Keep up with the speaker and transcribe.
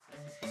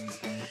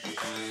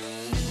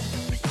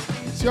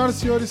Senhoras e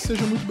senhores,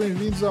 sejam muito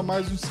bem-vindos a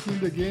mais um Skin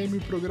the Game,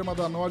 o programa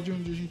da Nord,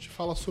 onde a gente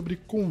fala sobre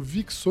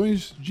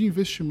convicções de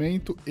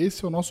investimento.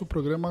 Esse é o nosso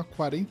programa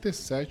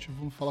 47,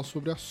 vamos falar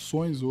sobre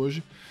ações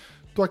hoje.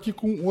 Estou aqui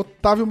com o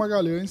Octavio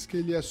Magalhães, que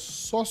ele é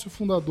sócio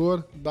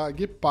fundador da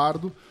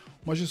Guepardo,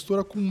 uma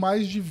gestora com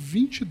mais de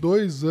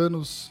 22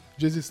 anos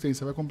de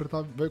existência. Vai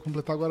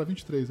completar agora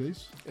 23, é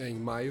isso? É, em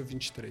maio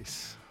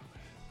 23.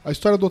 A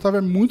história do Octavio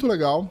é muito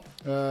legal.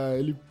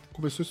 Ele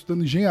começou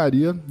estudando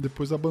engenharia,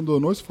 depois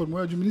abandonou, se formou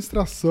em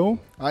administração,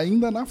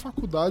 ainda na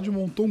faculdade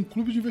montou um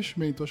clube de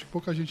investimento. Acho que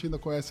pouca gente ainda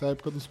conhece a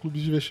época dos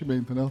clubes de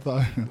investimento, né,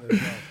 Octavio?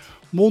 Exato.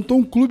 Montou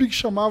um clube que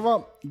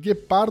chamava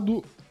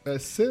Guepardo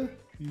C,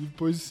 e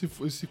depois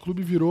esse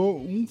clube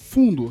virou um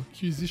fundo,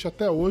 que existe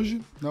até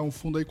hoje, né, um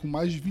fundo aí com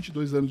mais de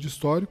 22 anos de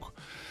histórico.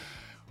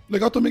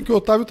 Legal também que o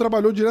Octavio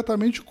trabalhou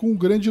diretamente com o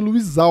grande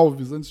Luiz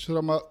Alves, antes de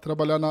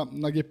trabalhar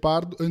na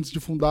Guepardo, antes de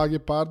fundar a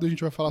Guepardo, a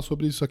gente vai falar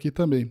sobre isso aqui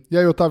também. E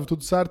aí, Octavio,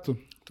 tudo certo?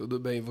 Tudo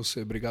bem,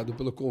 você. Obrigado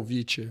pelo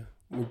convite.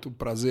 Muito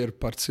prazer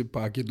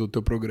participar aqui do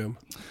teu programa.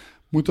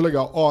 Muito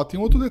legal. Ó, tem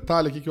outro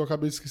detalhe aqui que eu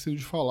acabei esquecendo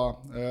de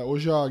falar.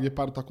 Hoje a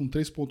Guepardo está com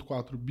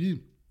 3,4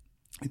 bi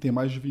e tem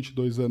mais de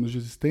 22 anos de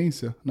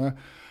existência, né?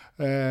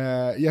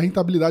 E a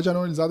rentabilidade é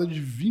anualizada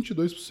de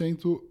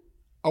 22%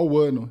 ao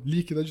ano,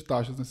 líquida de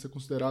taxas, né? Se você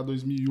considerar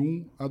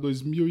 2001 a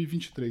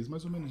 2023,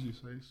 mais ou menos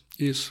isso, é isso?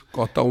 Isso,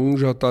 cota 1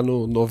 já está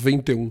no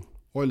 91.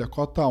 Olha,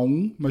 cota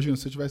 1, imagina,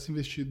 se você tivesse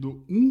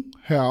investido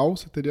R$1,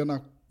 você teria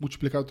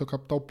multiplicado o seu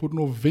capital por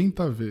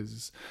 90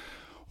 vezes.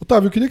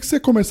 Otávio, eu queria que você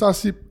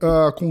começasse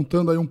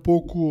contando aí um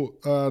pouco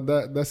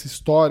dessa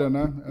história,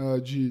 né?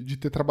 De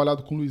ter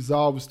trabalhado com o Luiz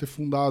Alves, ter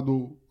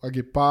fundado a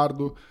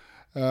Guepardo,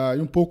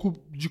 e um pouco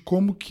de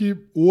como que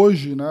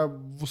hoje, né,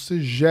 você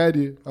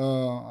gere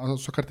a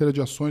sua carteira de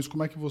ações,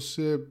 como é que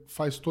você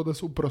faz todo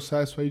o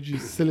processo aí de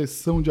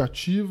seleção de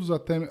ativos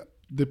até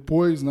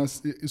depois, né,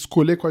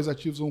 escolher quais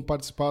ativos vão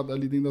participar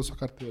ali dentro da sua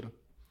carteira.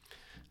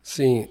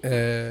 Sim,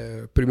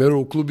 primeiro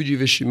o Clube de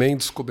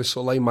Investimentos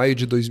começou lá em maio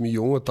de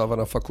 2001, eu estava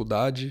na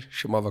faculdade,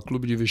 chamava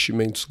Clube de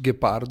Investimentos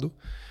Guepardo,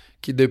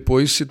 que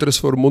depois se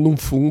transformou num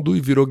fundo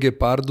e virou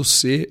Guepardo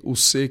C. O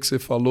C que você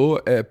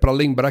falou é para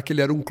lembrar que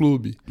ele era um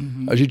clube.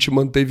 Uhum. A gente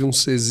manteve um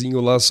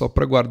Czinho lá só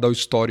para guardar o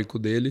histórico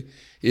dele.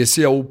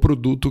 Esse é o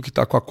produto que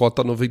está com a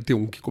cota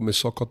 91, que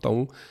começou a cota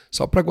 1,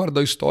 só para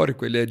guardar o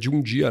histórico. Ele é de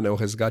um dia, né? O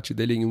resgate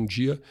dele é em um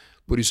dia,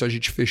 por isso a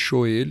gente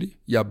fechou ele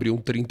e abriu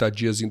um 30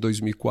 dias em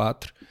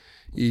 2004.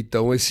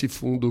 Então esse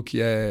fundo que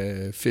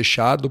é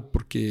fechado,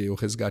 porque o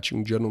resgate em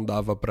um dia não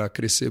dava para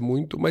crescer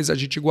muito, mas a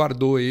gente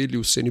guardou ele,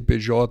 o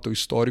CNPJ, o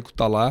histórico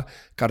está lá,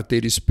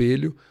 carteira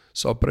espelho,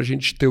 só para a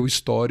gente ter o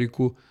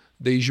histórico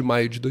desde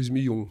maio de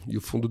 2001. E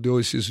o fundo deu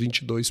esses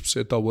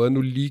 22% ao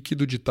ano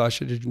líquido de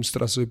taxa de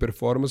administração e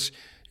performance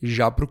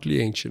já para o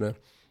cliente, né?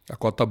 A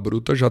cota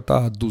bruta já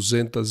está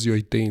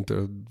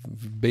 280,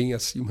 bem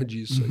acima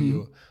disso. Aí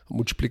a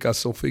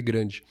multiplicação foi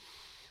grande.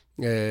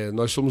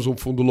 Nós somos um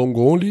fundo long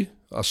only,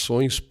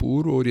 ações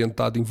puro,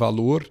 orientado em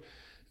valor,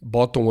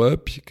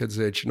 bottom-up, quer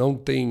dizer, a gente não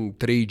tem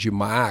trade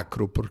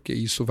macro, porque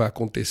isso vai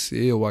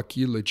acontecer ou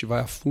aquilo, a gente vai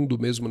a fundo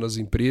mesmo nas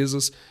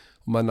empresas,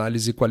 uma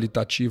análise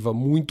qualitativa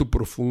muito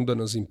profunda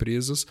nas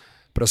empresas,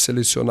 para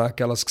selecionar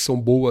aquelas que são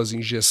boas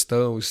em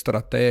gestão,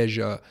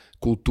 estratégia,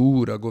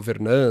 cultura,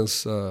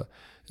 governança,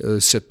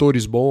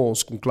 setores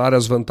bons, com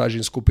claras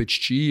vantagens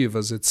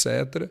competitivas,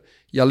 etc.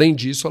 E, além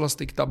disso, elas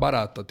têm que estar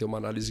baratas. Tem uma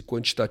análise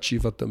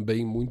quantitativa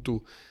também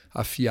muito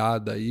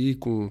afiada, aí,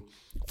 com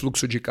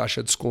fluxo de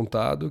caixa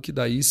descontado, que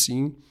daí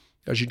sim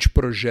a gente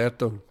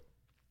projeta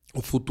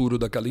o futuro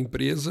daquela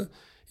empresa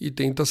e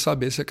tenta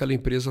saber se aquela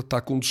empresa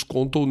está com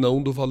desconto ou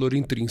não do valor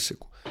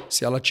intrínseco.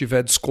 Se ela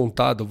tiver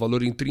descontada, o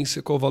valor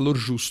intrínseco é o valor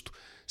justo.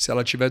 Se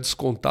ela tiver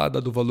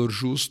descontada do valor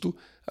justo,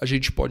 a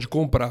gente pode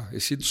comprar.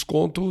 Esse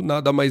desconto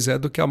nada mais é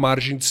do que a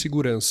margem de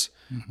segurança.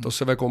 Uhum. Então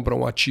você vai comprar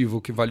um ativo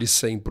que vale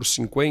 100 por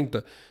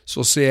 50, se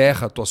você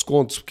erra as tuas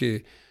contas,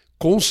 porque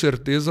com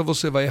certeza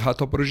você vai errar a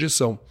tua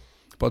projeção.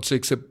 Pode ser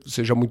que você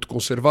seja muito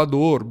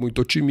conservador,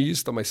 muito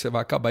otimista, mas você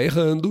vai acabar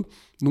errando,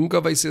 nunca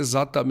vai ser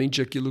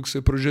exatamente aquilo que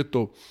você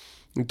projetou.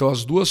 Então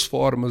as duas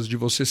formas de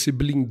você se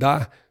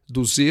blindar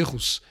dos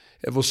erros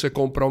é você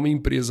comprar uma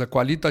empresa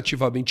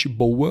qualitativamente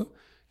boa.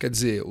 Quer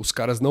dizer, os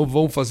caras não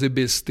vão fazer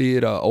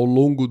besteira ao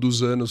longo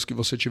dos anos que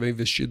você tiver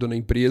investido na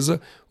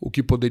empresa, o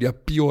que poderia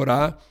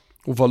piorar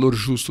o valor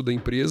justo da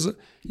empresa.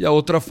 E a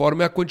outra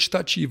forma é a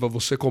quantitativa,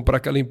 você comprar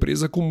aquela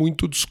empresa com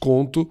muito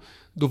desconto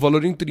do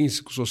valor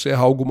intrínseco. Se você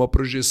errar alguma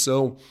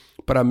projeção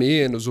para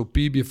menos, o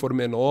PIB for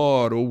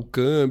menor, ou o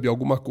câmbio,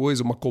 alguma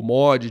coisa, uma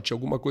commodity,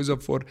 alguma coisa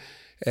for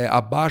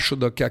abaixo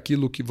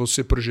daquilo que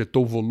você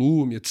projetou, o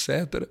volume,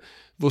 etc.,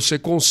 você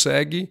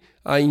consegue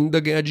ainda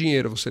ganhar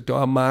dinheiro. Você tem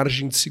uma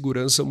margem de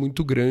segurança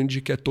muito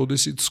grande, que é todo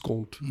esse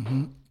desconto.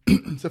 Uhum.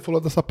 Você falou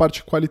dessa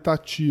parte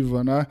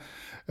qualitativa, né?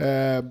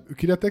 Eu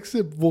queria até que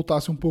você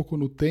voltasse um pouco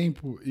no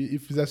tempo e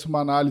fizesse uma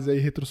análise aí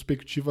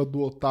retrospectiva do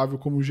Octavio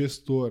como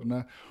gestor,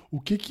 né?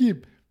 O que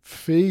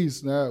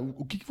fez, né?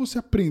 O que você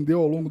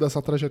aprendeu ao longo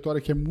dessa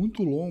trajetória que é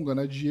muito longa,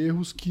 né? De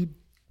erros que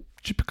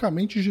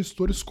tipicamente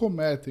gestores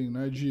cometem,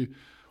 né? De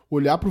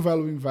olhar para o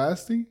value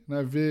investing,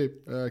 né?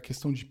 Ver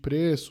questão de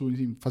preço,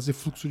 enfim, fazer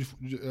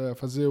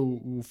fazer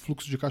o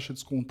fluxo de caixa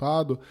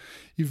descontado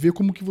e ver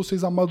como que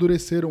vocês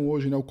amadureceram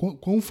hoje, né?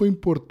 Como foi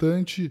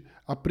importante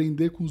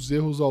aprender com os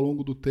erros ao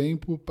longo do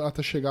tempo para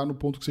até chegar no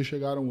ponto que vocês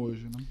chegaram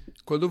hoje, né?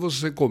 Quando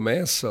você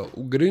começa,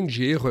 o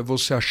grande erro é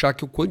você achar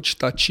que o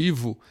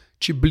quantitativo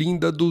te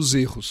blinda dos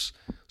erros.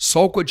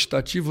 Só o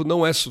quantitativo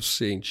não é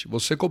suficiente.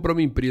 Você comprar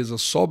uma empresa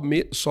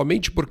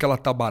somente porque ela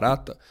está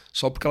barata,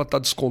 só porque ela está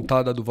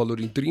descontada do valor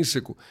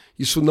intrínseco,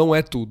 isso não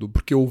é tudo,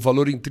 porque o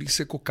valor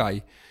intrínseco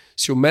cai.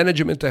 Se o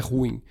management é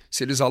ruim,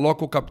 se eles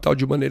alocam o capital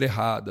de maneira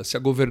errada, se a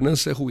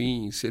governança é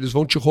ruim, se eles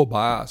vão te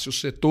roubar, se o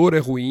setor é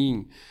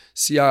ruim,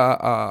 se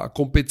a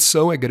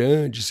competição é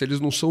grande, se eles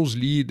não são os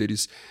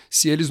líderes,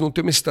 se eles não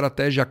têm uma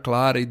estratégia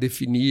clara e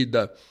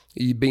definida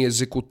e bem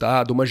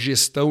executada, uma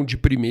gestão de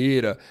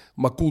primeira,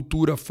 uma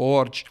cultura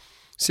forte,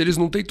 se eles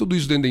não têm tudo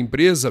isso dentro da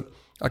empresa,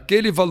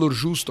 aquele valor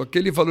justo,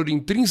 aquele valor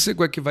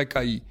intrínseco é que vai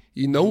cair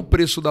e não o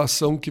preço da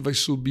ação que vai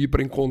subir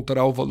para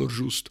encontrar o valor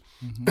justo.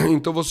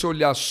 Então você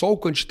olhar só o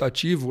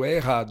quantitativo é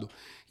errado.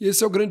 E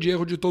esse é o grande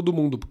erro de todo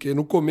mundo, porque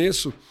no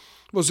começo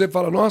você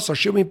fala, nossa,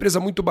 achei uma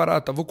empresa muito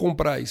barata, vou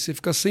comprar. E você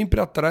fica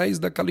sempre atrás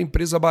daquela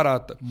empresa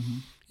barata.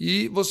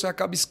 E você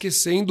acaba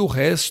esquecendo o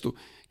resto,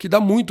 que dá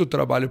muito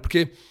trabalho,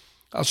 porque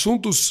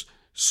assuntos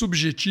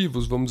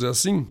subjetivos, vamos dizer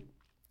assim,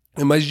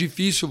 é mais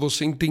difícil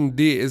você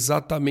entender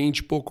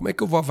exatamente como é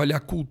que eu vou avaliar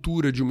a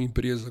cultura de uma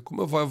empresa,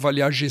 como eu vou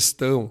avaliar a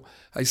gestão,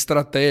 a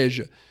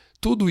estratégia.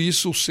 Tudo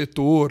isso, o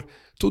setor,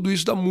 tudo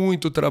isso dá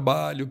muito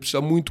trabalho, precisa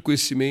muito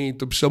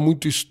conhecimento, precisa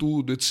muito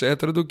estudo,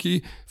 etc., do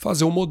que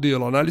fazer um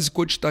modelo. A análise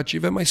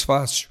quantitativa é mais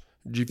fácil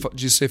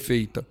de ser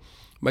feita,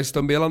 mas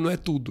também ela não é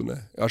tudo,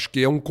 né? Eu acho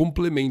que é um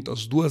complemento.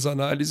 As duas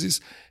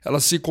análises,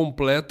 elas se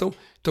completam.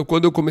 Então,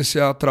 quando eu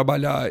comecei a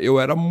trabalhar, eu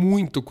era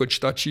muito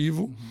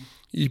quantitativo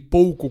e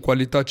pouco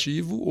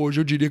qualitativo. Hoje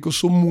eu diria que eu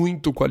sou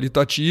muito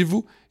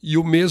qualitativo e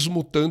o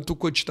mesmo tanto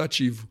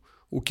quantitativo.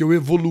 O que eu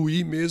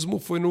evoluí mesmo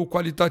foi no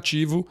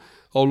qualitativo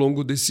ao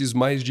longo desses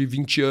mais de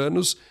 20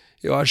 anos.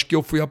 Eu acho que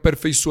eu fui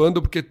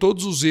aperfeiçoando porque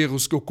todos os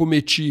erros que eu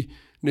cometi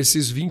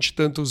nesses 20 e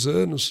tantos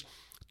anos,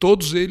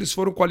 todos eles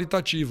foram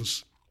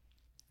qualitativos.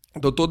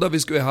 Então toda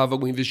vez que eu errava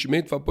algum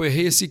investimento, eu falava,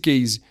 errei esse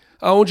case.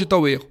 Aonde está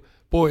o erro?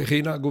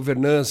 Errei na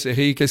governança,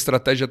 errei que a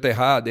estratégia está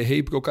errada,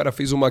 errei porque o cara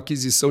fez uma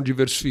aquisição,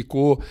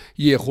 diversificou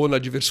e errou na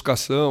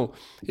diversificação,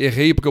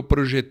 errei porque eu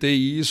projetei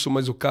isso,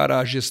 mas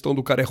a gestão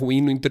do cara é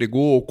ruim, não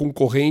entregou, o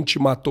concorrente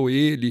matou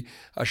ele,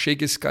 achei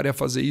que esse cara ia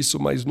fazer isso,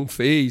 mas não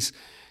fez,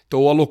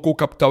 então alocou o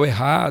capital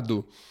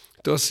errado.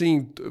 Então,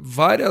 assim,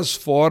 várias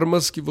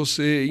formas que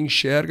você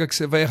enxerga que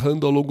você vai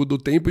errando ao longo do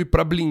tempo e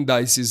para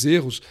blindar esses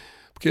erros,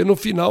 porque no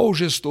final o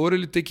gestor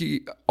ele tem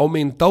que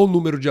aumentar o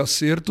número de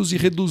acertos e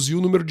reduzir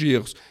o número de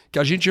erros. Que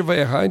a gente vai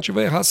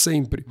errar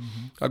sempre.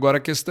 Agora a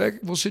questão é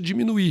você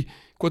diminuir.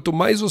 Quanto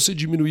mais você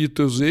diminuir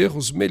teus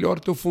erros, melhor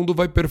teu fundo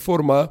vai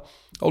performar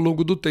ao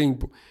longo do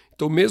tempo.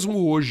 Então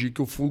mesmo hoje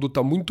que o fundo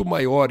está muito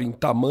maior em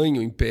tamanho,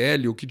 em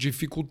PL, o que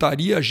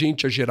dificultaria a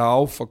gente a gerar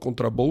alfa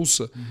contra a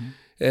bolsa,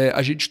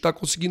 a gente está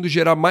conseguindo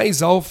gerar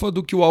mais alfa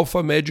do que o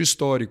alfa médio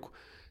histórico.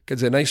 Quer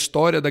dizer, na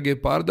história da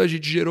Guepardo a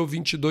gente gerou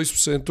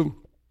 22%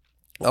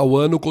 ao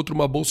ano contra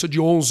uma bolsa de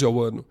 11% ao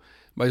ano.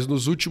 Mas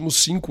nos últimos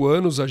 5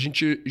 anos a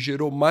gente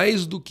gerou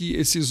mais do que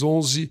esses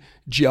 11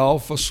 de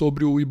alfa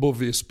sobre o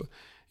Ibovespa.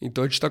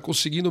 Então a gente está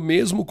conseguindo,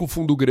 mesmo com o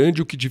fundo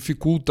grande, o que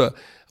dificulta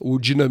o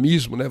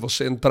dinamismo, né?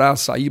 Você entrar,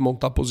 sair,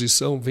 montar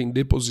posição,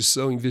 vender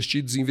posição,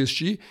 investir,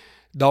 desinvestir,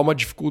 dá uma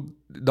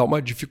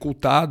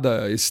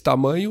dificultada esse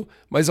tamanho,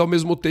 mas ao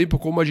mesmo tempo,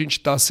 como a gente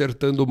está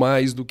acertando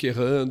mais do que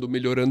errando,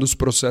 melhorando os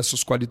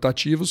processos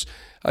qualitativos,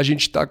 a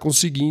gente está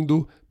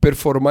conseguindo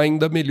performar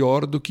ainda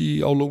melhor do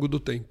que ao longo do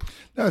tempo.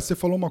 Você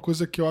falou uma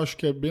coisa que eu acho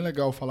que é bem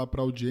legal falar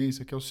para a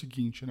audiência, que é o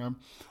seguinte, né?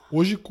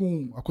 Hoje,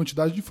 com a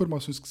quantidade de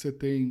informações que você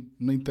tem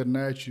na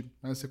internet,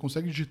 né, você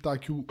consegue digitar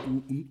aqui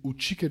o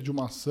ticker de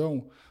uma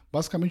ação.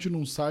 Basicamente,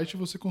 num site,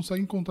 você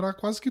consegue encontrar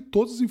quase que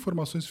todas as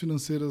informações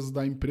financeiras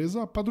da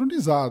empresa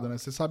padronizada, né?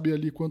 Você sabe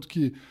ali quanto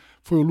que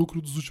foi o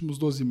lucro dos últimos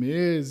 12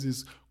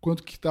 meses,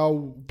 quanto que está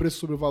o preço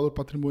sobre o valor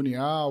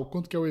patrimonial,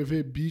 quanto que é o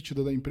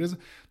EV/EBITDA da empresa.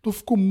 Então,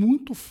 ficou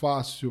muito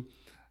fácil,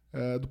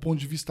 do ponto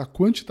de vista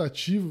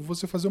quantitativo,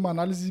 você fazer uma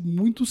análise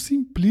muito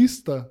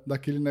simplista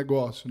daquele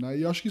negócio, né?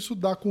 E eu acho que isso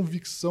dá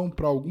convicção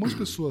para algumas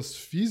pessoas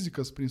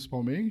físicas,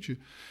 principalmente,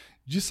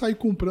 de sair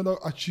comprando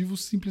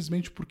ativos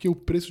simplesmente porque o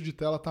preço de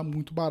tela está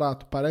muito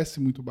barato, parece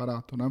muito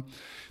barato, né?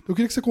 Então, eu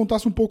queria que você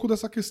contasse um pouco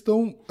dessa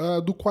questão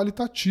do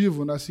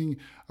qualitativo, né? Assim,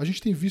 a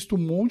gente tem visto um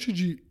monte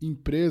de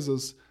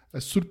empresas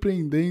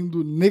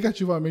surpreendendo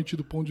negativamente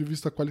do ponto de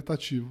vista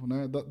qualitativo,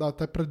 né? Dá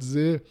até para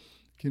dizer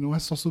que não é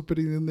só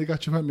surpreendendo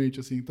negativamente,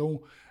 assim.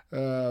 Então,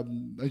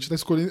 a gente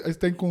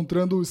está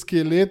encontrando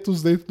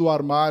esqueletos dentro do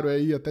armário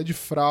aí, até de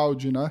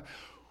fraude, né?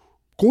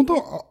 Conta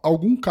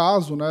algum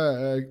caso, né,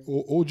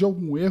 ou de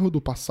algum erro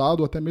do passado,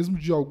 ou até mesmo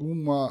de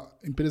alguma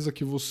empresa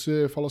que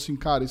você falou assim,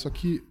 cara, isso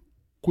aqui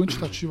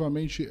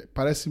quantitativamente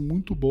parece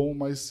muito bom,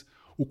 mas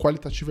o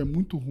qualitativo é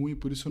muito ruim,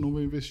 por isso eu não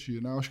vou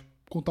investir, né? Acho que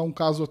contar um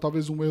caso,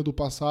 talvez um erro do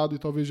passado e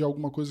talvez de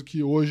alguma coisa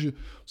que hoje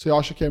você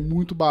acha que é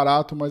muito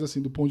barato, mas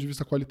assim, do ponto de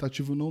vista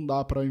qualitativo não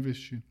dá para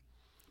investir.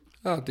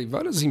 Tem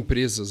várias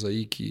empresas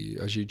aí que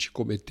a gente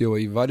cometeu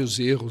aí vários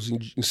erros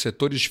em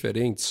setores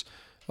diferentes.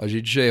 A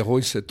gente já errou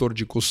em setor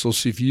de construção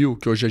civil,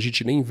 que hoje a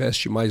gente nem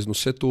investe mais no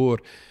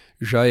setor.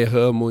 Já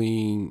erramos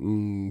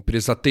em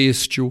empresa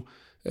têxtil,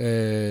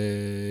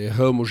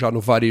 erramos já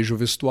no varejo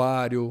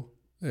vestuário,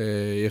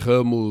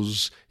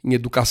 erramos em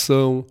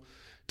educação.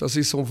 Então,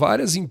 assim, são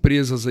várias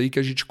empresas aí que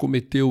a gente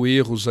cometeu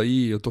erros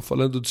aí. Eu estou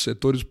falando de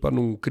setores para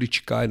não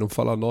criticar e não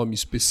falar nome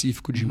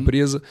específico de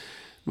empresa,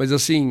 mas,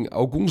 assim,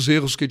 alguns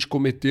erros que a gente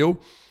cometeu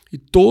e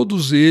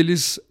todos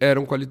eles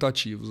eram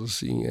qualitativos.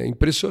 Assim, é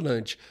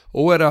impressionante.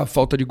 Ou era a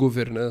falta de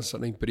governança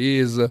na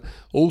empresa,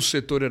 ou o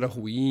setor era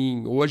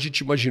ruim, ou a gente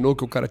imaginou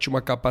que o cara tinha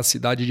uma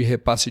capacidade de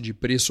repasse de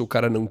preço, o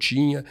cara não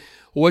tinha,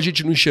 ou a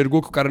gente não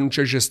enxergou que o cara não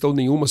tinha gestão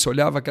nenhuma, você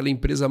olhava aquela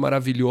empresa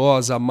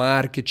maravilhosa,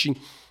 marketing.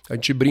 A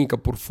gente brinca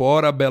por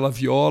fora, a bela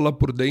viola,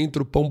 por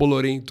dentro, pão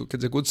bolorento. Quer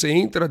dizer, quando você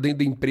entra dentro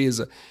da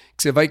empresa,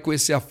 que você vai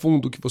conhecer a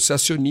fundo, que você é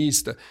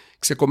acionista,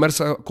 que você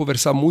começa a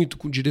conversar muito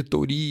com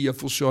diretoria,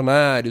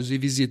 funcionários, e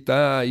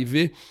visitar e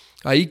ver,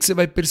 aí que você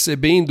vai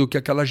percebendo que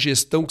aquela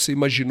gestão que você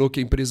imaginou que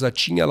a empresa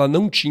tinha, ela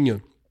não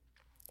tinha.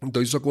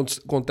 Então isso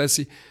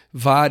acontece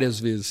várias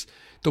vezes.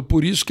 Então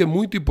por isso que é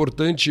muito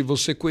importante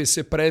você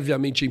conhecer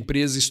previamente a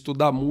empresa,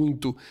 estudar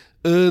muito,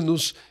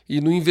 anos e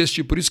não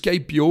investir. Por isso que a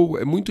IPO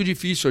é muito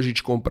difícil a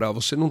gente comprar.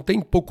 Você não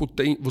tem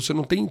você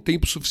não tem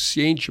tempo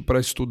suficiente para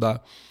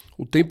estudar.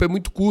 O tempo é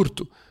muito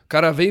curto. O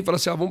cara vem e fala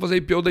assim, vamos fazer a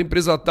IPO da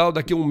empresa tal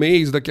daqui a um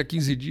mês, daqui a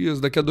 15 dias,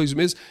 daqui a 2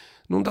 meses.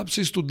 Não dá para você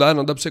estudar,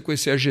 não dá para você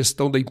conhecer a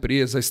gestão da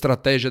empresa, a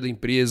estratégia da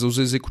empresa, os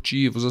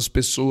executivos, as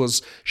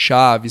pessoas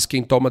chaves,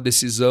 quem toma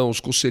decisão,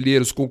 os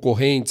conselheiros,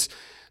 concorrentes.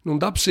 Não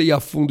dá para você ir a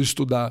fundo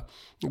estudar.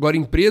 Agora,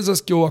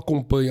 empresas que eu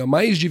acompanho há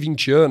mais de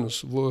 20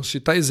 anos, vou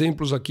citar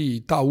exemplos aqui,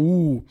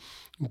 Itaú,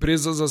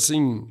 empresas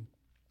assim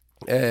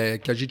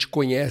que a gente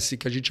conhece,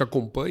 que a gente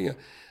acompanha,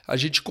 a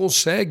gente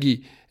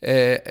consegue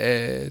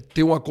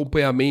ter um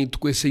acompanhamento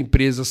com essa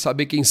empresa,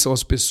 saber quem são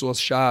as pessoas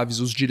chaves,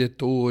 os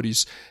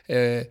diretores,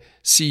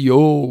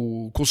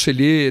 CEO,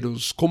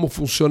 conselheiros, como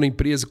funciona a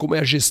empresa, como é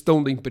a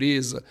gestão da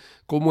empresa,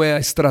 como é a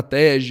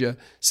estratégia.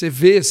 Você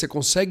vê, você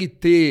consegue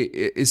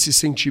ter esse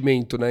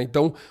sentimento, né?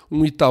 Então,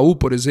 um Itaú,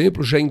 por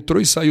exemplo, já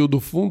entrou e saiu do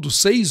fundo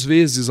 6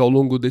 vezes ao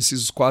longo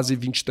desses quase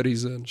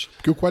 23 anos.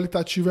 Porque o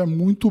qualitativo é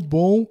muito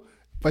bom,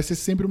 vai ser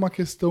sempre uma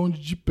questão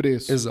de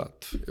preço.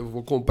 Exato. Eu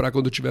vou comprar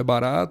quando estiver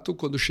barato,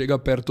 quando chega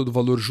perto do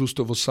valor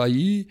justo eu vou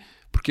sair,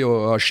 porque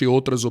eu achei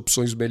outras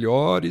opções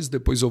melhores,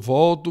 depois eu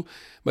volto,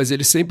 mas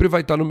ele sempre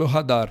vai estar no meu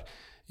radar.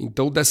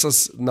 Então,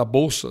 na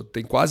Bolsa,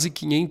 tem quase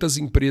 500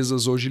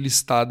 empresas hoje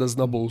listadas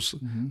na Bolsa.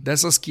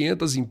 Dessas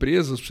 500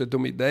 empresas, para você ter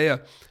uma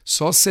ideia,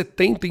 só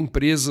 70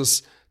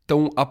 empresas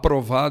estão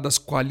aprovadas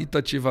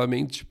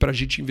qualitativamente para a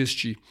gente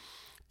investir.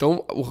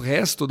 Então, o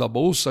resto da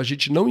Bolsa a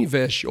gente não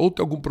investe. Ou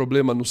tem algum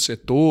problema no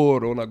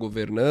setor, ou na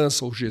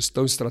governança, ou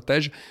gestão,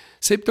 estratégia.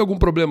 Sempre tem algum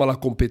problema lá,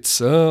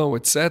 competição,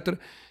 etc.,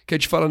 que a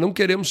gente fala, não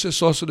queremos ser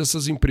sócio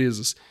dessas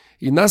empresas.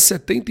 E nas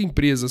 70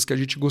 empresas que a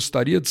gente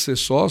gostaria de ser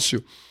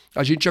sócio,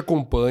 a gente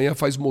acompanha,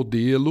 faz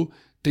modelo,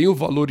 tem o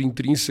valor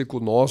intrínseco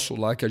nosso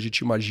lá, que a gente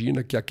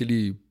imagina, que é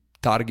aquele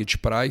target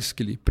price,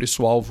 aquele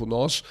preço-alvo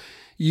nosso,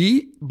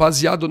 e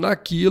baseado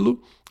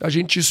naquilo, a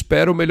gente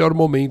espera o melhor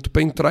momento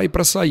para entrar e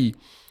para sair.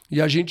 E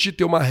a gente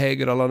tem uma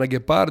regra lá na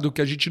Guepardo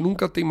que a gente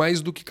nunca tem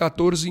mais do que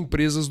 14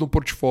 empresas no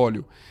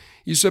portfólio.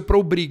 Isso é para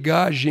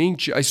obrigar a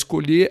gente a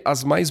escolher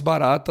as mais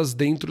baratas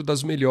dentro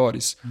das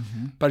melhores.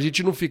 Para a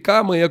gente não ficar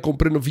amanhã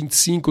comprando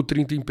 25,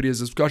 30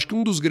 empresas. Porque eu acho que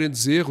um dos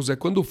grandes erros é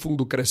quando o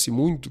fundo cresce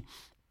muito,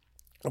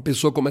 a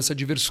pessoa começa a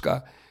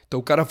diversificar. Então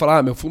o cara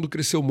fala, meu fundo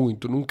cresceu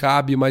muito, não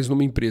cabe mais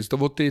numa empresa, então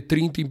eu vou ter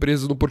 30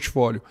 empresas no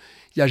portfólio.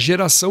 E a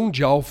geração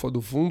de alfa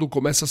do fundo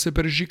começa a ser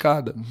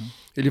prejudicada.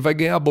 Ele vai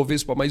ganhar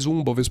Bovespa mais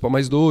 1, Bovespa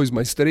mais 2,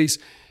 mais 3,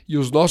 e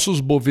os nossos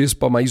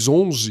Bovespa mais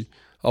 11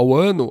 ao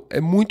ano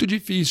é muito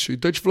difícil.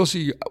 Então a gente falou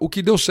assim, o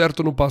que deu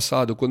certo no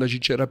passado, quando a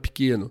gente era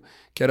pequeno,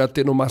 que era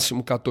ter no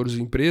máximo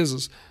 14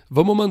 empresas,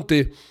 vamos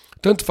manter.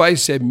 Tanto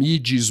faz se é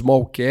mid,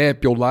 small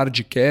cap ou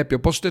large cap, eu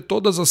posso ter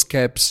todas as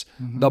caps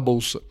da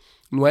Bolsa.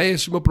 Não é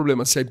esse o meu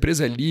problema, se a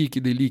empresa é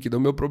líquida e líquida.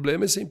 O meu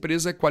problema é se a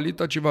empresa é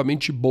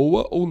qualitativamente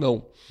boa ou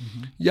não.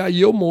 E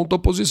aí eu monto a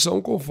posição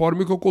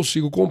conforme que eu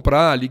consigo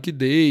comprar, a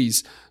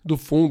liquidez do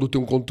fundo, tem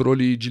um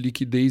controle de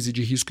liquidez e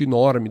de risco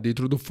enorme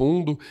dentro do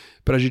fundo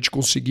para a gente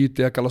conseguir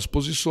ter aquelas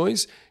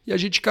posições e a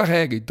gente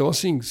carrega. Então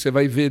assim, você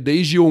vai ver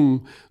desde um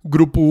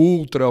Grupo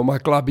Ultra, uma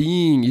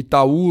Klabin,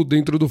 Itaú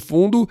dentro do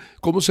fundo,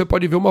 como você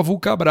pode ver uma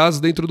Vulcabras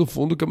dentro do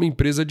fundo, que é uma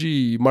empresa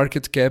de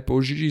market cap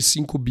hoje de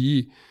 5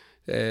 bi,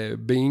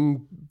 bem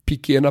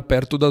pequena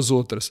perto das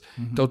outras.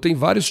 Então tem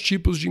vários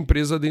tipos de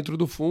empresa dentro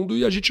do fundo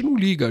e a gente não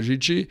liga. A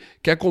gente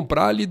quer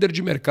comprar a líder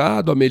de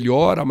mercado, a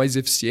melhor, a mais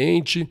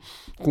eficiente,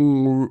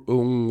 com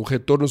um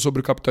retorno sobre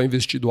o capital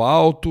investido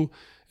alto,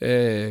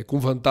 com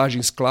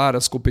vantagens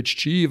claras,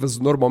 competitivas,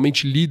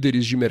 normalmente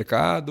líderes de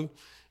mercado.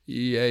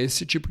 E é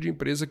esse tipo de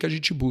empresa que a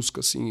gente busca,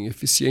 assim,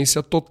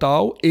 eficiência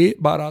total e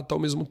barata ao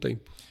mesmo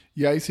tempo.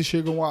 E aí vocês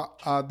chegam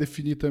a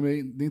definir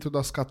também, dentro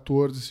das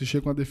 14, vocês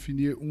chegam a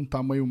definir um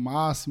tamanho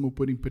máximo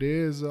por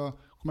empresa?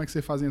 Como é que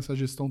vocês fazem essa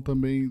gestão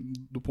também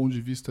do ponto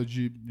de vista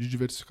de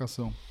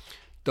diversificação?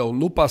 Então,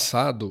 no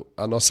passado,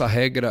 a nossa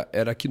regra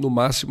era que no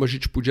máximo a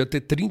gente podia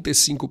ter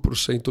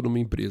 35% numa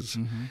empresa.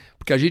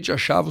 Porque a gente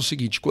achava o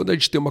seguinte, quando a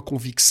gente tem uma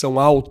convicção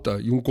alta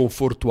e um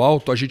conforto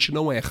alto, a gente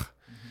não erra.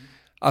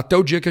 Até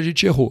o dia que a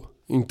gente errou.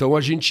 Então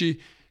a gente...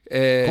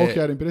 Qual que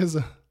era a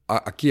empresa?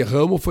 A que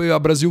erramos foi a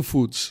Brasil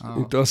Foods.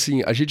 Então,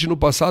 assim, a gente no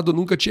passado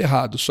nunca tinha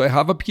errado, só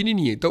errava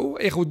pequenininha. Então,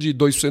 erro de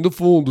 2% do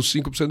fundo,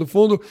 5% do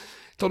fundo,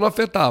 então não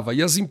afetava.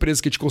 E as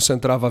empresas que a gente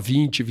concentrava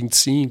 20,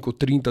 25,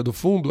 30 do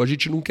fundo, a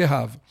gente nunca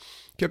errava.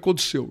 O que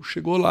aconteceu?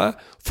 Chegou lá,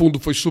 o fundo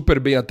foi super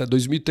bem até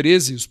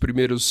 2013, os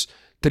primeiros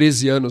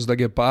 13 anos da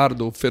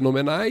Guepardo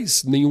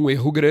fenomenais, nenhum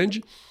erro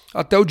grande,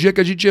 até o dia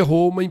que a gente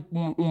errou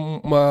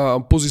uma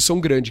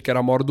posição grande, que era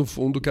a maior do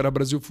fundo, que era a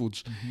Brasil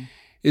Foods.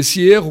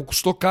 Esse erro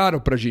custou caro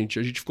para a gente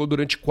ficou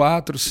durante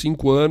 4,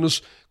 5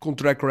 anos com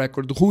track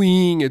record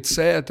ruim,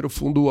 etc. O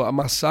fundo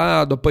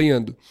amassado,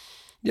 apanhando.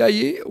 E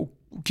aí,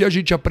 o que a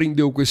gente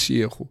aprendeu com esse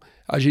erro?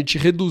 A gente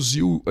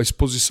reduziu a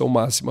exposição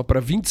máxima para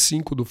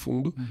 25 do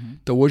fundo.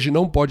 Então, hoje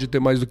não pode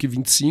ter mais do que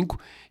 25.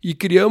 E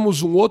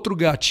criamos um outro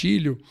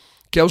gatilho,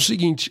 que é o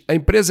seguinte, a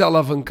empresa é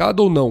alavancada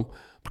ou não?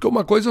 Porque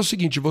uma coisa é o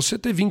seguinte, você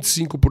ter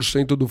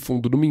 25% do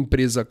fundo numa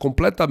empresa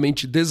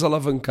completamente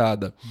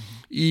desalavancada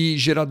e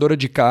geradora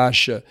de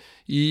caixa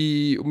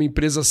e uma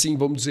empresa assim,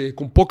 vamos dizer,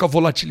 com pouca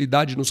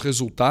volatilidade nos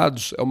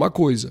resultados é uma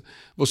coisa.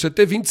 Você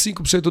ter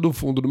 25% do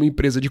fundo numa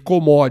empresa de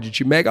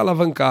commodity, mega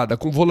alavancada,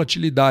 com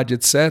volatilidade,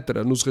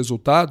 etc., nos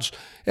resultados,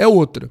 é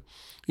outra.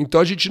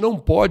 Então a gente não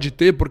pode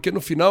ter, porque no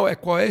final é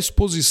qual é a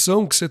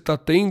exposição que você está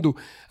tendo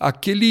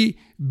àquele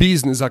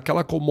business,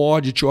 aquela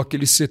commodity, ou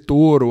aquele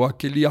setor, ou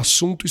aquele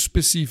assunto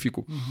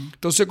específico.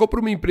 Então você compra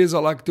uma empresa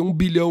lá que tem 1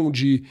 bilhão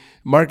de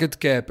market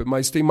cap,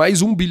 mas tem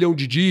mais 1 bilhão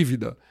de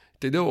dívida,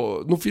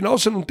 entendeu? No final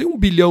você não tem 1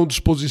 bilhão de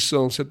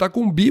exposição, você está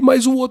com 1 bi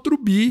mais um outro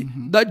bi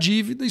da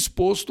dívida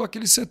exposto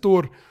àquele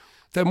setor.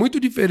 Então é muito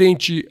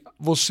diferente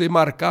você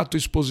marcar a tua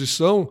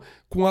exposição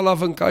com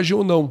alavancagem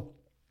ou não.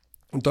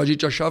 Então a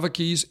gente achava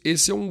que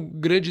esse é um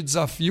grande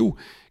desafio,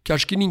 que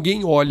acho que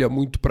ninguém olha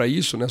muito para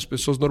isso, né? As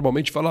pessoas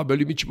normalmente falam, meu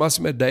limite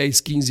máximo é 10,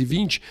 15,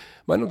 20,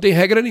 mas não tem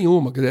regra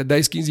nenhuma, quer dizer,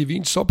 10, 15,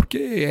 20 só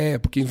porque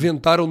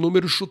inventaram um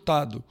número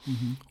chutado.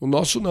 O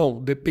nosso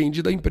não,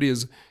 depende da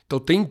empresa. Então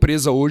tem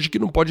empresa hoje que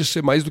não pode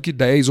ser mais do que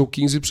 10 ou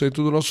 15%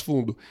 do nosso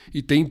fundo,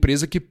 e tem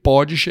empresa que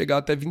pode chegar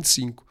até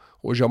 25%.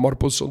 Hoje a maior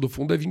posição do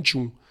fundo é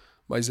 21%.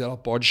 Mas ela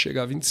pode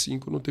chegar a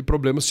 25%, não tem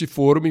problema se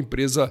for uma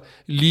empresa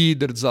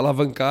líder,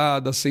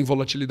 desalavancada, sem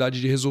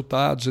volatilidade de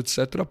resultados,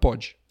 etc.,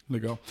 pode.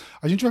 Legal.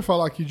 A gente vai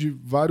falar aqui de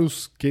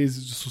vários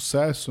cases de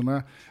sucesso,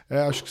 né?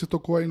 Acho que você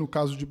tocou aí no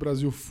caso de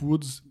Brasil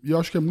Foods, e eu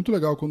acho que é muito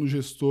legal quando o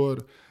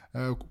gestor,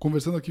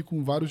 conversando aqui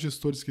com vários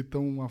gestores que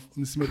estão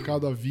nesse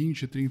mercado há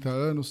 20, 30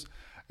 anos,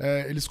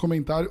 eles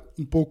comentaram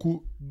um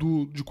pouco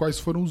de quais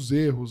foram os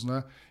erros,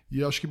 né?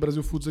 E acho que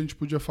Brasil Foods a gente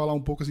podia falar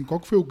um pouco assim, qual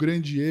que foi o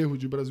grande erro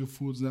de Brasil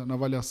Foods, né, na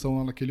avaliação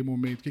lá naquele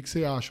momento? O que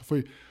você acha?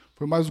 Foi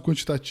mais o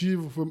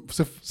quantitativo?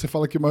 Você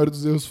fala que a maioria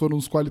dos erros foram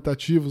os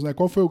qualitativos, né?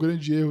 Qual foi o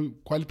grande erro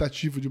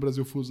qualitativo de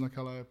Brasil Foods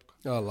naquela época?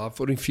 Lá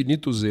foram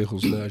infinitos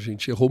erros, né? A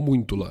gente errou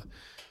muito lá.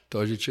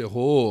 Então a gente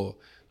errou,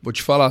 vou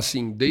te falar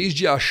assim,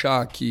 desde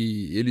achar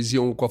que eles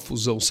iam com a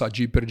fusão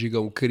Sadi e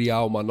Perdigão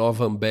criar uma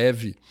nova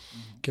Ambev,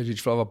 que a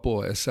gente falava,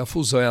 essa é a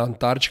fusão, é a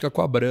Antártica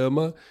com a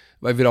Brahma,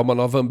 vai virar uma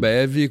nova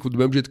Ambev, do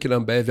mesmo jeito que na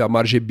Ambev a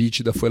margem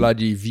EBITDA foi lá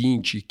de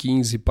 20,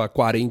 15 para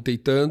 40 e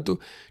tanto.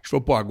 A gente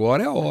falou,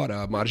 agora é a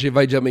hora. A margem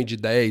vai de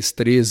 10,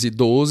 13,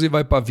 12,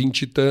 vai para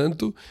 20 e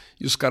tanto,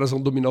 e os caras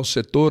vão dominar o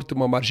setor, tem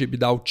uma margem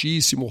EBITDA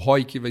altíssima, o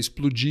ROI que vai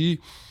explodir,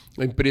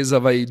 a empresa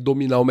vai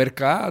dominar o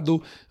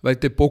mercado, vai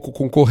ter pouco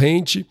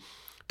concorrente.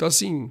 Então,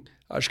 assim,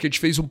 acho que a gente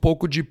fez um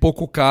pouco de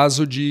pouco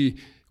caso de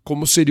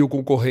como seria o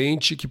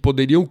concorrente, que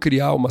poderiam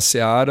criar uma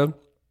seara,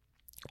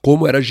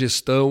 como era a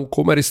gestão,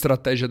 como era a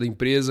estratégia da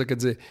empresa. Quer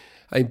dizer,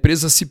 a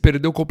empresa se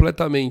perdeu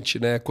completamente,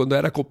 né? Quando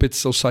era a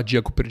competição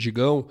Sadia com o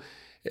Perdigão,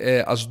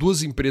 as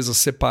duas empresas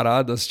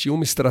separadas tinham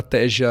uma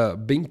estratégia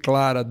bem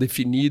clara,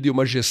 definida e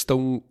uma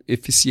gestão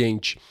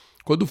eficiente.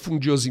 Quando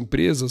fundiu as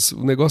empresas,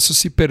 o negócio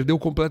se perdeu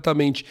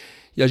completamente.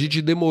 E a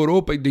gente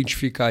demorou para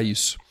identificar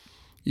isso.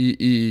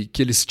 E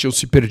que eles tinham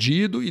se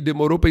perdido, e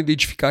demorou para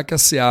identificar que a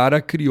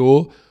Seara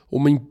criou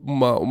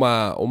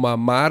uma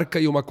marca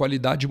e uma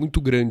qualidade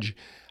muito grande.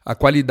 A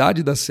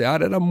qualidade da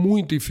Seara era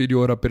muito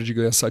inferior à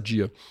Perdigão e à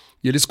Sadia.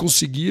 E eles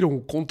conseguiram,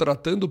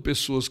 contratando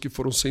pessoas que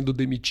foram sendo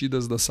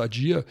demitidas da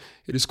Sadia,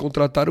 eles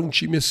contrataram um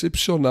time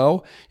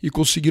excepcional e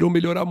conseguiram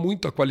melhorar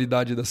muito a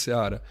qualidade da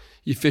Seara.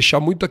 E fechar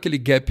muito aquele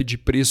gap de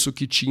preço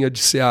que tinha de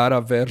Seara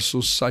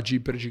versus Sadia e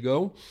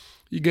Perdigão.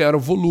 E ganharam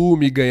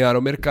volume,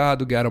 ganharam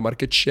mercado, ganharam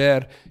market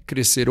share,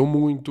 cresceram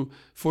muito,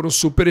 foram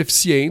super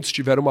eficientes,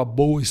 tiveram uma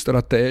boa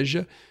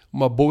estratégia,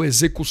 uma boa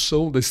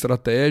execução da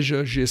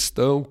estratégia,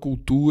 gestão,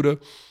 cultura,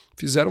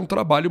 fizeram um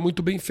trabalho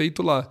muito bem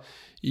feito lá.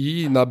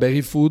 E na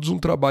BR Foods um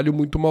trabalho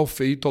muito mal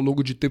feito ao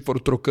longo de tempo, foram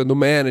trocando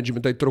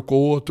management, aí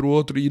trocou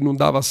outro, e não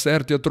dava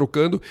certo, ia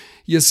trocando,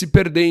 ia se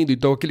perdendo.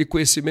 Então aquele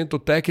conhecimento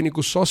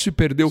técnico só se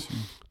perdeu. Sim.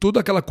 Toda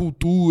aquela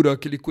cultura,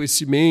 aquele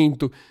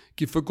conhecimento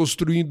que foi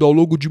construído ao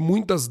longo de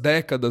muitas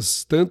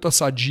décadas, tanto a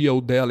Sadia o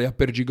dela e a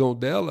Perdigão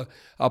dela,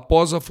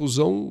 após a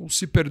fusão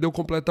se perdeu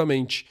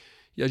completamente.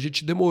 E a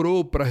gente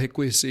demorou para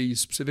reconhecer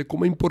isso, para você ver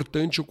como é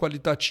importante o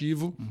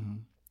qualitativo.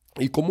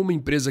 E como uma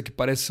empresa que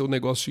parece ser um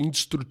negócio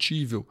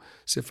indestrutível,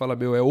 você fala,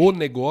 é o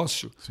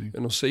negócio. Sim.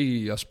 Eu não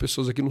sei, as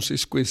pessoas aqui não sei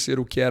se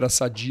conheceram o que era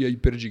Sadia e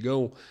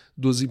Perdigão,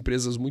 duas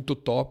empresas muito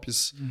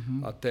tops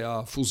até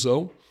a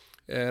fusão.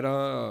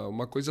 Era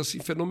uma coisa assim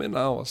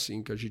fenomenal,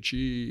 assim, que a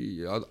gente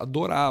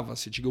adorava.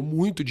 Assim, tinha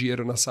muito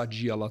dinheiro na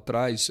Sadia lá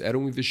atrás, era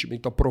um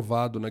investimento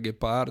aprovado na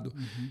Guepardo,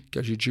 que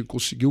a gente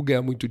conseguiu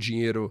ganhar muito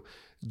dinheiro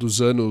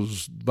dos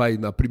anos,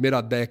 na primeira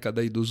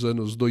década aí dos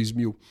anos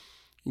 2000.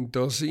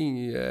 Então,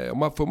 assim,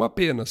 foi uma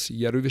pena, assim,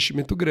 e era um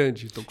investimento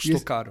grande, então custou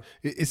caro.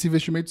 Esse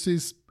investimento,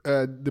 vocês,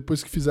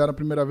 depois que fizeram a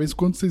primeira vez,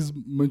 quanto vocês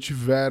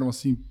mantiveram,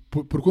 assim,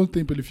 por quanto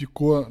tempo ele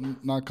ficou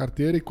na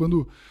carteira e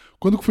quando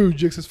que foi o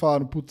dia que vocês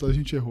falaram, puta, a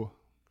gente errou?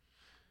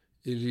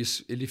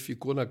 Ele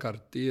ficou na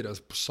carteira,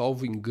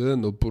 salvo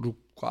engano, por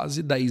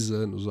quase 10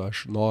 anos,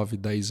 acho, 9,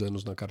 10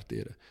 anos na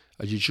carteira.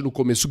 A gente no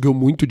começo ganhou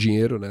muito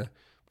dinheiro, né?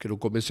 Porque no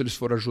começo eles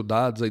foram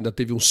ajudados, ainda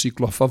teve um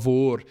ciclo a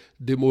favor,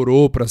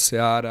 demorou para a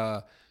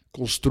Seara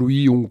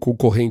construir um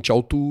concorrente à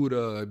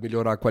altura,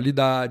 melhorar a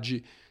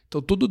qualidade.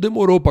 Então, tudo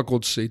demorou para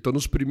acontecer. Então,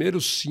 nos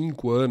primeiros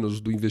 5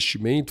 anos do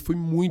investimento, foi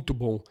muito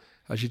bom.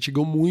 A gente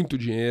ganhou muito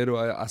dinheiro,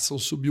 a ação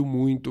subiu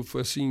muito,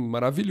 foi assim,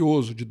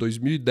 maravilhoso. De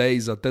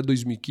 2010 até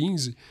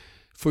 2015,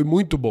 foi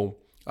muito bom.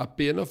 A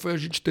pena foi a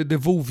gente ter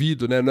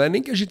devolvido, né? Não é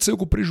nem que a gente saiu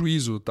com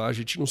prejuízo, tá? A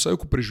gente não saiu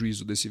com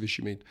prejuízo desse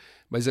investimento.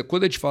 Mas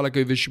quando a gente fala que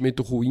é um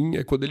investimento ruim,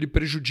 é quando ele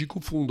prejudica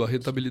o fundo, a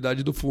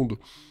rentabilidade do fundo.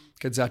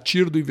 Quer dizer, a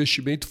TIR do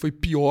investimento foi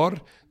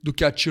pior do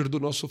que a TIR do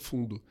nosso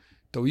fundo.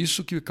 Então,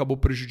 isso que acabou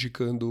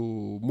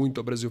prejudicando muito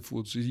a Brasil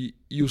Foods.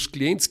 E os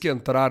clientes que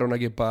entraram na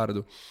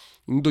Guepardo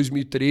em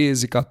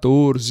 2013,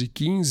 14,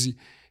 15,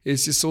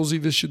 esses são os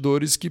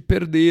investidores que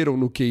perderam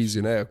no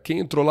case, né? Quem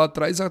entrou lá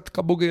atrás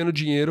acabou ganhando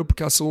dinheiro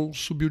porque a ação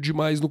subiu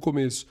demais no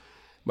começo.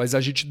 Mas a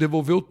gente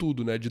devolveu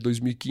tudo, né? De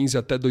 2015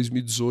 até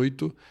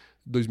 2018,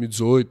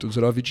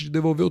 2019, a gente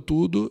devolveu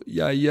tudo e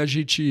aí a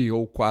gente,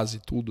 ou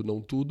quase tudo, não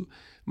tudo,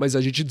 mas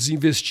a gente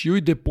desinvestiu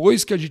e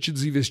depois que a gente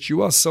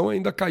desinvestiu, a ação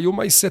ainda caiu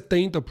mais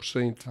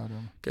 70%.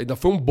 Caramba. Que ainda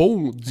foi um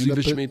bom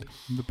desinvestimento.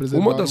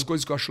 Uma das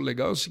coisas que eu acho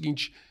legal é o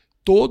seguinte,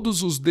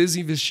 todos os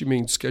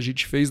desinvestimentos que a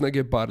gente fez na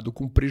Guepardo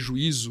com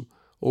prejuízo,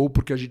 ou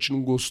porque a gente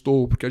não gostou,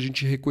 ou porque a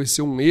gente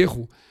reconheceu um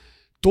erro,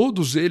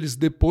 todos eles,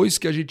 depois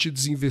que a gente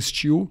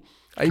desinvestiu,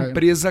 a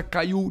empresa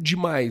caiu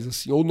demais,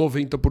 assim, ou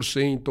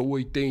 90%, ou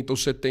 80%, ou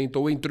 70%,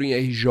 ou entrou em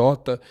RJ,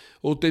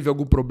 ou teve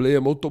algum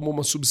problema, ou tomou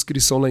uma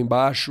subscrição lá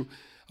embaixo.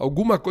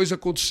 Alguma coisa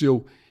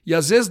aconteceu. E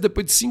às vezes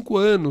depois de 5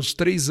 anos,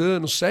 3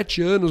 anos,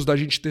 7 anos da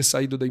gente ter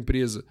saído da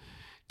empresa.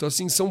 Então,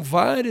 assim, são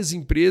várias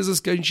empresas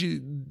que a gente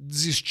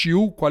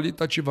desistiu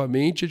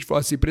qualitativamente. A gente falou,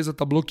 essa empresa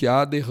está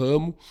bloqueada,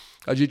 erramos.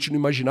 A gente não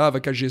imaginava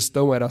que a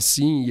gestão era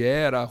assim e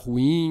era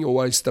ruim,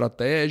 ou a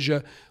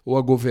estratégia, ou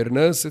a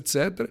governança,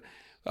 etc.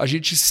 A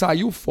gente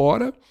saiu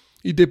fora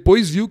e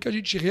depois viu que a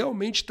gente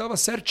realmente estava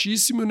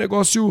certíssimo e o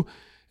negócio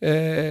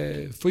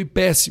foi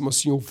péssimo.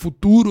 Assim, o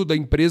futuro da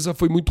empresa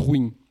foi muito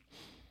ruim.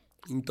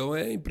 Então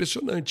é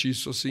impressionante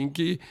isso, assim,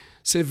 que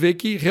você vê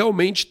que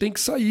realmente tem que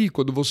sair.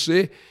 Quando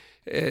você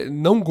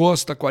não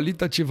gosta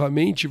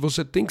qualitativamente,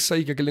 você tem que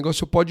sair, que aquele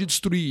negócio pode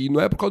destruir. E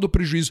não é por causa do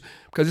prejuízo.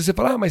 Porque às vezes você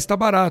fala, mas está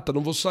barata,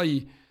 não vou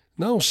sair.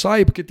 Não,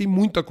 sai, porque tem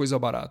muita coisa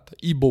barata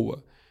e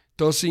boa.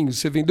 Então, assim,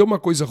 você vender uma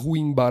coisa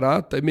ruim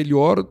barata é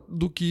melhor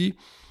do que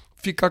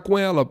ficar com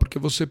ela, porque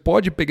você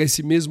pode pegar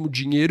esse mesmo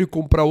dinheiro e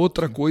comprar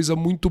outra coisa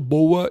muito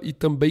boa e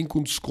também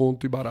com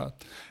desconto e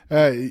barato.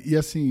 E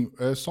assim,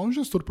 é só um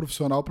gestor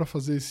profissional para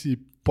fazer esse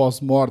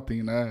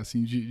pós-mortem, né?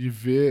 Assim, de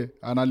ver,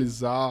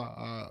 analisar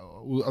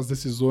as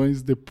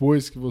decisões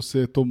depois que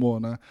você tomou,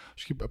 né?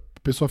 Acho que a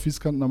pessoa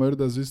física, na maioria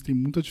das vezes, tem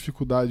muita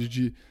dificuldade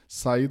de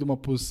sair de uma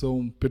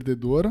posição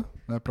perdedora,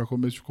 né, para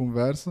começo de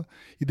conversa,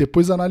 e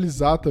depois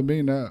analisar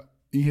também, né,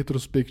 em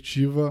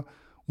retrospectiva,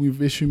 um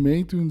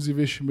investimento e um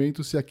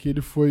desinvestimento, se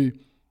aquele foi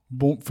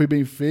bom, foi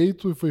bem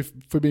feito e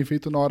foi bem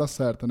feito na hora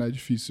certa, né? É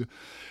difícil.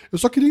 Eu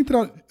só queria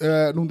entrar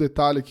num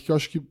detalhe aqui que eu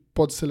acho que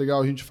pode ser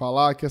legal a gente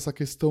falar, que é essa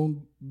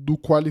questão do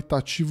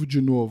qualitativo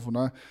de novo,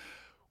 né?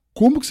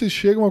 Como que vocês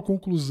chegam à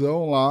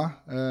conclusão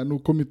lá no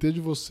comitê de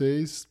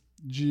vocês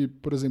de,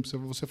 por exemplo, se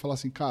você falar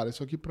assim, cara,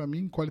 isso aqui para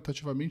mim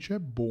qualitativamente é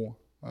bom,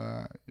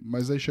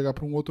 mas aí chegar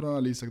para um outro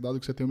analista, dado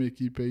que você tem uma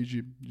equipe aí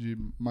de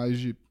mais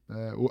de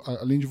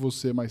além de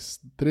você, mais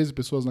 13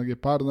 pessoas na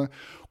Guepardo, né?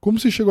 Como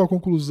você chegou à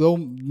conclusão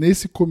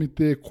nesse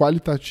comitê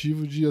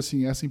qualitativo de,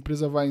 assim, essa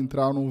empresa vai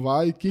entrar ou não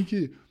vai? E quem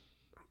que,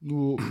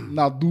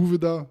 na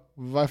dúvida,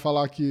 vai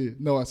falar que,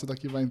 não, essa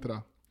daqui vai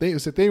entrar?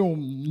 Você tem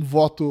um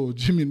voto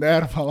de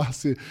Minerva lá,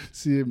 se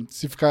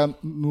ficar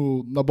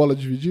na bola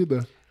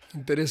dividida?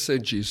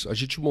 Interessante isso. A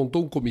gente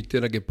montou um comitê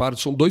na Guepardo,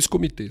 são 2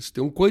 comitês,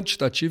 tem um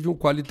quantitativo e um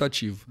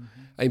qualitativo.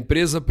 A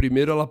empresa,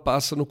 primeiro, ela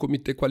passa no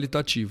comitê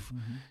qualitativo.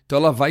 Então,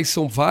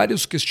 são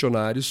vários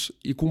questionários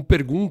e com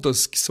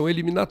perguntas que são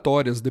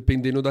eliminatórias,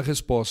 dependendo da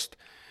resposta.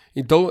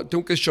 Então, tem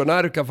um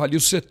questionário que avalia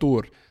o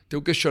setor, tem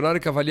um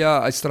questionário que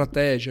avalia a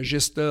estratégia, a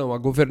gestão, a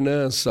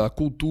governança, a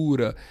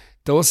cultura.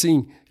 Então,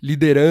 assim,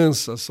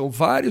 liderança, são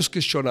vários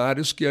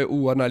questionários que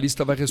o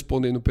analista vai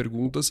respondendo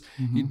perguntas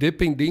e,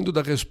 dependendo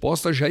da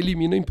resposta, já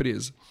elimina a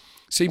empresa.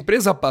 Se a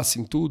empresa passa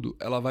em tudo,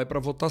 ela vai para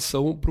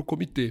votação para o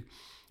comitê.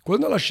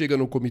 Quando ela chega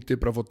no comitê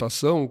para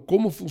votação,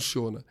 como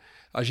funciona?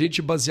 A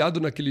gente, baseado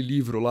naquele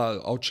livro lá,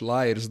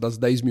 Outliers, das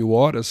 10 mil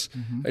horas,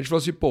 a gente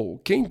falou assim,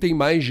 quem tem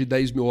mais de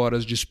 10 mil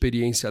horas de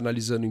experiência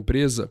analisando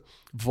empresa,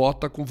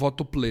 vota com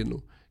voto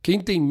pleno. Quem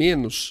tem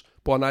menos,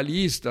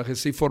 analista,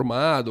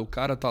 recém-formado, o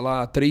cara está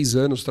lá há 3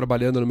 anos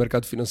trabalhando no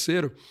mercado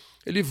financeiro,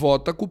 ele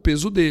vota com o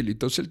peso dele.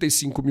 Então, se ele tem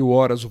 5 mil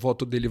horas, o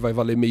voto dele vai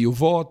valer meio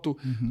voto,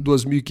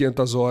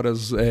 2.500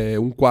 horas,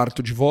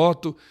 1/4 de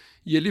voto,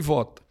 e ele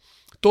vota.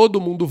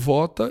 Todo mundo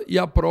vota e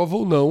aprova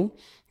ou não.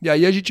 E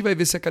aí a gente vai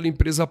ver se aquela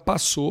empresa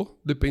passou,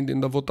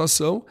 dependendo da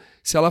votação,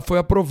 se ela foi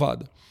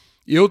aprovada.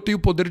 Eu tenho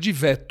poder de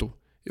veto.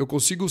 Eu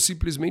consigo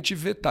simplesmente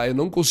vetar. Eu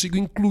não consigo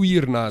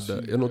incluir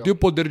nada. Eu não tenho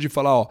poder de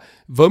falar,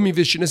 vamos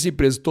investir nessa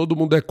empresa. Todo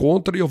mundo é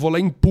contra e eu vou lá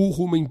e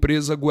empurro uma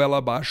empresa goela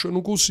abaixo. Eu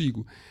não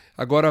consigo.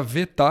 Agora,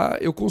 vetar,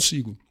 eu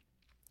consigo.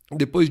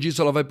 Depois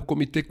disso, ela vai para o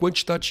comitê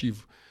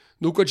quantitativo.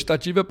 No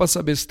quantitativo é para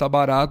saber se está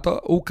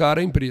barata ou cara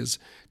a empresa.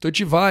 Então a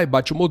gente vai,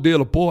 bate o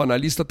modelo. O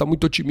analista está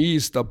muito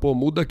otimista.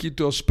 Muda aqui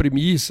tuas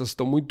premissas,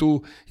 estão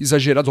muito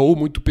exageradas ou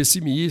muito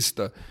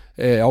pessimista.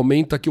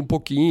 Aumenta aqui um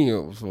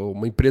pouquinho.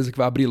 Uma empresa que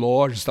vai abrir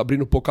loja, está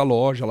abrindo pouca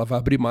loja, ela vai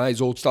abrir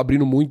mais. Ou está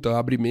abrindo muita,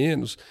 abre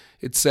menos,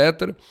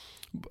 etc.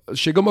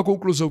 Chegamos à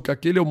conclusão que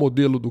aquele é o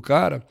modelo do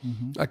cara,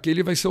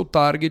 aquele vai ser o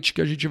target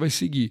que a gente vai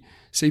seguir.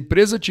 Se a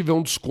empresa tiver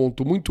um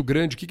desconto muito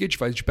grande, o que a gente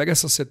faz? A gente pega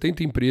essas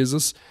 70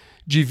 empresas,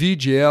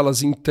 divide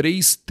elas em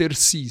 3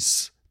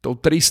 tercis, então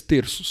 3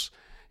 terços.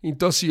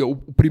 Então, assim, o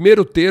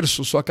primeiro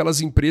terço são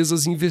aquelas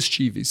empresas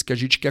investíveis que a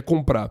gente quer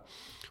comprar.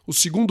 O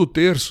segundo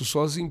terço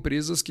são as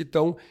empresas que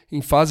estão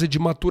em fase de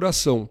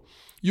maturação.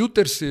 E o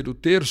terceiro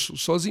terço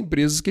são as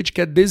empresas que a gente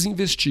quer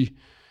desinvestir.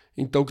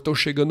 Então, que estão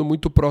chegando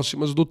muito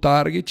próximas do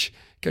target,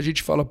 que a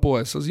gente fala,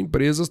 essas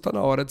empresas está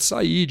na hora de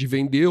sair, de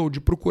vender ou de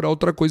procurar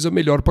outra coisa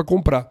melhor para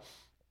comprar.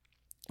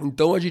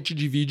 Então a gente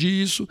divide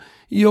isso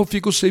e eu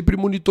fico sempre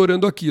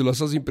monitorando aquilo.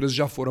 Essas empresas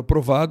já foram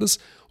aprovadas,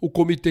 o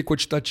comitê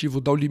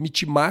quantitativo dá o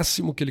limite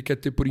máximo que ele quer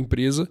ter por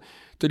empresa.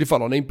 Então ele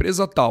fala, na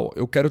empresa tal,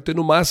 eu quero ter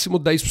no máximo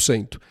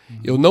 10%.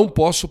 Eu não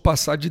posso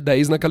passar de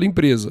 10% naquela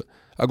empresa.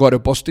 Agora eu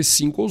posso ter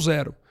 5% ou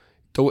 0%.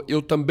 Então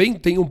eu também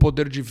tenho um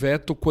poder de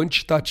veto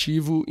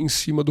quantitativo em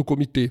cima do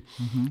comitê.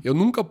 Eu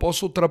nunca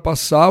posso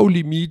ultrapassar o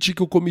limite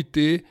que o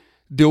comitê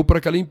deu para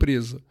aquela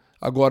empresa.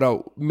 Agora,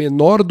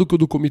 menor do que o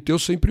do comitê eu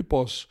sempre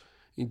posso.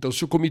 Então,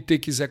 se o comitê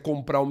quiser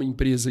comprar uma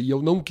empresa e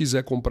eu não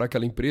quiser comprar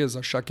aquela empresa,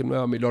 achar que não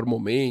é o melhor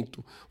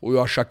momento, ou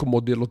eu achar que o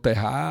modelo está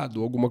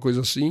errado, alguma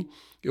coisa assim,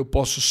 eu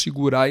posso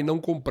segurar e não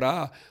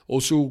comprar. Ou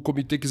se o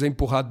comitê quiser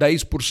empurrar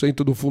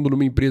 10% do fundo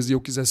numa empresa e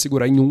eu quiser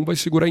segurar em 1%, vai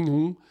segurar em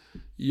 1%.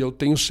 E eu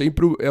tenho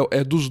sempre...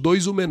 dos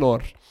dois o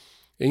menor.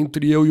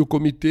 Entre eu e o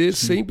comitê,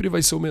 sempre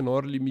vai ser o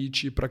menor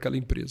limite para aquela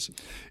empresa.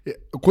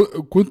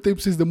 Quanto tempo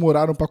vocês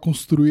demoraram para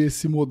construir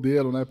esse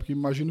modelo, né? Porque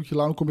imagino que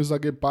lá no começo da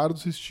Guepardo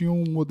vocês tinham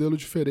um modelo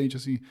diferente.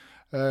 Assim,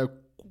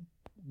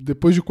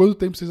 depois de quanto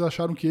tempo vocês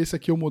acharam que esse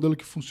aqui é o modelo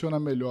que funciona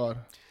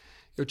melhor?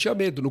 Eu tinha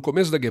medo. No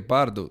começo da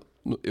Guepardo,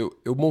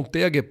 eu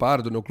montei a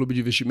Guepardo, no clube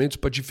de investimentos,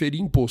 para diferir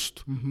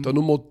imposto. Então eu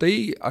não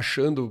montei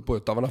achando... eu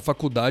estava na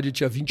faculdade,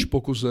 tinha 20 e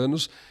poucos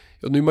anos...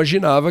 Eu não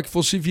imaginava que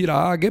fosse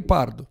virar a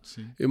Guepardo.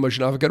 Eu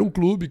imaginava que era um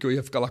clube, que eu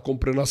ia ficar lá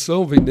comprando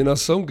ação, vendendo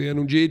ação,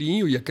 ganhando um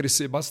dinheirinho, ia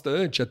crescer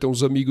bastante, ia ter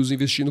uns amigos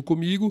investindo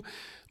comigo,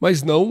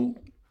 mas não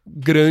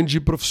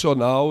grande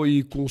profissional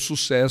e com o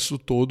sucesso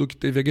todo que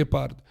teve a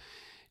Guepardo.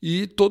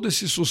 E todo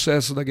esse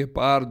sucesso da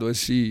Guepardo,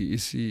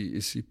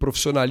 esse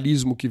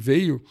profissionalismo que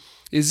veio,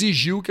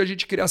 exigiu que a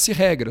gente criasse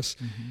regras.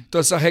 Então,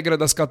 essa regra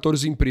das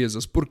 14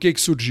 empresas, por que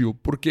surgiu?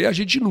 Porque a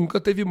gente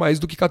nunca teve mais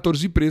do que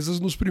 14 empresas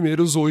nos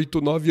primeiros 8,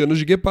 9 anos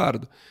de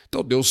Guepardo.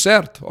 Então, deu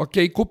certo?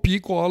 Ok, copia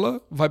e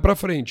cola, vai para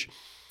frente.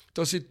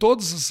 Então, assim,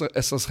 todas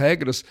essas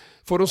regras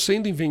foram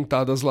sendo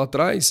inventadas lá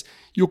atrás.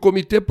 E o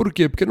comitê, por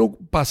quê? Porque no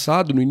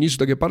passado, no início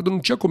da Guepardo,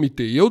 não tinha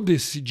comitê. Eu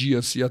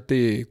decidia se ia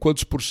ter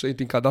quantos %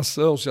 em cada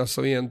ação, se a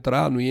ação ia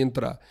entrar, não ia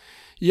entrar.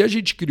 E a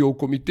gente criou o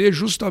comitê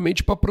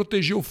justamente para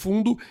proteger o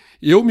fundo.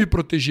 Eu me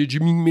proteger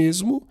de mim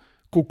mesmo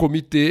com o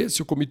comitê,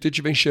 se o comitê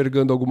estiver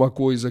enxergando alguma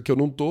coisa que eu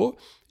não estou,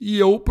 e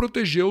eu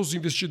proteger os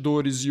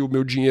investidores e o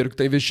meu dinheiro que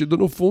está investido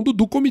no fundo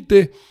do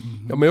comitê.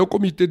 Amanhã o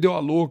comitê deu a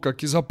louca,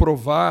 quis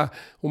aprovar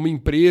uma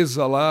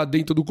empresa lá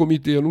dentro do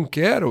comitê. Eu não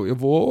quero, eu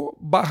vou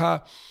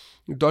barrar.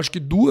 Então, acho que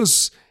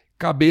 2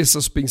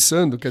 cabeças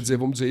pensando, quer dizer,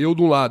 vamos dizer, eu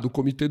de um lado, o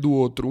comitê do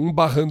outro, um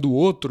barrando o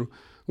outro,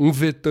 um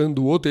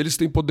vetando o outro, eles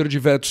têm poder de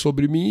veto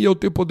sobre mim e eu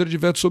tenho poder de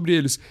veto sobre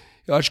eles.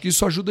 Eu acho que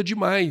isso ajuda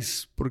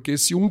demais, porque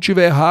se um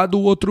tiver errado,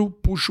 o outro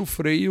puxa o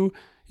freio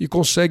e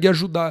consegue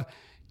ajudar.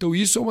 Então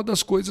isso é uma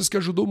das coisas que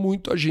ajudou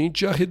muito a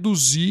gente a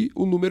reduzir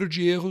o número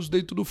de erros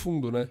dentro do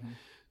fundo, né?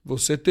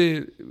 Você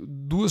ter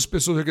duas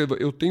pessoas...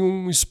 Eu tenho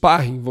um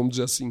sparring, vamos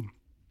dizer assim.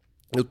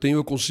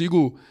 Eu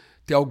consigo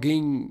ter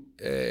alguém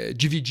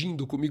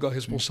dividindo comigo a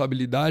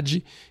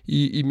responsabilidade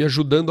e me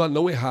ajudando a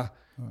não errar.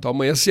 Então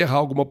amanhã se errar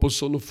alguma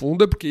posição no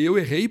fundo é porque eu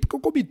errei e porque o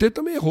comitê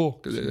também errou.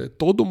 Quer dizer,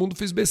 todo mundo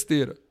fez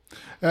besteira.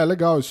 É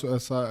legal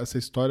essa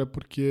história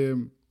porque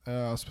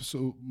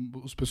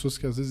as pessoas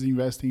que às vezes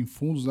investem em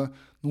fundos, né,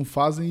 não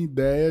fazem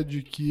ideia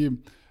de que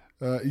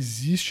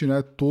existe,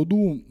 né, todo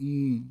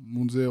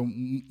vamos dizer,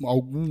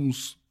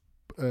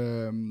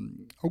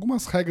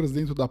 algumas regras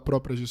dentro da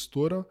própria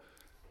gestora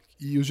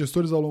e os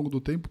gestores ao longo do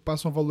tempo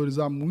passam a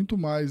valorizar muito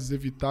mais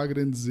evitar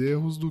grandes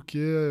erros do que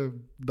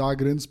dar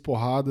grandes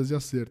porradas e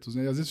acertos,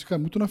 né? E às vezes fica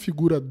muito na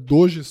figura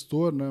do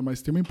gestor, né,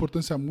 mas tem uma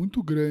importância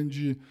muito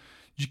grande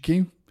de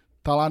quem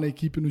está lá na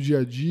equipe no dia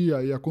a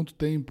dia e há quanto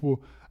tempo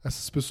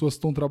essas pessoas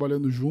estão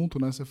trabalhando junto,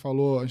 né? Você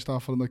falou, a gente estava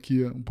falando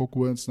aqui um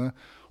pouco antes, né?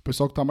 O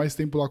pessoal que está mais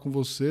tempo lá com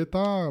você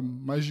está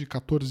mais de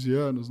 14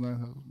 anos, né?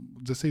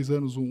 16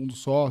 anos um dos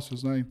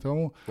sócios, né?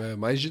 Então...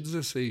 mais de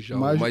 16 já, o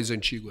mais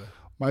antigo.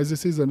 Mais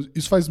 16 anos.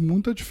 Isso faz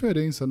muita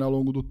diferença, né, ao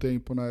longo do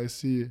tempo, né?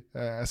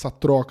 Essa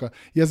troca.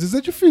 E às vezes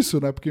é difícil,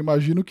 né? Porque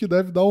imagino que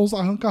deve dar uns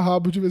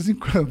arranca-rabo de vez em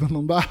quando,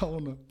 não dá,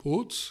 né?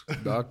 Putz,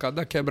 dá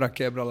cada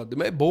quebra-quebra lá dentro.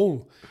 Mas é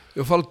bom.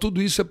 Eu falo,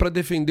 tudo isso é para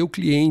defender o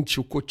cliente,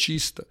 o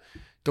cotista.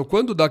 Então,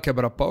 quando dá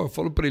quebra-pau, eu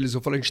falo para eles, a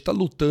gente está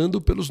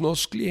lutando pelos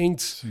nossos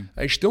clientes. Sim.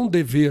 A gente tem um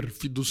dever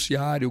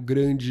fiduciário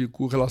grande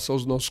com relação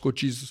aos nossos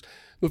cotistas.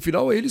 No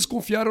final, eles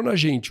confiaram na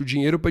gente, o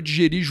dinheiro para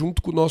digerir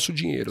junto com o nosso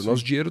dinheiro. Sim.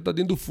 Nosso dinheiro está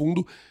dentro do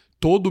fundo.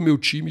 Todo o meu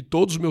time,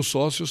 todos os meus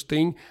sócios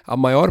têm a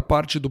maior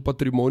parte do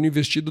patrimônio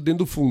investido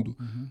dentro do fundo.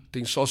 Uhum.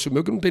 Tem sócio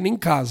meu que não tem nem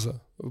casa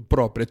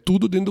própria, é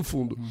tudo dentro do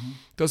fundo. Uhum.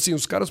 Então, assim,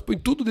 os caras põem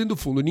tudo dentro do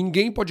fundo.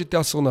 Ninguém pode ter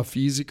ação na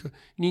física,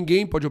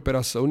 ninguém pode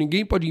operação,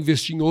 ninguém pode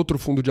investir em outro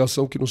fundo de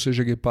ação que não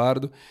seja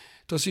Guepardo.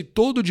 Então, assim,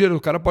 todo o dinheiro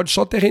do cara pode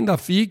só ter renda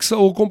fixa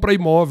ou comprar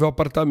imóvel,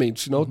 apartamento,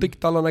 senão tem que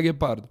estar lá na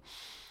Guepardo.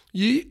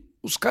 E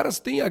os caras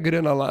têm a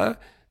grana lá,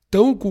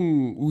 estão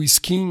com o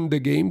skin in the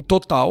game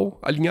total,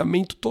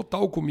 alinhamento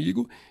total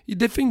comigo e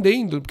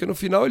defendendo, porque no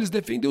final eles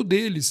defendem o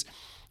deles.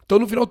 Então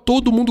no final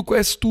todo mundo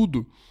conhece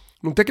tudo.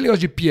 Não tem aquele negócio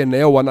de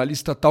P&L, o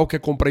analista tal quer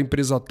comprar a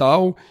empresa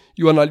tal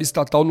e o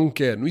analista tal não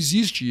quer. Não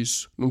existe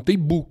isso, não tem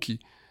book.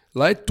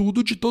 Lá é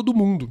tudo de todo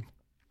mundo.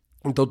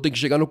 Então tem que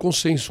chegar no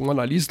consenso. Um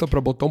analista, para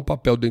botar um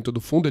papel dentro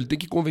do fundo, ele tem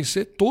que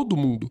convencer todo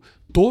mundo,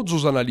 todos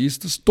os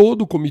analistas,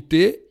 todo o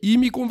comitê e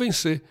me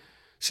convencer.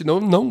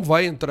 Senão não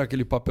vai entrar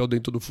aquele papel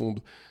dentro do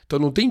fundo. Então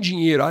não tem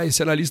dinheiro.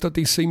 Esse analista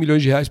tem 100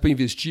 milhões de reais para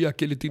investir,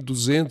 aquele tem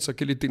 200,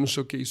 aquele tem não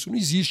sei o quê. Isso não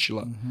existe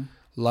lá. Uhum.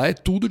 Lá é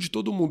tudo de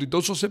todo mundo.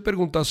 Então se você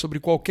perguntar sobre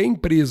qualquer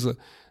empresa,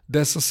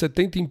 dessas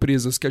 70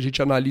 empresas que a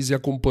gente analisa e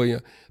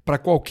acompanha, para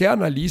qualquer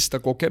analista,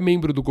 qualquer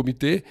membro do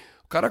comitê,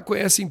 o cara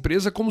conhece a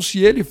empresa como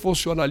se ele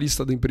fosse o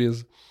analista da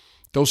empresa.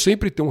 Então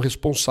sempre tem um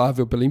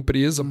responsável pela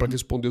empresa para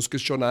responder os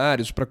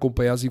questionários, para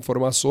acompanhar as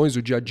informações,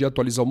 o dia a dia,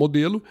 atualizar o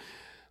modelo,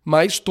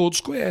 mas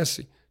todos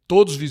conhecem.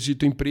 Todos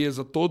visitam a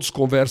empresa, todos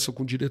conversam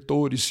com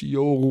diretores,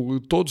 CEO,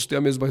 todos têm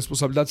a mesma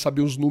responsabilidade,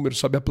 sabem os números,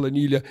 sabem a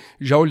planilha,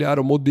 já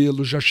olharam o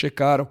modelo, já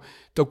checaram.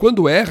 Então,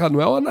 quando erra,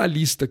 não é o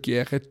analista que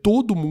erra, é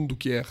todo mundo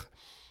que erra.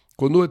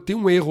 Quando tem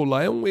um erro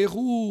lá, é um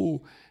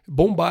erro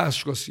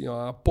bombástico, assim,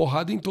 uma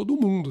porrada em todo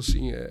mundo.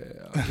 Assim,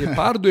 a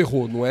Guepardo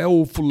errou, não é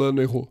o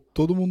fulano errou.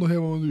 Todo mundo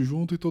remando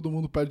junto e todo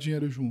mundo perde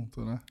dinheiro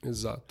junto, né?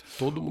 Exato.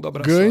 Todo mundo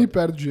abraçado. Ganha e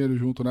perde dinheiro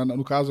junto, né?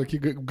 No caso aqui,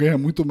 ganha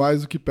muito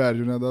mais do que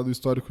perde, né? Dado o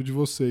histórico de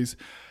vocês.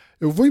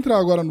 Eu vou entrar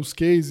agora nos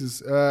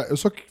cases. Eu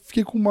só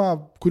fiquei com uma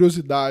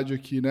curiosidade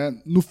aqui,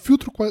 né? No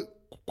filtro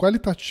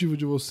qualitativo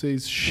de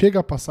vocês,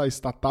 chega a passar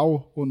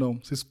estatal ou não?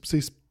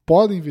 Vocês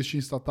podem investir em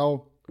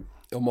estatal?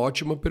 É uma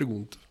ótima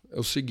pergunta. É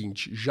o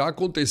seguinte, já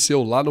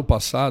aconteceu lá no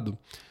passado,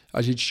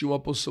 a gente tinha uma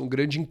posição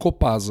grande em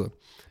Copasa.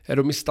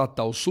 Era uma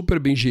estatal super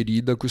bem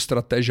gerida, com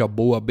estratégia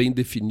boa, bem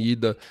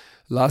definida.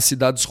 Lá,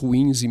 cidades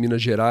ruins em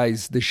Minas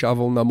Gerais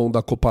deixavam na mão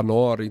da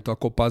Copanor, então a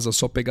Copasa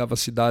só pegava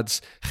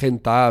cidades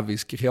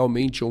rentáveis, que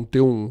realmente iam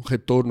ter um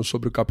retorno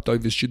sobre o capital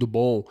investido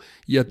bom,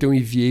 ia ter um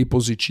EVA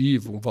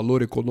positivo, um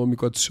valor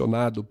econômico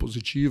adicionado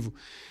positivo.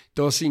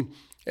 Então, assim,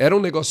 era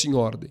um negócio em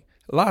ordem.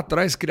 Lá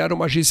atrás, criaram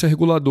uma agência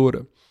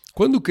reguladora.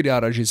 Quando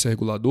criaram a agência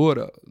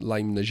reguladora, lá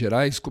em Minas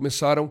Gerais,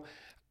 começaram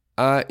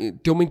a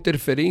ter uma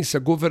interferência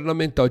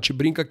governamental. A gente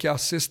brinca que é a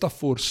sexta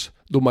força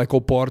do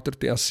Michael Porter,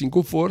 tem as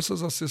 5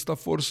 forças, a sexta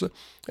força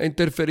é a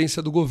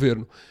interferência do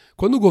governo.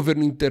 Quando o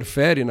governo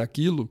interfere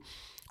naquilo,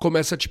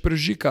 começa a te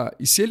prejudicar.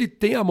 E se ele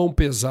tem a mão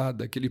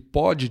pesada, que ele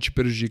pode te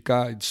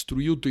prejudicar,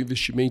 destruir o teu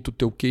investimento, o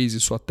teu case,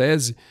 sua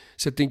tese,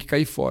 você tem que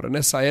cair fora.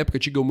 Nessa época, a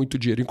gente ganhou muito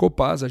dinheiro em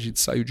Copasa, a gente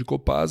saiu de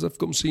Copasa,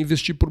 ficamos sem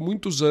investir por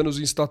muitos anos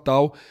em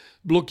estatal,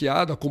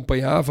 bloqueado,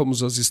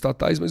 acompanhávamos as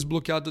estatais, mas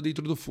bloqueado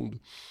dentro do fundo.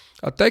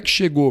 Até que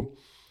chegou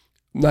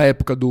na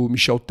época do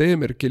Michel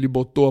Temer, que ele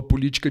botou a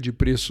política de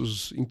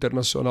preços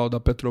internacional da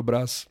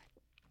Petrobras,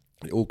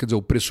 ou quer dizer,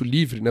 o preço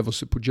livre, né?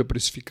 Você podia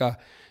precificar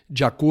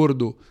de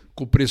acordo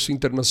com o preço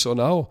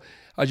internacional.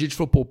 A gente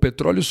falou, o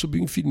petróleo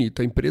subiu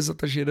infinito, a empresa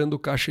está gerando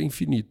caixa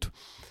infinito.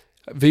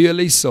 Veio a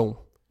eleição,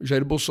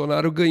 Jair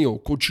Bolsonaro ganhou,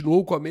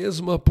 continuou com a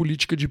mesma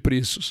política de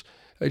preços.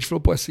 A gente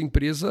falou, essa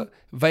empresa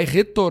vai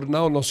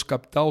retornar o nosso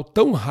capital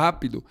tão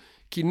rápido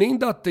que nem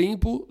dá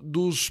tempo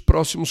dos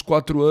próximos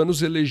 4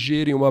 anos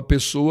elegerem uma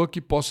pessoa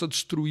que possa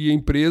destruir a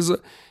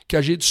empresa, que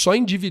a gente só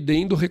em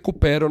dividendo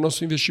recupera o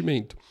nosso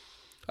investimento.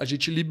 A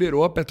gente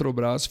liberou a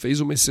Petrobras, fez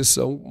uma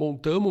exceção,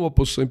 montamos uma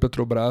posição em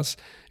Petrobras,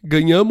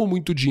 ganhamos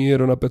muito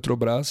dinheiro na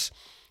Petrobras.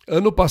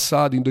 Ano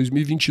passado, em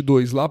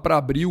 2022, lá para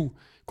abril,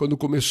 quando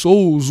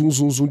começou o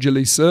zum de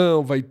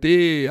eleição, vai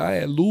ter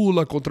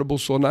Lula contra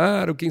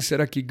Bolsonaro, quem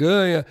será que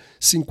ganha?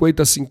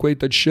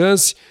 50-50 de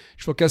chance. A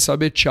gente falou, quer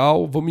saber?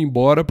 Tchau, vamos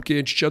embora, porque a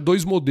gente tinha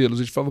 2 modelos.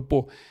 A gente falava,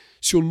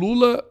 se o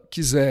Lula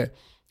quiser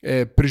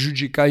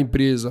prejudicar a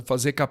empresa,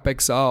 fazer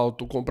capex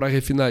alto, comprar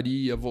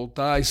refinaria,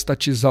 voltar a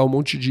estatizar um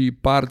monte de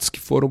partes que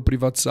foram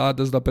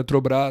privatizadas da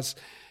Petrobras,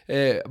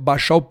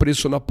 baixar o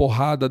preço na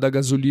porrada da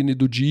gasolina e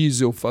do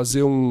diesel,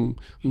 fazer um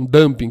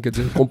dumping, quer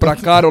dizer, comprar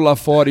caro lá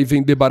fora e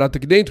vender barato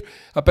aqui dentro,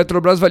 a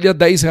Petrobras valia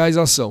R$10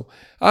 a ação.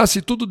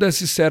 Se tudo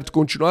desse certo,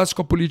 continuasse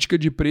com a política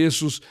de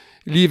preços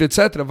livre,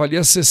 etc., valia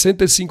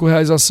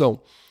R$65 a ação.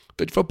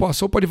 Então a gente falou, a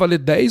ação pode valer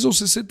 10 ou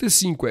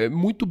 65, é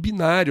muito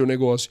binário o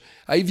negócio.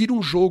 Aí vira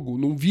um jogo,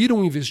 não vira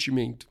um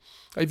investimento.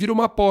 Aí vira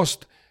uma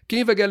aposta.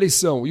 Quem vai ganhar a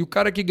eleição? E o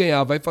cara que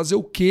ganhar vai fazer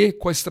o quê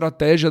com a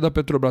estratégia da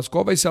Petrobras?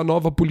 Qual vai ser a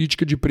nova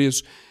política de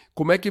preço?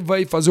 Como é que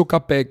vai fazer o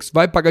capex?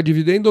 Vai pagar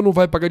dividendo ou não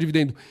vai pagar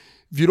dividendo?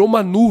 Virou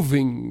uma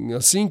nuvem,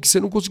 assim, que você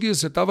não conseguia.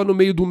 Você estava no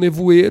meio de um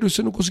nevoeiro e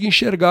você não conseguia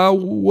enxergar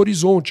o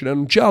horizonte, né?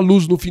 Não tinha a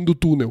luz no fim do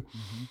túnel.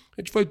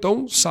 A gente falou,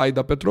 então, sai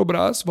da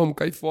Petrobras, vamos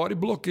cair fora e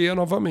bloqueia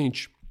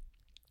novamente.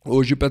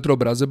 Hoje a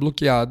Petrobras é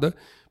bloqueada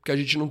porque a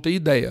gente não tem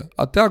ideia.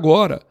 Até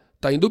agora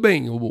está indo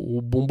bem,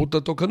 o bumbo está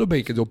tocando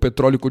bem. Quer dizer, o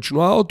petróleo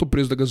continua alto, o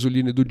preço da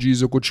gasolina e do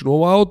diesel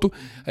continua alto,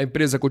 a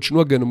empresa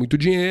continua ganhando muito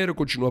dinheiro,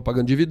 continua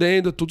pagando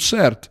dividendo, tudo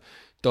certo.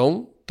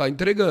 Então, está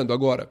entregando.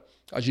 Agora,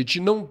 a gente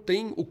não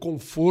tem o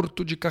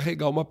conforto de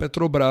carregar uma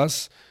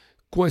Petrobras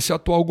com esse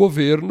atual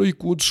governo e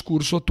com o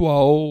discurso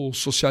atual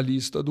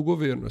socialista do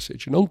governo. Assim, a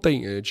gente não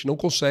tem, a gente não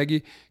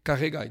consegue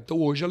carregar. Então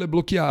hoje ela é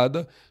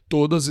bloqueada,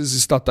 todas as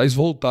estatais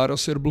voltaram a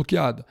ser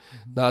bloqueadas.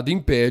 Nada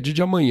impede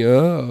de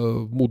amanhã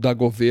mudar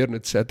governo,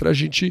 etc., a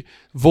gente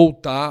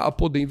voltar a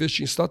poder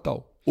investir em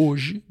estatal.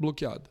 Hoje,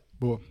 bloqueada.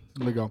 Boa,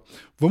 legal.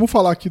 Vamos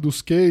falar aqui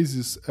dos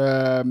cases.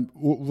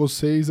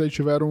 Vocês aí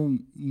tiveram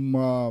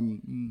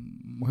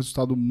um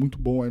resultado muito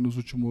bom aí nos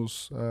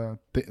últimos,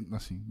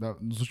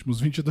 nos últimos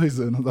 22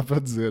 anos, dá para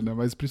dizer, né?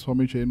 Mas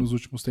principalmente aí nos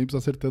últimos tempos,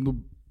 acertando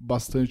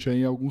bastante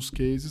aí em alguns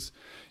cases.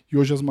 E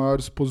hoje as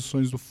maiores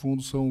posições do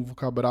fundo são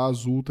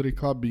Vulcabras, Ultra e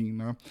Klabin,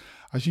 né?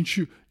 A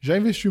gente já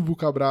investiu em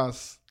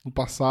Vulcabras no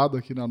passado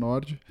aqui na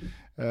Nord.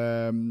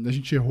 A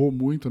gente errou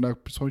muito, né?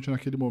 Principalmente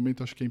naquele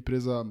momento, acho que a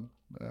empresa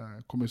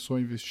começou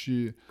a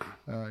investir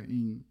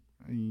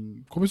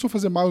começou a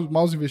fazer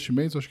maus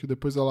investimentos, acho que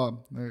depois ela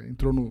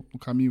entrou no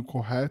caminho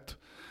correto.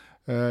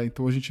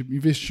 Então a gente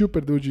investiu,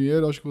 perdeu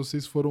dinheiro, acho que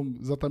vocês foram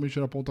exatamente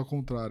na ponta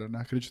contrária, né?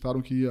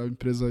 Acreditaram que a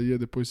empresa ia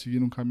depois seguir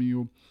num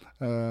caminho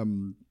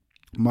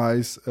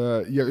mas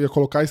ia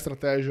colocar a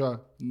estratégia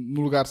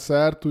no lugar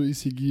certo e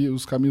seguir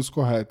os caminhos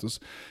corretos.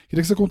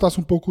 Queria que você contasse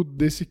um pouco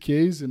desse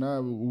case, né?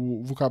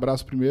 O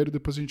Vulcabras primeiro, e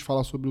depois a gente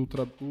fala sobre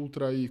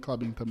Ultra e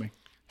Klabin também.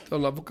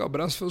 Então, a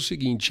Vulcabras foi o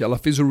seguinte, ela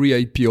fez o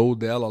re-IPO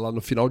dela lá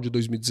no final de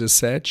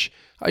 2017,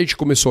 a gente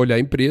começou a olhar a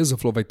empresa,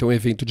 falou, vai ter um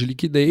evento de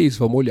liquidez,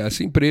 vamos olhar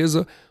essa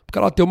empresa, porque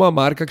ela tem uma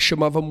marca que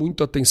chamava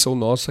muito a atenção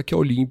nossa, que é a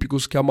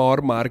Olímpicos, que é a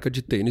maior marca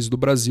de tênis do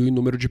Brasil em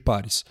número de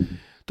pares.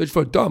 Então a gente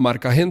falou, tem uma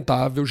marca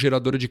rentável,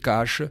 geradora de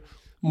caixa,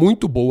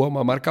 muito boa,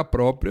 uma marca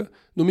própria,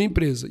 numa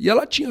empresa. E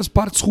ela tinha as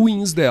partes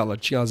ruins dela,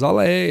 tinha as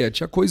aleias,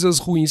 tinha coisas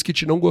ruins que a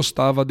gente não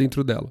gostava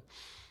dentro dela.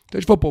 Então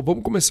a gente falou,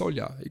 vamos começar a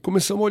olhar. E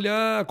começamos a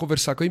olhar,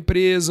 conversar com a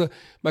empresa,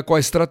 mas qual a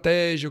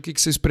estratégia, o que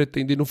vocês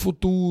pretendem no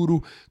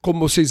futuro, como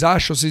vocês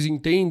acham, vocês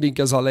entendem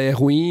que as aleias é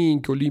ruim,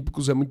 que o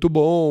Olímpicos é muito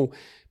bom.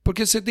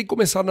 Porque você tem que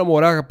começar a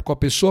namorar com a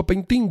pessoa para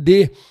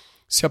entender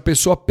se a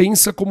pessoa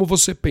pensa como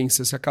você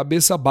pensa, se a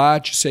cabeça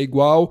bate, se é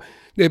igual.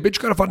 De repente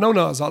o cara fala,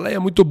 não, as aleias é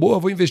muito boa,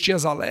 vou investir em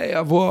as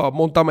aleias, vou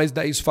montar mais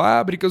 10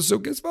 fábricas, não sei o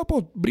quê. Você fala,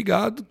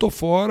 obrigado, tô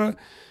fora,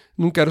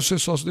 não quero ser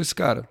sócio desse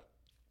cara.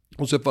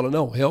 Você fala,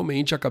 não,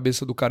 realmente a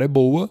cabeça do cara é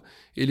boa,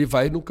 ele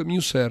vai no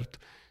caminho certo.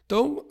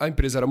 Então, a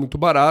empresa era muito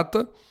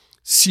barata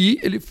se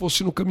ele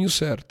fosse no caminho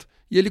certo.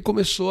 E ele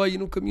começou a ir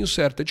no caminho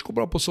certo. A gente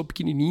comprou uma posição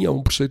pequenininha,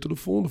 1% do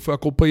fundo, foi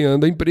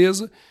acompanhando a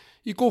empresa,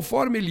 e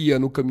conforme ele ia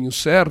no caminho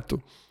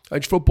certo, a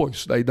gente falou,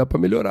 isso daí dá para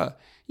melhorar.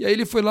 E aí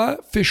ele foi lá,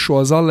 fechou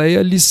as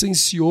aleias,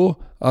 licenciou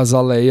as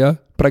aleias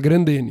para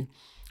Grandene.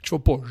 A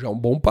gente falou, já é um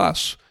bom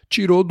passo.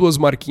 Tirou 2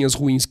 marquinhas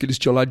ruins que eles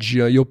tinham lá de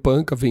Jean e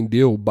Opanca,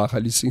 vendeu,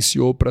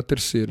 licenciou para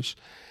terceiros.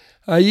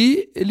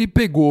 Aí ele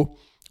pegou,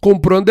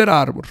 comprou Under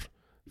Armour,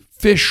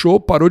 fechou,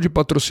 parou de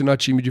patrocinar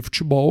time de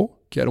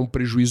futebol, que era um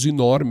prejuízo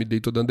enorme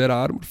dentro da Under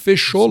Armour,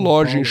 fechou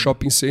loja em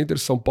shopping center,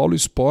 São Paulo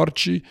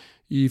Sport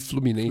e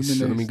Fluminense,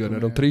 se eu não me engano,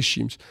 eram 3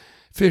 times.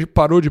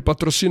 Parou de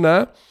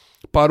patrocinar,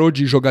 parou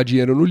de jogar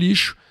dinheiro no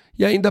lixo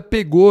e ainda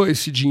pegou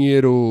esse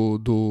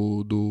dinheiro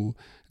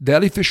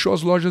dela e fechou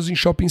as lojas em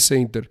shopping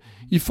center.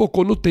 E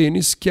focou no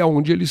tênis, que é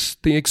onde eles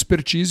têm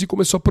expertise, e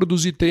começou a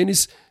produzir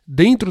tênis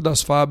dentro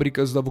das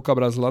fábricas da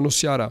Vulcabras, lá no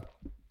Ceará.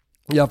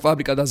 E a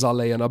fábrica da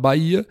Zaleia, na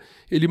Bahia,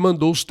 ele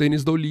mandou os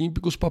tênis da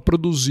Olímpicos para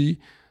produzir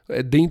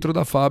dentro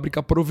da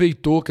fábrica,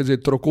 aproveitou, quer dizer,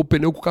 trocou o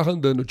pneu com o carro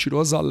andando,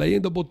 tirou a Zaleia,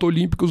 ainda botou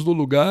Olímpicos no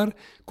lugar,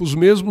 com os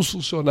mesmos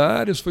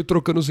funcionários, foi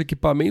trocando os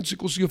equipamentos e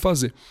conseguiu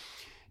fazer.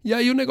 E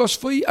aí o negócio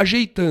foi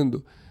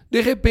ajeitando. De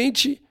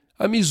repente,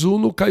 a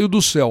Mizuno caiu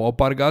do céu. A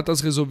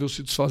Alpargatas resolveu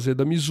se desfazer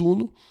da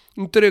Mizuno,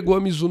 entregou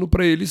a Mizuno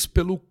para eles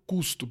pelo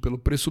custo, pelo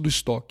preço do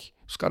estoque.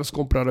 Os caras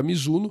compraram a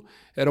Mizuno,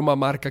 era uma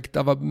marca que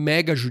estava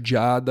mega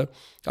judiada,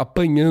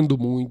 apanhando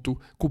muito,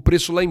 com o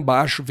preço lá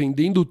embaixo,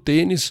 vendendo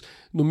tênis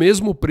no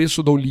mesmo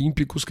preço da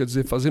Olímpicos, quer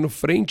dizer, fazendo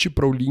frente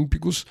para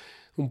Olímpicos,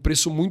 um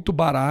preço muito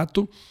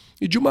barato,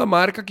 e de uma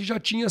marca que já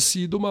tinha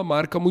sido uma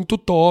marca muito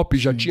top,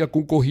 já tinha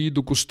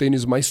concorrido com os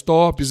tênis mais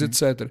tops,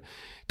 etc.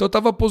 Então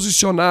estava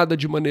posicionada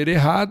de maneira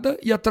errada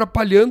e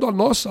atrapalhando a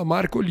nossa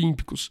marca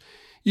Olímpicos,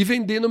 e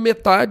vendendo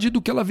metade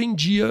do que ela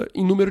vendia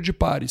em número de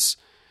pares.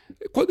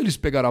 Quando eles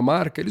pegaram a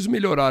marca, eles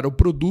melhoraram o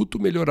produto,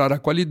 melhoraram a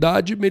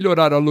qualidade,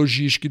 melhoraram a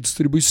logística e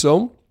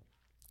distribuição,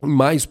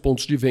 mais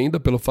pontos de venda,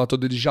 pelo fato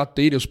deles já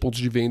terem os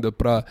pontos de venda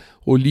para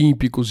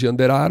Olímpicos e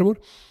Under Armour,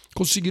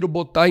 conseguiram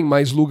botar em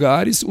mais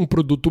lugares um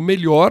produto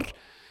melhor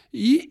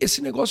e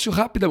esse negócio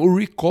rápido, o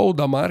recall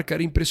da marca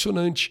era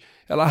impressionante.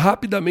 Ela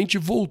rapidamente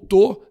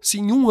voltou,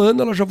 em 1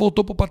 ano ela já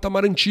voltou para o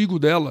patamar antigo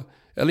dela.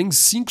 Ela em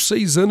 5,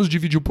 6 anos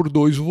dividiu por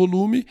 2 o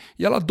volume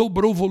e ela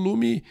dobrou o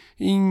volume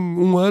em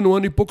 1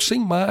 ano e pouco, sem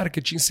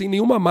marketing, sem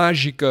nenhuma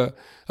mágica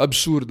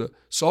absurda.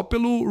 Só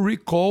pelo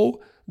recall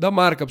da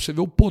marca, para você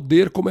ver o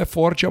poder, como é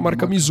forte a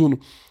marca Mizuno.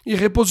 E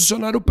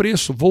reposicionaram o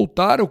preço,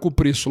 voltaram com o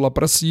preço lá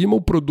para cima,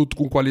 um produto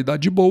com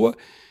qualidade boa,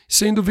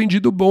 sendo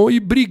vendido bom e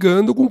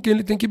brigando com quem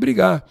ele tem que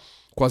brigar.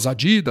 Com as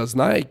Adidas,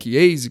 Nike,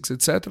 ASICS,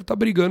 etc. Está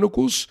brigando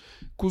com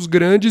os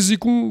grandes e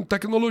com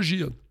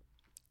tecnologia.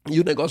 E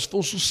o negócio foi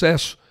um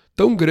sucesso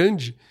tão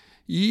grande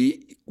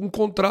e um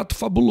contrato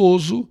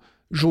fabuloso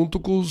junto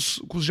com os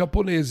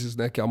japoneses,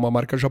 né? Que é uma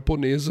marca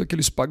japonesa que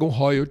eles pagam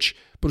royalty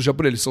para os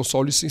japoneses. Eles são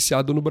só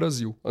licenciados no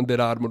Brasil. Under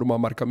Armour, uma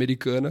marca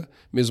americana,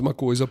 mesma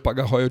coisa,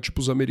 paga royalty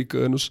para os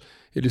americanos,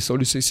 eles são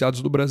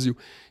licenciados no Brasil.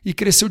 E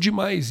cresceu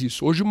demais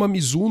isso. Hoje uma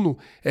Mizuno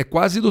é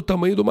quase do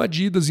tamanho de uma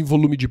Adidas em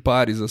volume de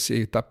pares,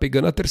 assim, está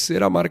pegando a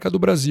 3ª marca do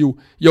Brasil.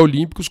 E a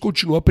Olímpicos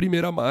continua a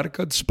 1ª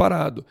marca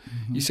disparado.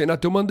 E você ainda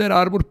tem uma Under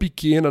Armour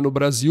pequena no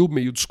Brasil,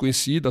 meio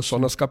desconhecida, só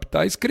nas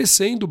capitais,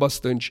 crescendo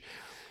bastante.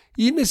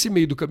 E nesse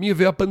meio do caminho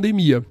veio a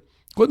pandemia.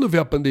 Quando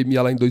veio a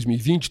pandemia lá em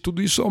 2020,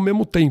 tudo isso ao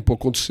mesmo tempo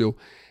aconteceu.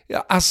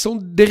 A ação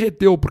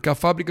derreteu, porque a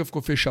fábrica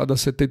ficou fechada há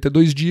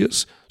 72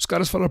 dias. Os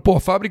caras falaram, a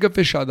fábrica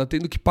fechada,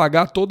 tendo que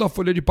pagar toda a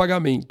folha de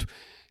pagamento.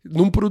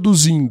 Não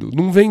produzindo,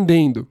 não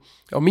vendendo.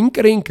 É uma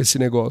encrenca esse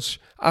negócio.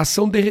 A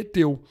ação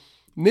derreteu.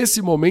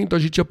 Nesse momento, a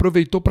gente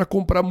aproveitou para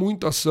comprar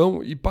muita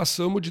ação e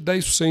passamos de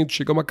 10%.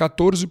 Chegamos a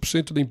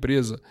 14% da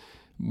empresa.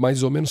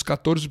 Mais ou menos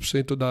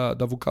 14%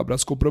 da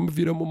Vulcabras compramos e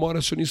viramos o maior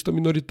acionista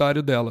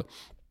minoritário dela,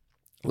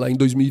 lá em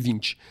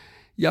 2020.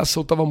 E a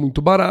ação estava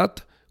muito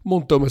barata,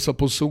 montamos essa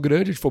posição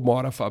grande, a gente falou, uma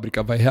hora a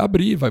fábrica vai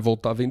reabrir, vai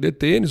voltar a vender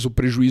tênis, o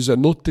prejuízo é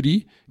no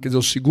TRI, quer dizer,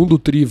 o segundo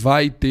TRI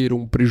vai ter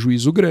um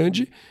prejuízo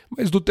grande,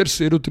 mas do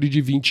terceiro TRI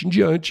de 20 em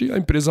diante, a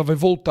empresa vai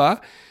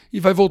voltar e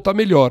vai voltar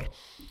melhor.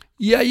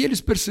 E aí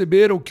eles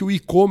perceberam que o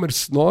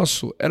e-commerce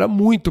nosso era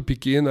muito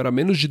pequeno, era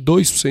menos de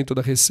 2%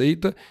 da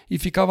receita e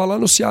ficava lá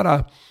no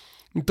Ceará.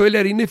 Então ele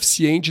era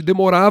ineficiente,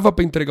 demorava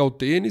para entregar o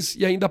tênis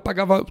e ainda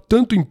pagava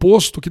tanto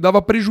imposto que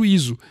dava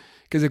prejuízo.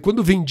 Quer dizer,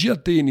 quando vendia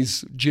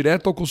tênis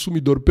direto ao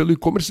consumidor pelo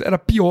e-commerce era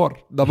pior,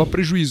 dava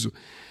prejuízo.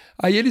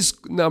 Aí eles,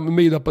 no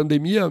meio da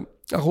pandemia,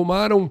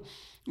 arrumaram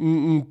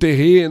um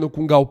terreno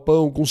com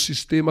galpão, com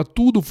sistema,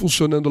 tudo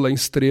funcionando lá em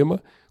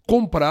Extrema,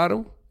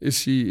 compraram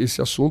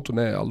esse assunto,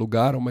 né?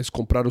 Alugaram, mas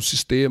compraram o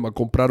sistema,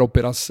 compraram a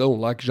operação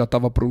lá que já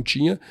estava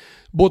prontinha,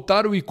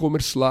 botaram o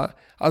e-commerce lá,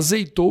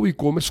 azeitou o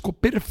e-commerce, ficou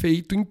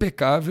perfeito,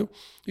 impecável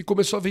e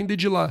começou a vender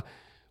de lá.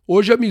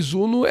 Hoje a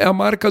Mizuno é a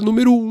marca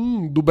número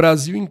 1 do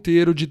Brasil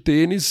inteiro de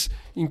tênis,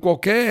 em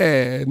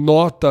qualquer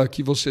nota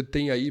que você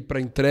tem aí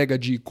para entrega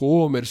de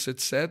e-commerce,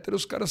 etc.,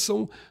 os caras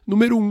são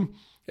número 1.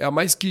 É a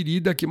mais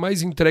querida, a que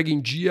mais entrega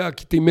em dia, a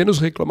que tem menos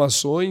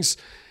reclamações.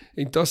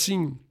 Então,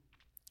 assim,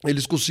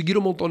 eles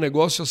conseguiram montar um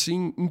negócio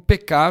assim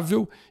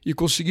impecável e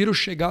conseguiram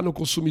chegar no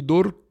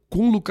consumidor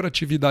com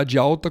lucratividade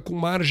alta, com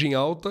margem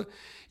alta,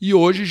 e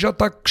hoje já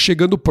está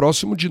chegando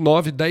próximo de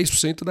 9%,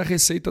 10% da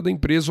receita da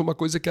empresa, uma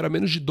coisa que era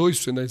menos de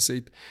 2% da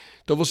receita.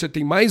 Então você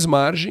tem mais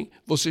margem,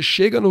 você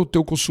chega no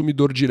teu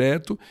consumidor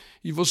direto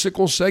e você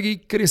consegue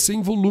crescer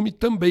em volume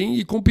também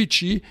e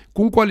competir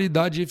com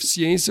qualidade e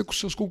eficiência com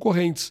seus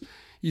concorrentes.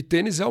 E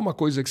tênis é uma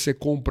coisa que você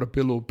compra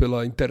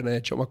pela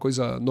internet, é uma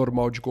coisa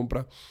normal de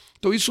comprar.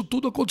 Então isso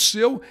tudo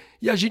aconteceu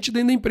e a gente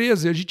dentro da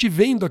empresa, e a gente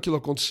vendo aquilo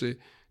acontecer.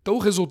 Então o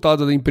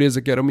resultado da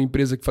empresa, que era uma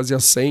empresa que fazia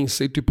 100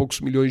 e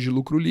poucos milhões de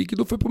lucro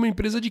líquido, foi para uma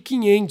empresa de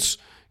 500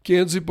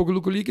 e pouco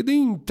lucro líquido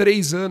em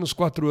 3 anos,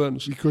 4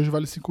 anos. E que hoje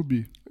vale 5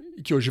 bi.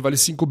 E que hoje vale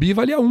 5 bi e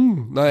valia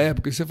 1 na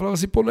época. E você falava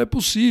assim, pô, não é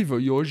possível.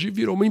 E hoje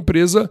virou uma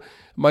empresa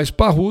mais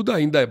parruda,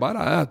 ainda é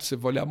barato. Você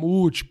vai olhar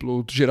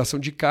múltiplo, geração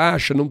de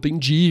caixa, não tem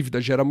dívida,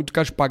 gera muito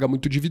caixa, paga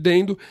muito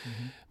dividendo.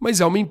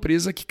 Mas é uma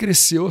empresa que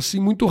cresceu assim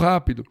muito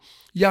rápido.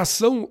 E a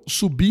ação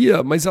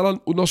subia, mas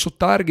o nosso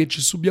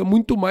target subia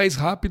muito mais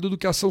rápido do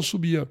que a ação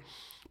subia.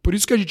 Por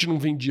isso que a gente não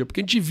vendia, porque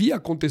a gente via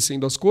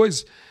acontecendo as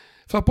coisas.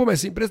 Falava, pô, mas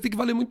essa empresa tem que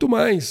valer muito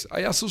mais.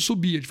 Aí a ação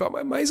subia, a gente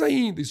falava, mais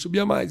ainda, e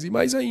subia mais, e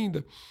mais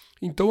ainda.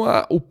 Então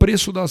o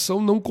preço da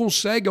ação não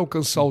consegue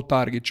alcançar o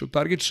target. O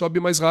target sobe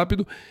mais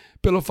rápido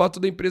pelo fato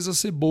da empresa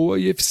ser boa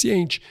e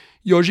eficiente.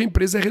 E hoje a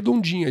empresa é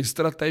redondinha,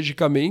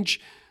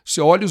 estrategicamente. Você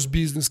olha os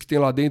business que tem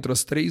lá dentro,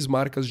 as 3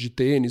 marcas de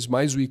tênis,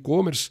 mais o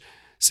e-commerce,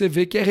 você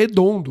vê que é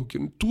redondo, que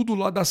tudo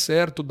lá dá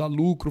certo, dá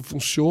lucro,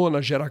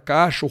 funciona, gera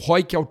caixa, o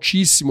ROIC é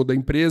altíssimo da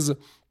empresa,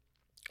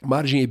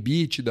 margem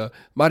EBITDA,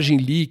 margem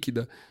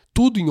líquida,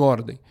 tudo em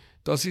ordem.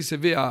 Então, assim, você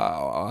vê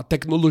a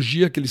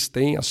tecnologia que eles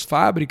têm, as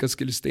fábricas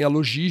que eles têm, a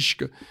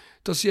logística.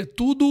 Então, assim, é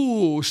tudo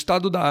o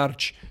estado da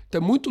arte.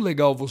 Então, é muito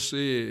legal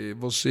você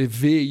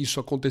ver isso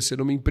acontecer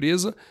numa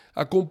empresa,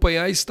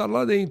 acompanhar e estar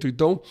lá dentro.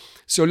 Então,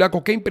 se olhar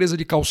qualquer empresa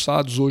de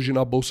calçados hoje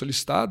na Bolsa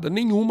listada,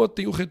 nenhuma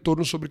tem o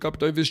retorno sobre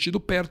capital investido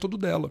perto do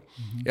dela.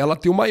 Ela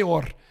tem o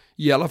maior.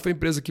 E ela foi a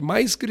empresa que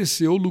mais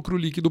cresceu lucro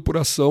líquido por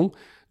ação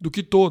do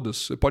que todas.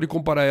 Você pode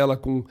comparar ela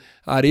com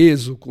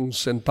Arezzo, com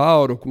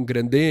Centauro, com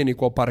Grendene,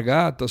 com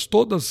Alpargatas,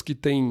 todas que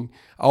têm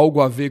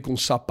algo a ver com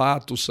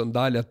sapato,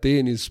 sandália,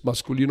 tênis,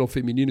 masculino ou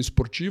feminino,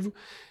 esportivo,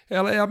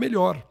 ela é a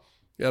melhor.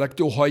 Ela que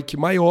tem o ROIC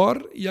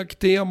maior e a que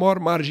tem a maior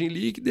margem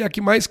líquida e a que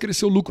mais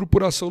cresceu lucro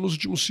por ação nos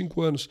últimos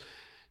 5 anos.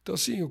 Então,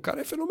 assim, o cara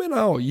é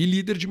fenomenal e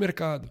líder de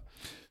mercado.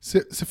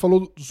 Você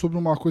falou sobre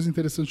uma coisa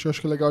interessante que eu acho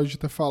que é legal a gente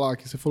até falar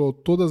aqui. Você falou,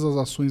 todas as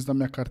ações da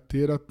minha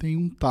carteira têm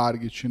um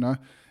target, né?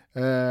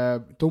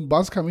 Então,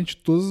 basicamente,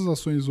 todas as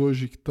ações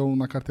hoje que estão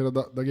na carteira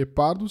da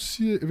Guepardo,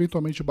 se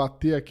eventualmente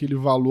bater aquele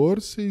valor,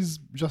 vocês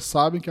já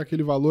sabem que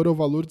aquele valor é o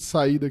valor de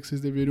saída que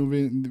vocês deveriam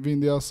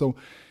vender a ação.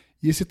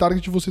 E esse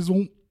target vocês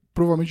vão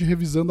provavelmente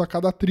revisando a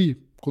cada tri,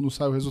 quando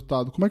sai o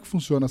resultado. Como é que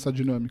funciona essa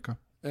dinâmica?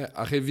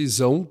 A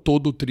revisão,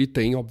 todo tri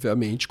tem,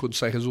 obviamente, quando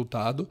sai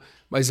resultado,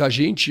 mas a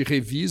gente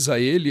revisa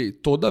ele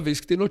toda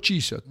vez que tem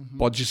notícia.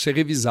 Pode ser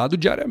revisado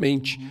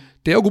diariamente.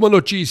 Tem alguma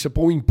notícia,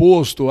 põe um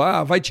imposto,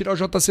 vai tirar o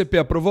JCP,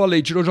 aprovou a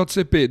lei, tirou o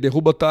JCP,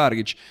 derruba o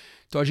target.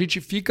 Então a gente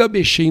fica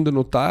mexendo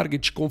no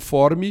target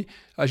conforme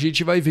a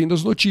gente vai vendo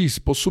as notícias.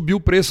 Pô, subiu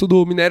o preço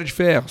do minério de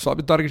ferro,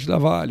 sobe o target da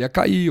Vale,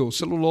 caiu,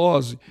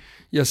 celulose.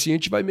 E assim a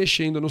gente vai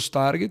mexendo nos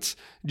targets,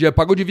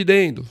 pagou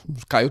dividendo,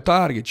 cai o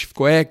target,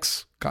 ficou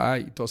X,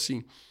 cai. Então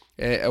assim,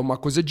 é uma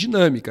coisa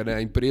dinâmica, né?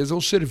 A empresa é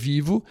um ser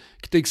vivo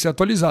que tem que ser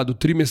atualizado.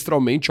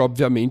 Trimestralmente,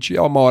 obviamente, é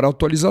a maior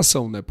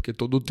atualização, né? Porque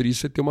todo tri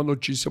você tem uma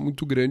notícia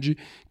muito grande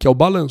que é o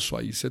balanço.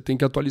 Aí você tem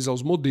que atualizar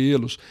os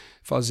modelos,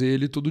 fazer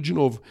ele tudo de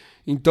novo.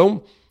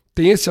 Então,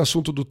 tem esse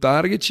assunto do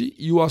target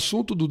e o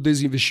assunto do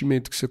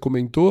desinvestimento que você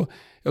comentou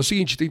é o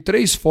seguinte, tem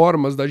 3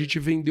 formas da gente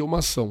vender uma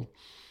ação.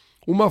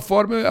 Uma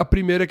forma é a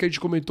primeira que a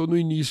gente comentou no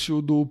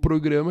início do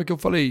programa, que eu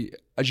falei,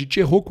 a gente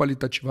errou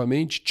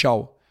qualitativamente,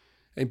 tchau.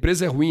 A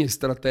empresa é ruim, a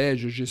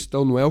estratégia, a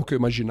gestão não é o que eu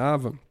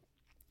imaginava,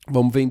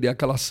 vamos vender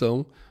aquela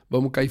ação,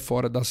 vamos cair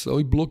fora da ação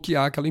e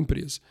bloquear aquela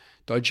empresa.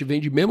 Então a gente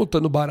vende, mesmo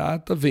estando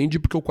barata, vende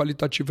porque o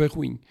qualitativo é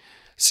ruim.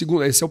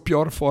 Segunda, essa é a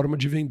pior forma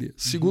de vender.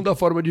 Segunda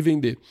forma de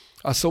vender,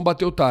 a ação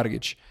bateu o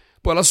target.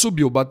 Pô, ela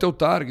subiu, bateu o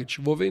target,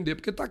 vou vender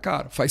porque está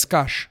caro, faz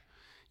caixa.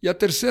 E a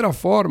terceira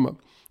forma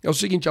é o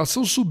seguinte, a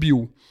ação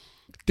subiu,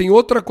 tem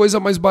outra coisa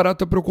mais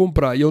barata para eu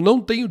comprar e eu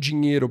não tenho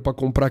dinheiro para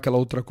comprar aquela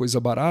outra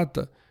coisa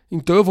barata,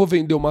 então eu vou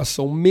vender uma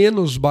ação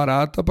menos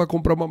barata para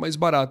comprar uma mais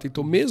barata.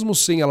 Então mesmo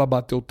sem ela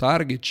bater o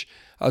target,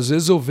 às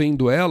vezes eu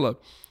vendo ela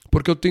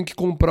porque eu tenho que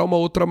comprar uma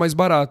outra mais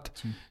barata.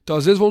 Sim. Então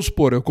às vezes vamos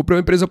supor, eu comprei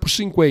uma empresa por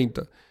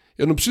 50,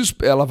 eu não preciso,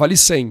 ela vale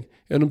 100,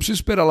 eu não preciso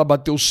esperar ela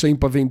bater o 100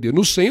 para vender.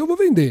 No 100 eu vou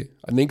vender,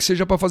 nem que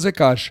seja para fazer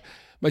caixa.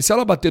 Mas se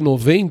ela bater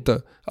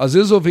 90, às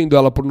vezes eu vendo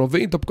ela por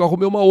 90 porque eu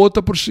arrumei uma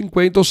outra por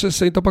 50 ou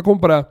 60 para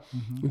comprar.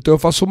 Então eu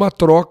faço uma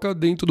troca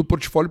dentro do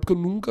portfólio porque eu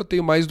nunca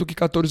tenho mais do que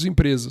 14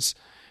 empresas.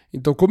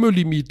 Então como eu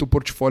limito o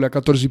portfólio a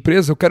 14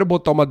 empresas, eu quero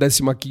botar uma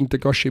 15ª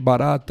que eu achei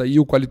barata e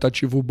o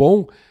qualitativo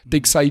bom,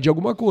 tem que sair de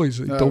alguma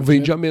coisa. Então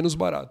vende a menos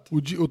barata.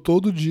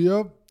 Todo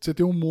dia você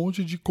tem um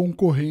monte de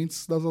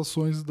concorrentes das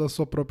ações da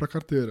sua própria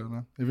carteira,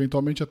 né?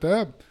 Eventualmente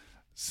até...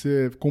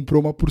 Você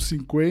comprou uma por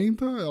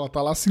 50, ela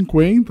tá lá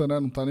 50, né?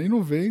 Não tá nem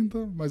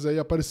 90, mas aí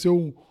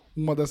apareceu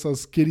uma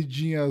dessas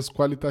queridinhas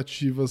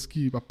qualitativas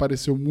que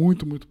apareceu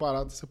muito, muito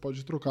barata, você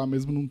pode trocar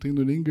mesmo não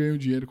tendo nem ganho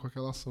dinheiro com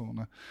aquela ação,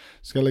 né?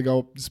 Isso que é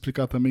legal de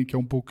explicar também, que é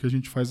um pouco o que a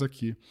gente faz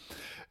aqui.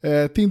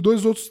 Tem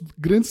 2 outros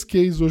grandes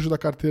cases hoje da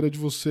carteira de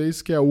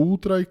vocês, que é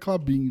Ultra e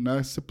Klabin,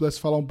 né? Se você pudesse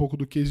falar um pouco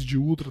do case de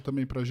Ultra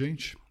também pra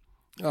gente.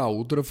 A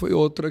Ultra foi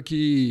outra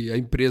que a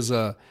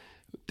empresa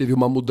teve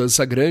uma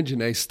mudança grande,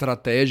 né,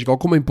 estratégica. Olha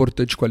como é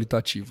importante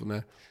qualitativo,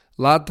 né?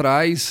 Lá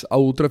atrás, a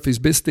Ultra fez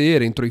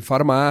besteira, entrou em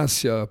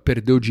farmácia,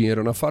 perdeu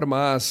dinheiro na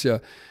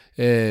farmácia,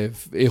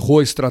 errou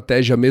a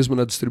estratégia mesmo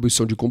na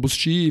distribuição de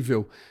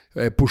combustível,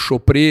 puxou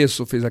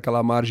preço, fez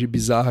aquela margem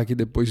bizarra que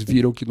depois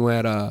viram que não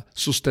era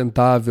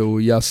sustentável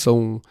e a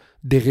ação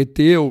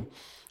derreteu.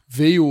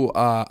 Veio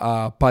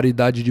a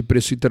paridade de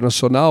preço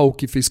internacional,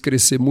 que fez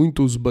crescer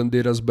muito os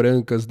bandeiras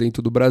brancas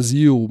dentro do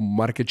Brasil,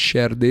 market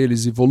share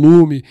deles e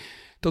volume.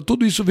 Então,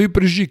 tudo isso veio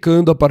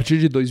prejudicando a partir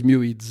de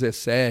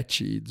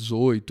 2017,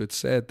 2018,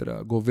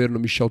 etc. Governo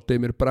Michel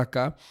Temer para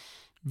cá,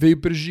 veio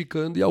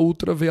prejudicando e a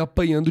Ultra veio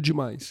apanhando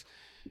demais.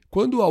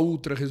 Quando a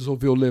Ultra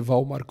resolveu levar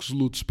o Marcos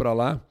Lutz para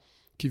lá,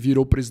 que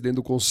virou presidente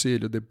do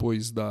conselho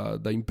depois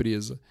da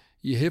empresa,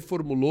 e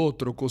reformulou,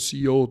 trocou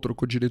CEO,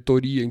 trocou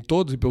diretoria em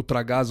todos, em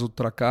Ultragás,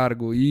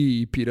 Ultracargo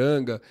e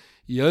Ipiranga,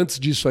 e antes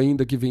disso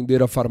ainda que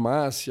venderam a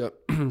farmácia,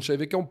 você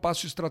vê que é um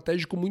passo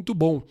estratégico muito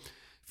bom.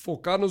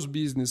 Focar nos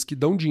business que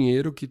dão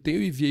dinheiro, que tem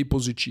o EVA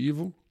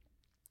positivo,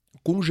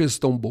 com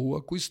gestão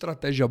boa, com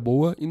estratégia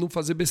boa e não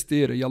fazer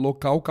besteira e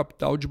alocar o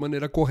capital de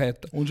maneira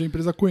correta. Onde a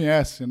empresa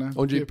conhece, né?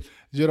 Porque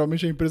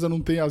geralmente a empresa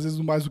não tem, às vezes,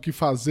 mais o que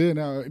fazer,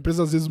 né? A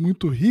empresa, às vezes,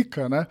 muito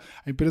rica, né?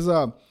 A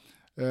empresa...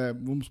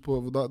 vamos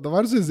supor, vou dar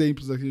vários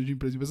exemplos aqui de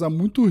empresa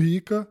muito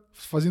rica,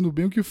 fazendo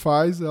bem o que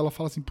faz, ela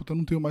fala assim, puta, eu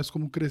não tenho mais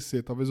como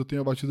crescer, talvez eu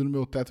tenha batido no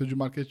meu teto de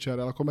market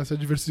share, ela começa a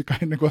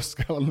diversificar em negócios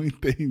que ela não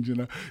entende,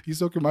 né?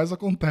 Isso é o que mais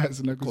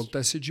acontece, né?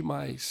 Acontece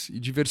demais. E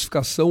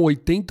diversificação,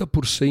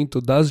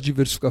 80% das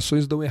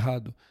diversificações dão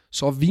errado.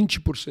 Só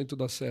 20%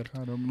 dá certo.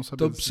 Caramba, não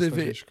sabia então, dessa você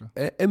estatística.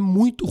 vê, é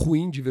muito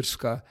ruim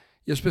diversificar.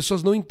 E as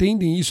pessoas não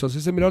entendem isso. Às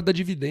vezes é melhor dar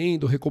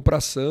dividendo,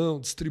 recompração,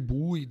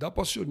 distribui, dá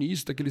para o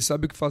acionista que ele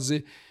sabe o que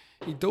fazer.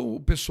 Então, o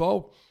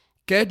pessoal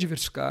quer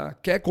diversificar,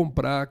 quer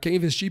comprar, quer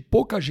investir, e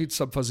pouca gente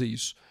sabe fazer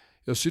isso.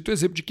 Eu cito o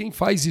exemplo de quem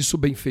faz isso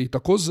bem feito,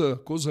 a Cosan. A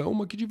Cosan é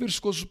uma que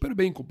diversificou super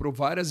bem, comprou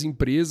várias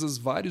empresas,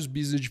 vários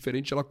business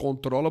diferentes, ela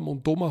controla,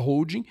 montou uma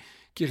holding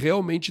que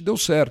realmente deu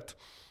certo.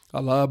 A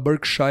lá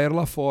Berkshire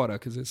lá fora,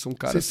 quer dizer, são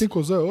caras... Vocês têm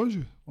Cosan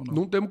hoje? Ou não?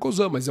 Não temos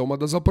Cosan, mas é uma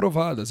das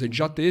aprovadas. A gente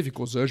já teve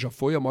Cosan, já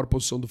foi a maior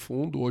posição do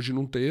fundo, hoje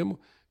não temos,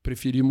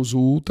 preferimos o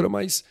Ultra,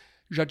 mas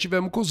já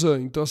tivemos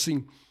Cosan. Então,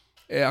 assim...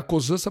 a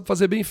Cosan sabe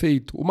fazer bem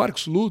feito. O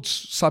Marcos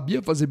Lutz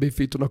sabia fazer bem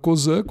feito na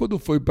Cosan, quando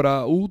foi para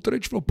a Ultra, a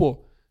gente falou,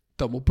 pô,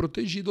 estamos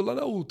protegidos lá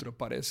na Ultra,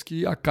 parece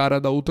que a cara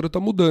da Ultra está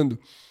mudando.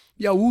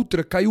 E a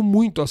Ultra caiu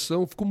muito a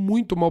ação, ficou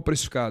muito mal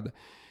precificada.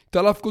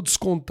 Então ela ficou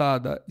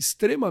descontada,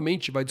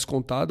 extremamente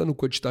descontada no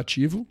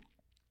quantitativo,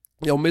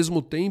 e ao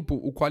mesmo tempo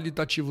o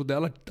qualitativo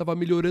dela estava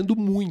melhorando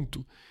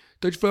muito.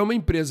 Então a gente foi uma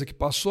empresa que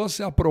passou a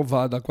ser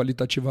aprovada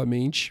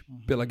qualitativamente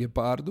pela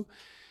Guepardo,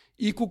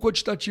 e com o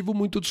quantitativo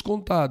muito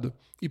descontado.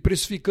 E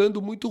precificando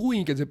muito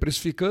ruim, quer dizer,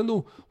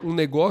 precificando um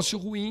negócio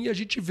ruim, a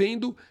gente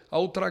vendo a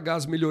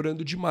Ultragás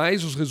melhorando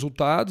demais os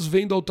resultados,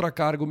 vendo a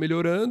Ultracargo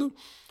melhorando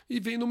e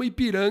vendo uma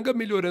Ipiranga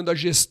melhorando a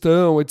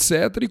gestão, etc.,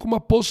 e com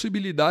uma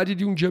possibilidade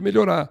de um dia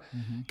melhorar.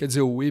 Quer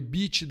dizer, o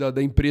EBITDA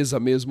da empresa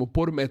mesmo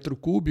por metro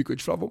cúbico, a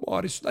gente falava, uma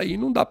hora, isso daí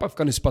não dá para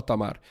ficar nesse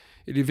patamar.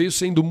 Ele veio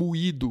sendo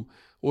moído,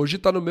 hoje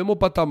está no mesmo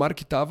patamar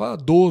que estava há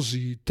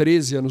 12,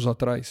 13 anos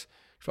atrás.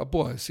 Fala,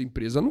 porra, essa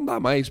empresa não dá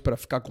mais para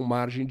ficar com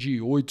margem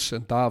de 8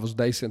 centavos,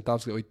 10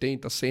 centavos,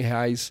 80, 100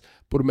 reais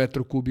por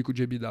metro cúbico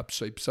de EBITDA.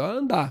 Isso aí precisa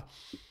andar.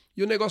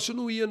 E o negócio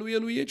não ia. A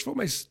gente falou,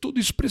 mas tudo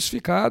isso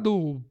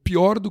precificado,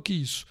 pior do que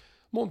isso.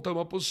 Montamos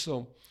uma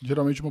posição.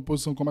 Geralmente uma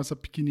posição começa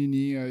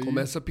pequenininha.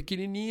 Começa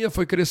pequenininha,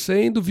 foi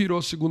crescendo, virou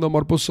a segunda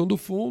maior posição do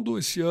fundo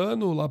esse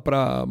ano, lá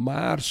para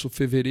março,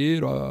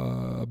 fevereiro,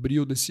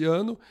 abril desse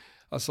ano.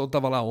 A ação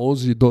estava lá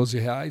 11, 12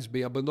 reais,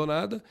 bem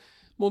abandonada.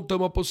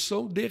 Montamos a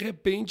posição, de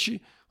repente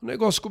o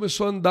negócio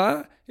começou a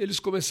andar, eles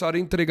começaram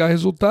a entregar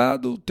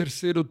resultado, o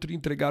terceiro tri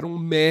entregaram um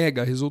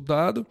mega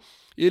resultado,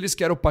 eles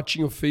que eram o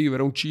patinho feio,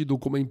 eram tidos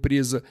como a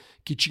empresa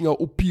que tinha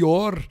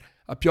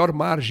a pior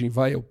margem,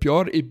 o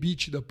pior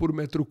EBITDA por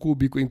metro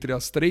cúbico entre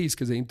as três,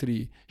 quer dizer,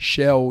 entre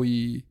Shell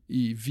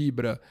e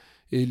Vibra,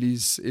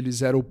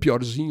 eles eram o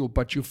piorzinho, o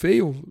patinho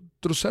feio,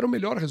 trouxeram o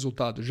melhor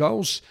resultado. Já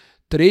uns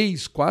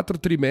 3, 4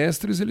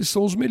 trimestres eles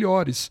são os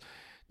melhores.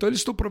 Então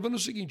eles estão provando o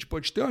seguinte,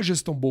 pode ter uma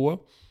gestão boa,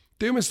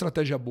 tem uma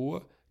estratégia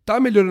boa, está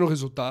melhorando o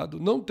resultado,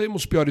 não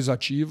temos piores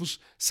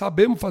ativos,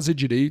 sabemos fazer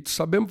direito,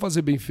 sabemos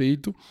fazer bem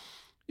feito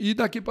e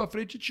daqui para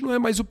frente a gente não é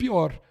mais o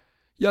pior.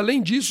 E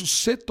além disso,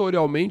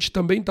 setorialmente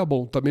também está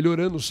bom, está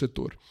melhorando o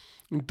setor.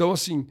 Então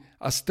assim,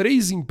 as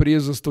 3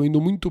 empresas estão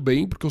indo muito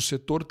bem porque o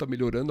setor está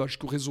melhorando, acho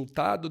que o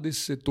resultado desse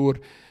setor,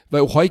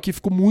 o ROIC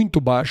ficou muito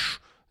baixo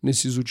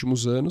nesses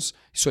últimos anos,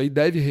 isso aí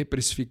deve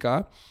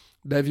reprecificar.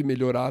 deve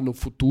melhorar no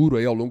futuro,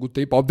 aí, ao longo do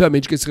tempo.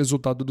 Obviamente que esse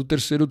resultado do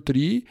terceiro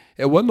TRI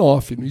é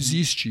one-off, não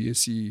existe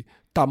esse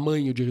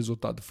tamanho de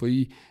resultado.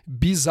 Foi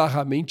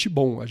bizarramente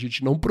bom. A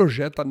gente não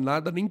projeta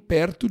nada nem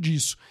perto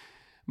disso.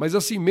 Mas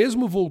assim,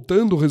 mesmo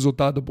voltando o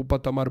resultado para o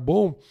patamar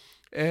bom,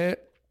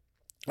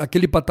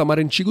 aquele patamar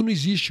antigo não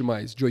existe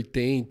mais, de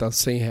 80 a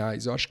 100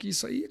 reais. Eu acho que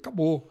isso aí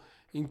acabou.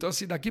 Então,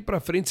 assim, daqui para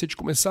frente, se a gente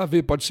começar a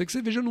ver, pode ser que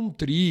você veja num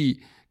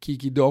TRI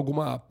que deu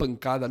alguma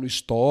pancada no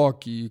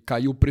estoque,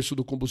 caiu o preço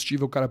do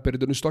combustível, o cara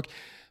perdeu no estoque.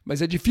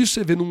 Mas é difícil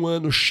você ver num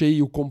ano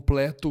cheio,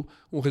 completo,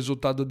 um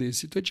resultado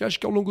desse. Então, a gente acha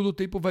que ao longo do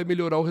tempo vai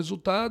melhorar o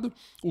resultado,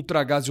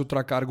 ultragás e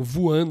ultracargo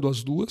voando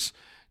as duas.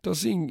 Então,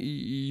 assim,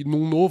 e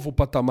num novo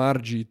patamar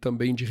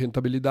também de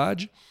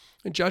rentabilidade,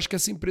 a gente acha que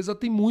essa empresa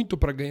tem muito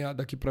para ganhar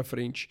daqui para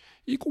frente.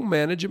 E com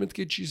management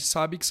que a gente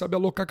sabe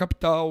alocar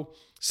capital,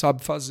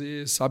 sabe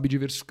fazer, sabe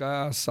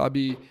diversificar,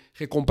 sabe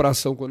recomprar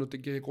ação quando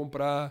tem que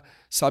recomprar,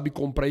 sabe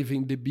comprar e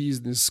vender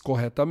business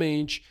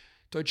corretamente.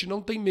 Então a gente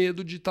não tem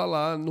medo de estar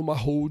lá numa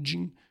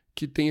holding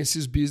que tem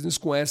esses business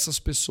com essas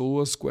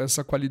pessoas, com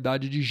essa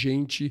qualidade de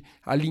gente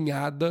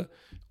alinhada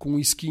com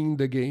skin in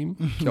the game,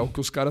 que é o que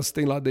os caras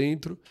têm lá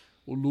dentro.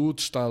 O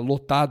Lutz está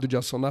lotado de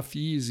ação na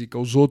física,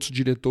 os outros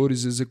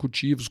diretores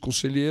executivos,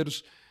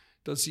 conselheiros.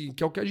 Então, assim,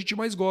 que é o que a gente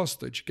mais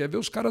gosta. A gente quer ver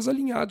os caras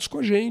alinhados com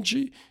a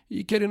gente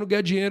e querendo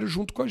ganhar dinheiro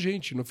junto com a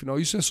gente. No final,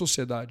 isso é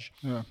sociedade.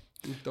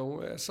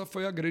 Então, essa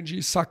foi a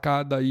grande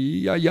sacada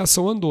aí. E aí a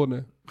ação andou,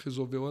 né?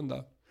 Resolveu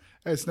andar.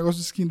 Esse negócio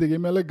de skin in the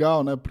game é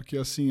legal, né? Porque,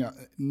 assim,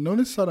 não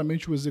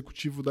necessariamente o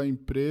executivo da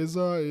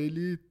empresa,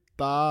 ele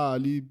tá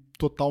ali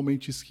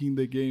totalmente skin in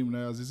the game,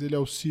 né? Às vezes ele é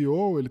o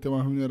CEO, ele tem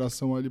uma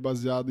remuneração ali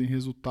baseada em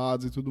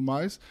resultados e tudo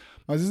mais,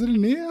 mas às vezes ele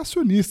nem é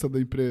acionista da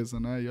empresa,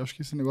 né? E eu acho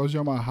que esse negócio de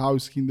amarrar o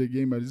skin in the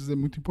game, às vezes é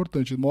muito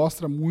importante.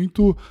 Mostra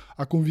muito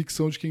a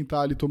convicção de quem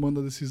tá ali tomando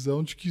a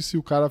decisão de que se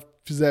o cara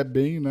fizer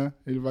bem, né,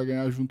 ele vai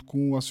ganhar junto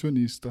com o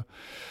acionista.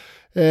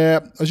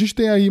 A gente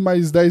tem aí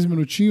mais 10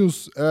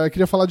 minutinhos.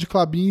 Queria falar de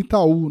Klabin e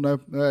Itaú, né?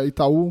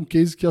 Itaú, um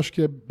case que acho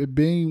que é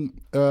bem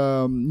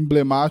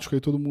emblemático,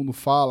 aí todo mundo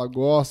fala,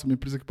 gosta, uma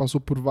empresa que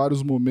passou por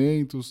vários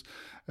momentos,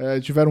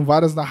 tiveram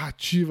várias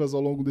narrativas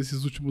ao longo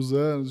desses últimos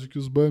anos de que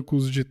os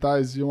bancos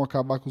digitais iam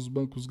acabar com os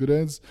bancos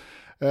grandes.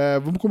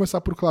 Vamos começar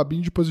por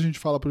Klabin, depois a gente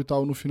fala para o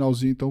Itaú no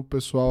finalzinho, então o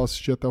pessoal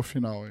assistir até o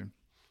final. Aí.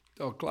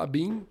 Então,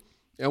 Klabin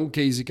é um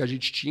case que a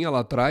gente tinha lá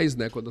atrás,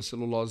 né, quando a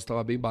celulose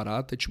estava bem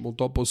barata, a gente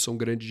montou uma posição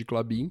grande de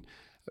Klabin,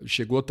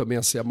 chegou também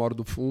a ser a maior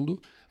do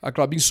fundo. A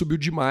Klabin subiu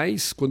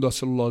demais quando a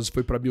celulose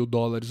foi para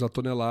 $1.000 a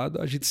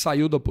tonelada, a gente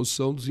saiu da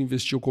posição,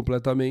 desinvestiu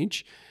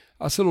completamente,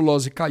 a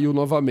celulose caiu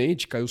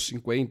novamente, caiu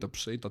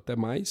 50%, até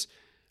mais,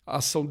 a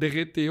ação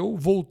derreteu,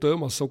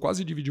 voltamos, a ação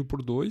quase dividiu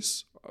por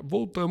 2,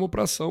 voltamos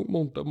para a ação,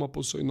 montamos uma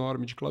posição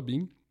enorme de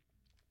Klabin,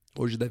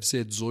 hoje deve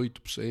ser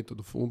 18%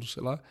 do fundo,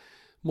 sei lá,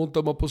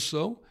 montamos uma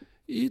posição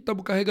e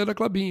estamos carregando a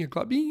Klabin. A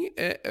Klabin,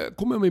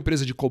 como é uma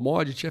empresa de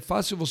commodity, é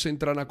fácil você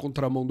entrar na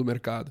contramão do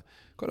mercado.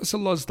 Quando a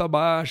celulose está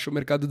baixa, o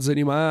mercado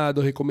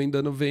desanimado,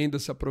 recomendando venda,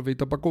 se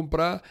aproveita para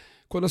comprar.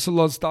 Quando a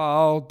celulose está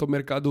alta, o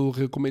mercado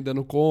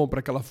recomendando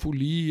compra, aquela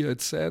folia,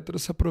 etc.,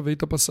 se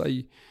aproveita para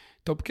sair.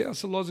 Então, porque a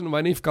celulose não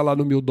vai nem ficar lá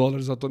no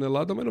 $1.000 a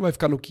tonelada, mas não vai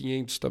ficar no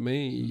 500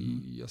 também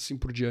e assim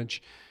por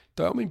diante.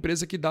 Então, é uma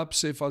empresa que dá para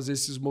você fazer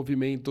esses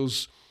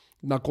movimentos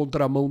na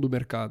contramão do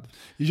mercado.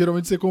 E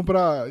geralmente você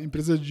compra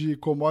empresa de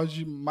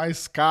commodity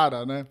mais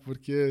cara, né?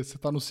 Porque você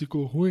está no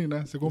ciclo ruim,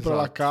 né? Você compra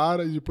lá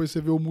cara e depois você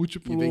vê o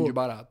múltiplo... E vende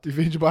barato.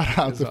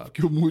 Exato.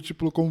 Porque o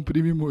múltiplo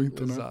comprime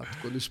muito, né? Exato.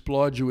 Quando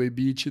explode o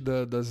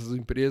EBITDA das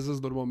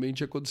empresas,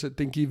 normalmente é quando você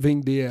tem que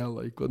vender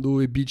ela. E quando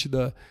o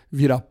EBITDA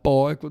vira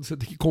pó, é quando você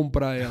tem que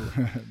comprar ela.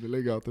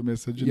 Legal também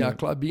essa dinâmica. E a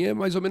Klabin é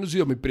mais ou menos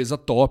isso. Uma empresa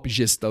top,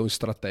 gestão,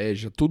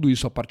 estratégia, tudo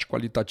isso, a parte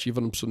qualitativa,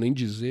 não preciso nem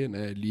dizer,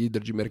 né?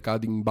 Líder de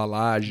mercado em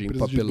embalagem,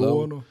 empresa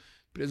papelão, de dono.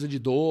 Empresa de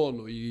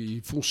dono e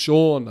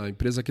funciona,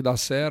 empresa que dá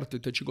certo,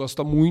 então a gente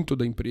gosta muito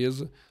da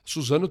empresa.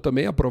 Suzano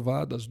também é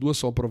aprovada, as duas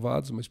são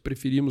aprovadas, mas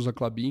preferimos a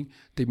Klabin,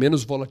 tem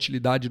menos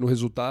volatilidade no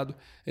resultado.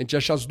 A gente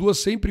acha as duas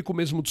sempre com o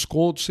mesmo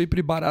desconto,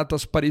 sempre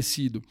baratas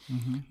parecido.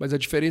 Mas a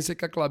diferença é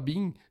que a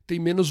Klabin tem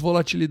menos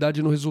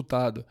volatilidade no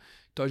resultado.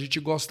 Então a gente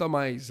gosta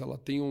mais, ela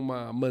tem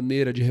uma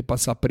maneira de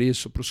repassar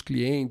preço para os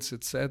clientes,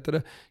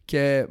 etc., que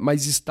é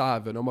mais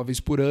estável, né? Uma vez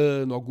por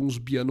ano, alguns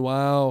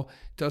bianual.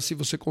 Então assim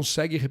você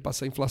consegue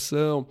repassar a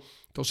inflação,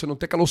 então você não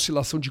tem aquela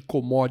oscilação de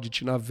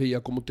commodity na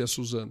veia como tem a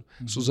Suzano.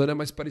 Suzano é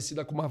mais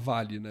parecida com uma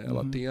Vale, né?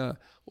 Ela tem a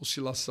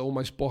oscilação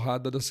mais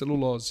porrada da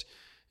celulose.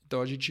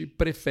 Então a gente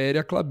prefere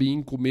a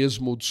Klabin com o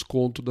mesmo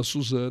desconto da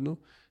Suzano,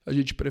 a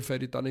gente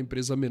prefere estar na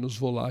empresa menos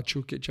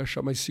volátil, que a gente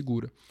achar mais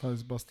segura.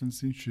 Faz bastante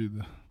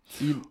sentido.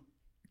 E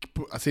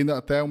sendo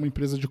até uma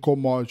empresa de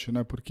commodity,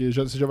 né? Porque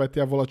você já vai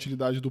ter a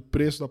volatilidade do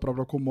preço da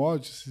própria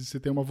commodity, se você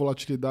tem uma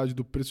volatilidade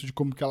do preço de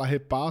como que ela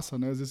repassa,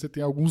 né? Às vezes você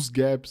tem alguns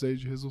gaps aí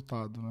de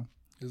resultado, né?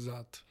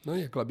 Exato. Não,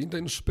 e a Klabin está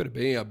indo super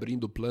bem,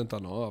 abrindo planta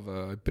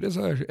nova. A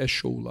empresa é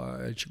show lá,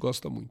 a gente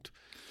gosta muito.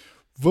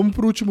 Vamos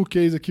para o último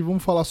case aqui,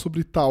 vamos falar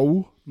sobre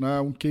Itaú, né?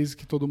 Um case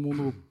que todo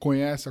mundo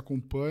conhece,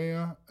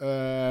 acompanha.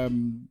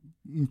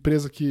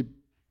 Empresa que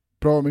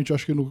provavelmente, eu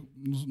acho que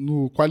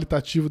no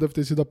qualitativo deve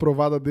ter sido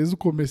aprovada desde o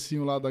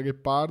comecinho lá da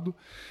Guepardo.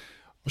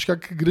 Acho que a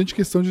grande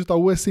questão de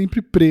Itaú é sempre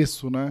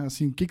preço, né?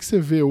 Assim, o que você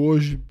vê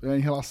hoje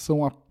em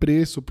relação a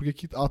preço? Por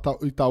que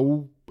o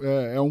Itaú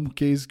é um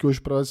case que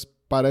hoje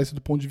parece, do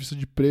ponto de vista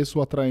de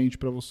preço, atraente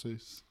para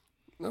vocês?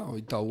 Não, o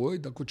Itaú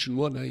ainda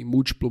continua, né, em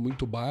múltiplo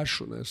muito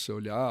baixo, né? Se você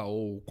olhar,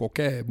 ou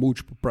qualquer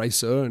múltiplo,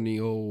 price earning,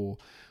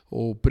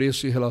 ou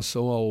preço em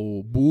relação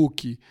ao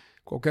book,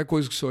 qualquer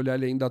coisa que você olhar,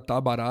 ele ainda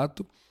está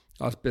barato,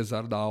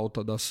 apesar da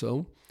alta da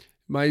ação.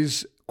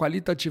 Mas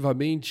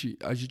qualitativamente,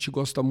 a gente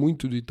gosta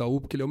muito do Itaú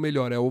porque ele é o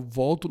melhor. Eu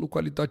volto no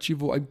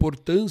qualitativo, a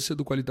importância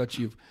do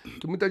qualitativo.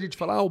 Porque muita gente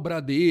fala, o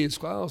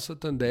Bradesco, o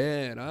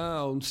Santander,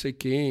 o não sei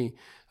quem,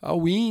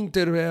 o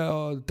Inter é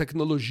a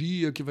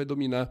tecnologia que vai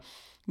dominar.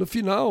 No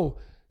final,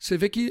 você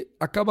vê que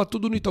acaba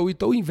tudo no Itaú. O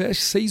Itaú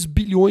investe 6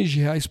 bilhões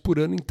de reais por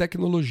ano em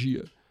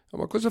tecnologia. É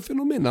uma coisa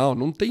fenomenal.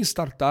 Não tem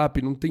startup,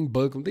 não tem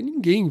banco, não tem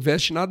ninguém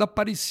investe nada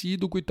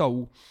parecido com o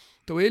Itaú.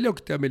 Então ele é o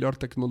que tem a melhor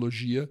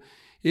tecnologia.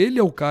 Ele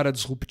é o cara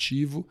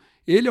disruptivo,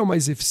 ele é o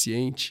mais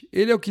eficiente,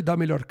 ele é o que dá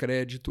melhor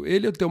crédito,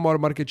 ele tem o maior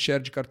market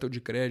share de cartão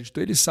de crédito,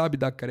 ele sabe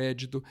dar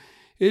crédito,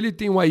 ele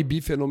tem um IB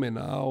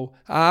fenomenal,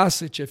 a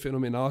asset é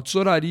fenomenal, a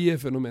tesouraria é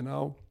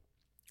fenomenal,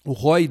 o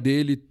ROI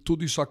dele,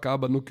 tudo isso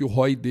acaba no que o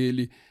ROI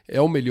dele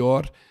é o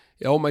melhor,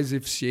 é o mais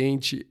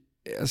eficiente,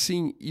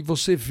 assim, e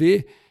você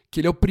vê que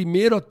ele é o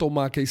primeiro a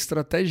tomar, que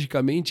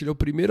estrategicamente ele é o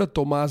primeiro a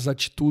tomar as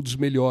atitudes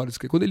melhores,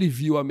 porque quando ele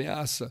viu a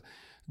ameaça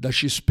da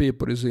XP,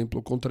 por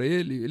exemplo, contra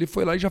ele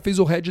foi lá e já fez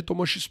o rende e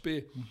tomou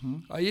XP.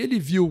 Aí ele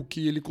viu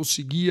que ele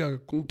conseguia,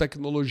 com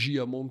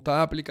tecnologia,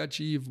 montar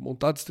aplicativo,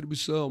 montar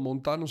distribuição,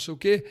 montar não sei o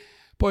quê.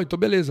 Pô, então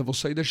beleza, vou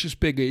sair da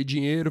XP, ganhei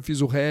dinheiro,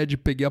 fiz o rende,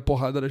 peguei a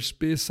porrada da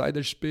XP, sai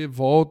da XP,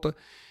 volta.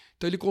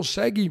 Então ele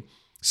consegue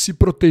se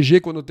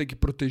proteger quando tem que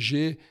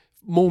proteger,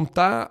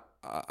 montar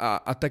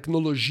a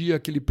tecnologia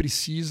que ele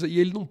precisa e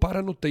ele não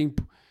para no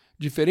tempo.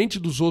 Diferente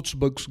dos outros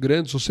bancos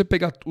grandes, se você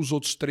pegar os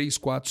outros 3,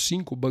 4,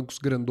 5 bancos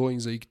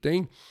grandões aí que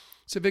tem,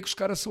 você vê que os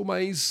caras são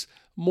mais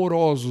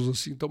morosos,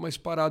 assim, estão mais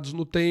parados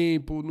no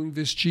tempo, não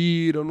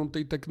investiram, não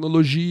tem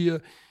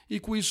tecnologia, e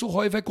com isso o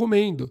ROI vai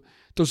comendo.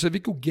 Então você vê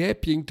que o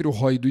gap entre o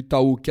ROI do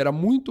Itaú, que era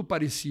muito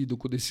parecido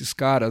com o desses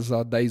caras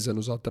há 10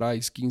 anos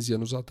atrás, 15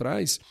 anos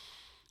atrás,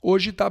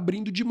 hoje está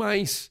abrindo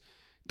demais.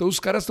 Então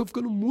os caras estão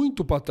ficando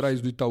muito para trás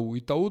do Itaú. O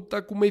Itaú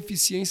está com uma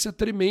eficiência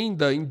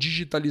tremenda em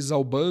digitalizar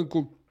o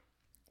banco,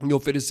 em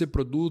oferecer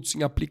produtos,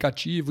 em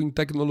aplicativo, em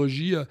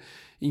tecnologia,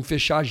 em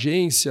fechar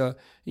agência,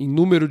 em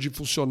número de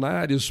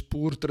funcionários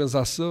por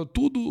transação,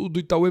 tudo do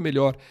Itaú é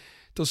melhor.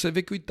 Então você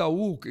vê que o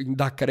Itaú, em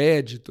dar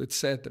crédito,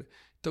 etc.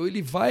 Então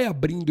ele vai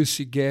abrindo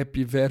esse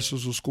gap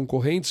versus os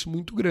concorrentes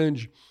muito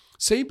grande.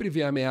 Sempre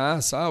vem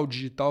ameaça, o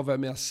digital vai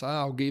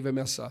ameaçar, alguém vai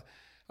ameaçar.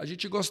 A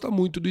gente gosta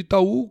muito do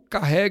Itaú,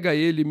 carrega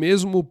ele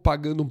mesmo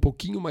pagando um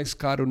pouquinho mais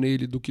caro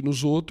nele do que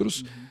nos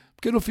outros,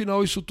 porque no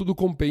final isso tudo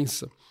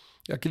compensa.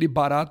 É aquele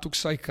barato que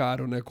sai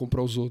caro, né,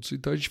 comprar os outros.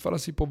 Então a gente fala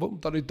assim, vamos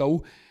estar no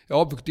Itaú. É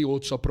óbvio que tem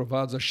outros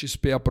aprovados, a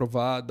XP é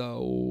aprovada,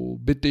 o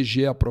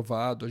BTG é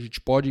aprovado, a gente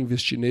pode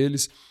investir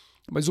neles.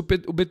 Mas o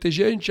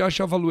BTG a gente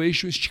acha a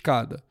valuation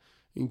esticada.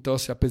 Então,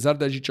 assim, apesar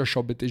da gente achar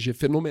o BTG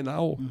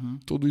fenomenal,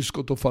 tudo isso que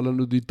eu estou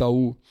falando do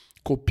Itaú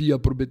copia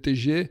para o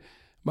BTG,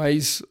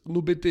 mas no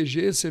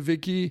BTG você vê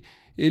que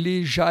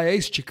ele já é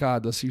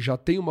esticado, assim, já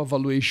tem uma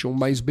valuation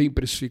mais bem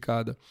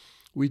precificada.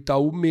 O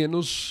Itaú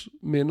menos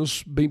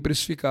bem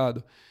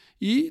precificado.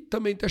 E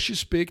também tem a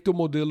XP, que tem um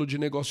modelo de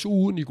negócio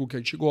único, que a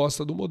gente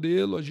gosta do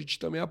modelo, a gente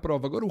também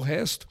aprova. Agora o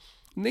resto,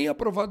 nem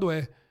aprovado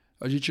é.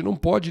 A gente não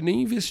pode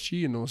nem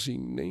investir, não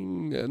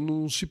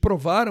se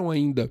provaram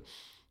ainda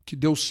que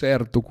deu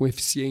certo com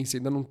eficiência.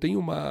 Ainda não tem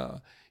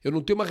eu não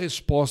tenho uma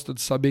resposta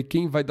de saber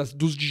quem vai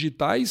dos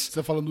digitais. Você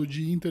está falando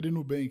de Inter e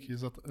Nubank.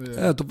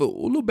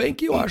 O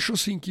Nubank eu acho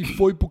assim, que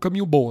foi para o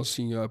caminho bom.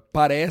 Assim,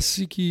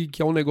 parece que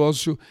é um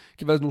negócio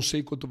que não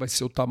sei quanto vai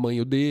ser o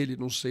tamanho dele,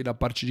 não sei na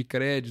parte de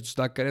créditos,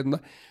 da crédito.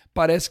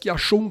 Parece que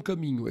achou um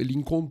caminho, ele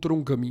encontrou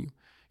um caminho.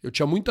 Eu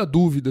tinha muita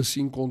dúvida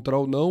se encontrar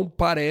ou não,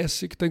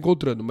 parece que está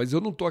encontrando. Mas eu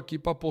não estou aqui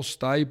para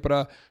apostar e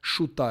para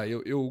chutar.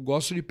 Eu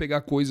gosto de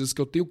pegar coisas que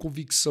eu tenho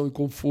convicção e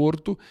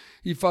conforto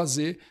e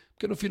fazer.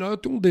 Porque no final eu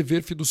tenho um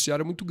dever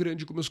fiduciário muito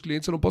grande com meus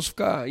clientes, eu não posso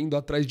ficar indo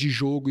atrás de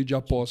jogo e de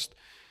aposta.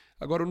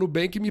 Agora o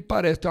Nubank me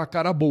parece ter uma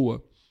cara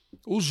boa.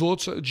 Os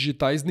outros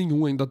digitais,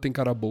 nenhum ainda tem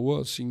cara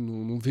boa, assim,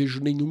 não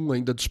vejo nenhum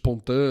ainda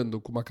despontando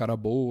com uma cara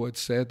boa,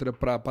 etc.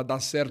 Para dar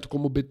certo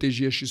como o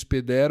BTG e a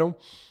XP deram,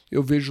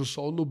 eu vejo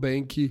só o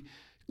Nubank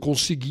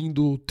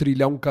conseguindo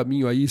trilhar um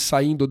caminho aí,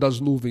 saindo das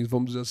nuvens,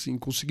 vamos dizer assim,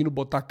 conseguindo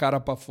botar a cara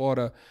para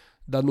fora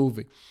da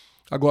nuvem.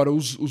 Agora,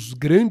 os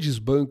grandes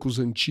bancos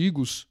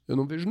antigos, eu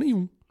não vejo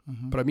nenhum.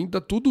 Para mim, está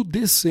tudo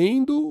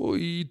descendo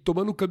e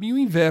tomando o caminho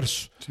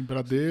inverso. Sim,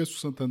 Bradesco,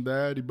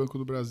 Santander e Banco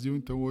do Brasil,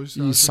 então hoje...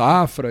 E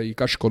Safra e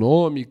Caixa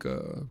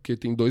Econômica, porque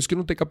tem dois que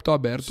não tem capital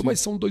aberto, sim, mas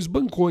são dois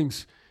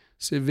bancões.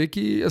 Você vê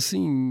que,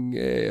 assim,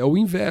 é o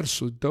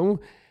inverso. Então,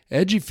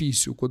 é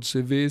difícil quando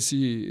você vê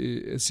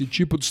esse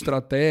tipo de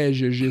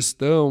estratégia,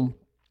 gestão,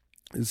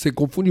 Você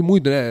confunde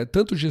muito, né?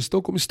 Tanto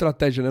gestão como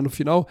estratégia, né? No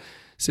final,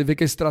 você vê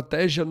que a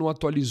estratégia não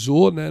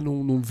atualizou, né?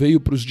 Não veio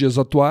para os dias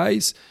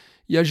atuais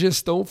e a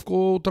gestão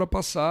ficou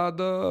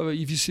ultrapassada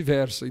e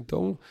vice-versa.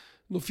 Então,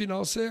 no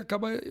final, você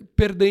acaba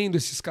perdendo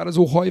esses caras.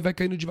 O ROI vai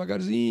caindo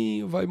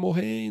devagarzinho, vai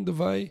morrendo,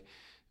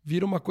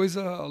 vira uma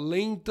coisa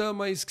lenta,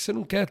 mas que você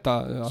não quer, tá?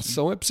 A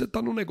ação é para você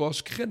estar num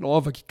negócio que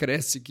renova, que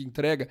cresce, que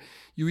entrega.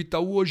 E o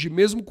Itaú hoje,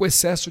 mesmo com o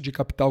excesso de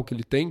capital que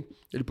ele tem,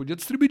 ele podia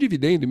distribuir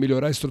dividendo e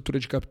melhorar a estrutura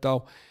de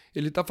capital.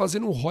 Ele está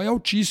fazendo um ROI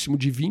altíssimo,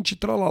 de 20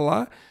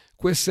 tralalá,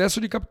 com excesso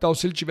de capital.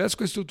 Se ele tivesse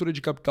com a estrutura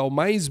de capital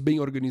mais bem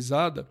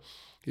organizada,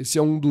 esse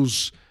é um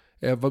dos,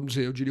 vamos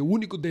dizer, eu diria, o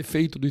único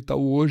defeito do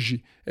Itaú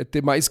hoje é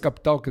ter mais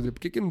capital. Quer dizer, por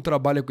que não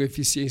trabalha com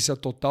eficiência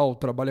total,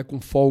 trabalha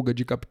com folga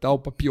de capital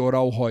para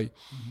piorar o ROI?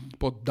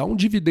 Pô, dá um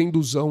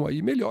dividendozão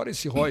aí, melhora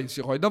esse ROI. Esse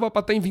ROI dava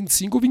para estar em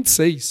 25 ou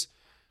 26. Pra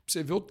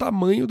você ver o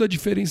tamanho da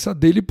diferença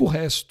dele pro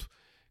resto.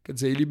 Quer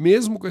dizer, ele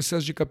mesmo com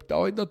excesso de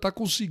capital ainda está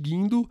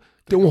conseguindo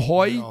ter um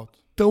ROI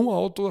tão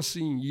alto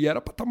assim. E era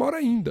para estar maior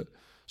ainda.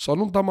 Só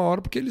não está maior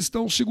porque eles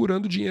estão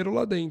segurando dinheiro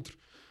lá dentro.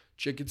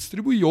 Tinha que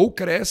distribuir. Ou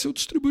cresce ou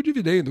distribui o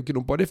dividendo, que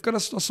não pode ficar na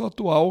situação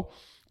atual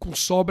com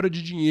sobra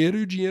de dinheiro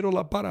e o dinheiro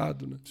lá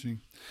parado. Né? Sim.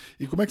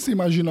 E como é que você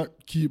imagina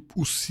que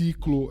o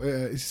ciclo,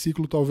 esse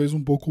ciclo talvez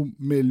um pouco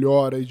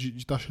melhor aí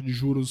de taxa de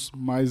juros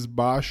mais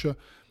baixa,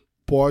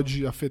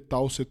 pode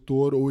afetar o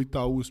setor ou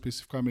Itaú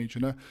especificamente,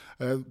 né?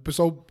 O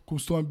pessoal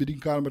costuma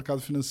brincar no mercado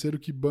financeiro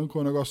que banco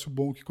é um negócio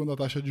bom, que quando a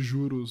taxa de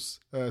juros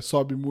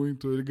sobe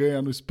muito, ele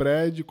ganha no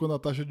spread, e quando a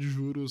taxa de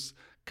juros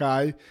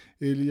cai,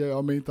 ele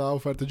aumenta a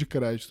oferta de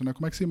crédito, né?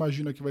 Como é que você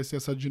imagina que vai ser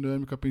essa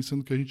dinâmica,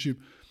 pensando que a gente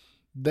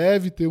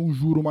deve ter um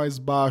juro mais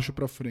baixo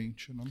para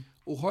frente, né?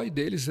 O ROI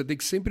dele, você tem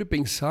que sempre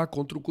pensar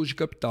contra o custo de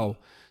capital.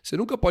 Você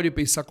nunca pode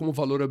pensar como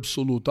valor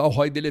absoluto. O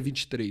ROI dele é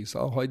 23,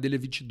 o ROI dele é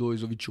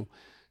 22 ou 21.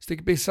 Você tem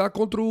que pensar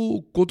contra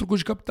o custo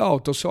de capital.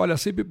 Então, você olha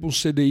sempre para um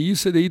CDI, o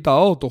CDI está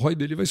alto, o ROI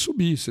dele vai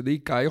subir. O CDI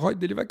cai, o ROI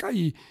dele vai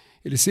cair.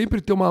 Ele sempre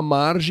tem uma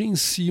margem em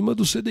cima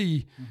do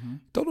CDI.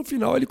 Então, no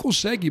final, ele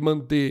consegue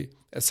manter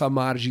essa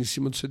margem em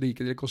cima do CDI.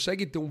 Quer dizer, ele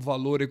consegue ter um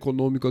valor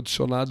econômico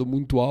adicionado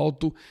muito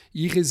alto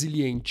e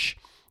resiliente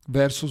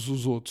versus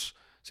os outros.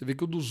 Você vê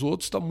que o dos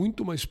outros está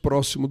muito mais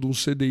próximo do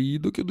CDI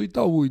do que o do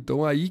Itaú.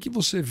 Então, aí que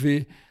você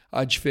vê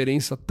a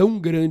diferença tão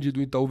grande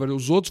do Itaú.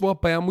 Os outros vão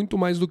apanhar muito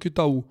mais do que o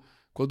Itaú.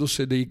 Quando o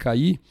CDI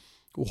cair,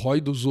 o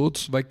ROI dos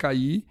outros vai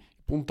cair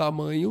para um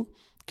tamanho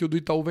que o do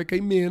Itaú vai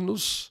cair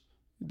menos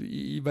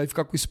e vai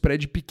ficar com o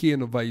spread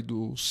pequeno, vai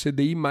do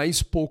CDI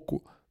mais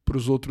pouco para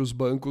os outros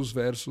bancos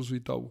versus o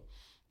Itaú.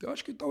 Então, eu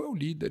acho que o Itaú é o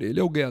líder, ele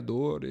é o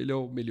ganhador, ele é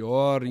o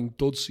melhor em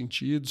todos os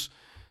sentidos.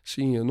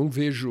 Sim, eu não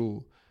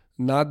vejo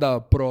nada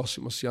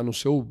próximo, assim, a não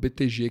ser o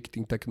BTG, que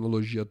tem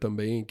tecnologia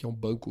também, que é um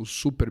banco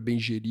super bem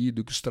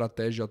gerido, que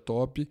estratégia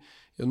top.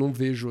 Eu não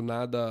vejo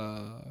nada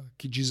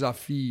que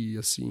desafie,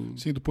 assim.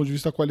 Sim, do ponto de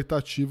vista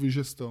qualitativo e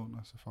gestão, né?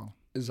 Você fala.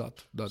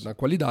 Exato, na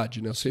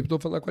qualidade, né? Eu sempre estou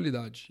falando da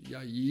qualidade. E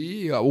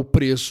aí o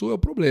preço é o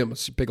problema.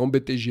 Se pegar um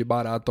BTG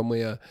barato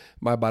amanhã,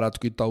 mais barato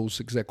que o Itaú, se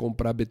você quiser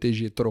comprar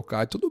BTG,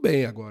 trocar, tudo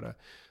bem. Agora,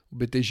 o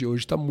BTG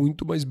hoje está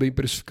muito mais bem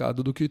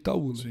precificado do que o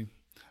Itaú, né? Sim.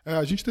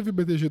 A gente teve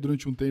BTG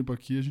durante um tempo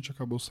aqui, a gente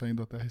acabou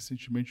saindo até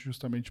recentemente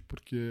justamente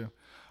porque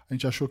a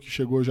gente achou que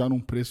chegou já num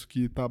preço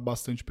que está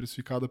bastante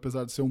precificado,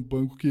 apesar de ser um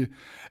banco que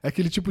é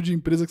aquele tipo de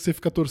empresa que você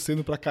fica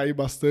torcendo para cair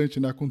bastante,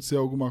 né? Acontecer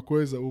alguma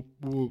coisa.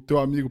 O teu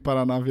amigo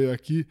Paraná veio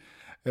aqui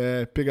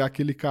pegar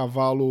aquele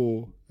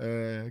cavalo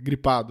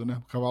gripado, né?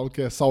 O cavalo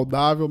que é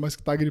saudável, mas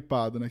que está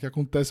gripado, né? Que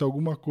acontece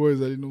alguma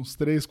coisa ali nos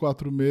 3,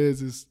 4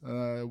 meses,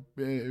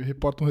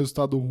 reporta um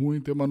resultado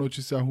ruim, tem uma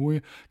notícia ruim,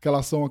 aquela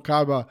ação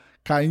acaba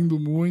caindo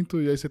muito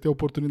e aí você tem a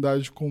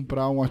oportunidade de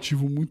comprar um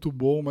ativo muito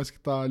bom, mas que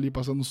está ali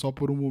passando só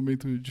por um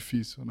momento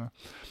difícil, né?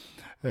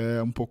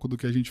 É um pouco do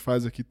que a gente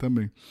faz aqui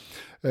também.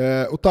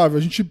 Otávio,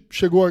 a gente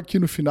chegou aqui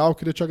no final,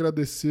 queria te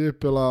agradecer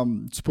pela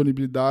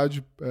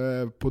disponibilidade,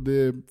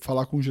 poder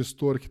falar com um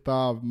gestor que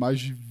está há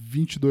mais de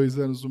 22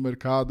 anos no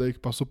mercado, aí, que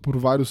passou por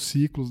vários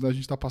ciclos, né? A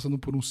gente está passando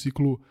por um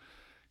ciclo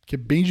que é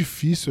bem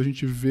difícil, a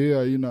gente vê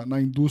aí na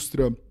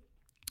indústria,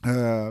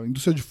 a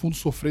indústria de fundos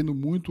sofrendo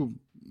muito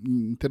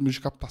em termos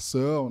de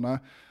captação, né?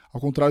 Ao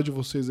contrário de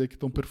vocês aí que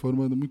estão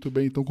performando muito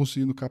bem e estão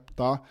conseguindo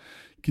captar.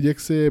 Queria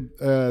que você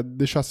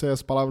deixasse aí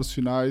as palavras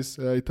finais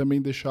e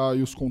também deixar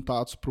aí os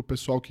contatos para o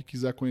pessoal que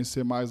quiser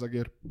conhecer mais a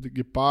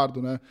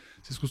Guepardo, né?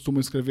 Vocês costumam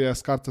escrever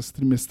as cartas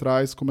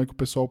trimestrais, como é que o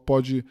pessoal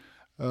pode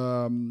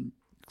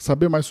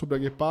saber mais sobre a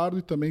Guepardo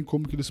e também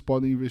como que eles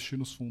podem investir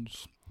nos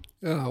fundos.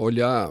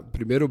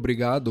 Primeiro,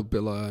 obrigado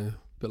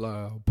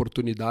pela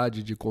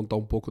oportunidade de contar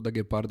um pouco da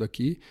Guepardo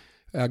aqui.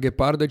 A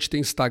Guepardo, a gente tem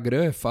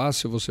Instagram, é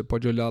fácil, você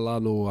pode olhar lá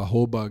no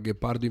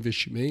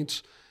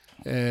 @GepardoInvestimentos,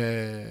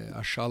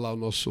 achar lá o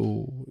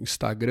nosso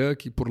Instagram,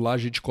 que por lá a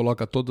gente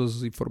coloca todas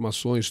as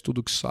informações,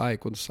 tudo que sai,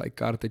 quando sai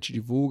carta a gente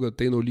divulga,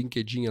 tem no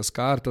LinkedIn as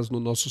cartas, no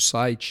nosso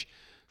site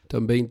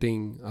também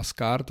tem as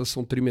cartas,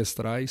 são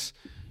trimestrais.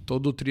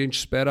 Todo tri a gente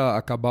espera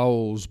acabar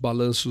os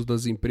balanços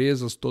das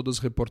empresas, todas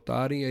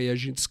reportarem, aí a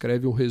gente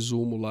escreve um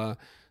resumo lá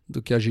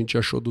do que a gente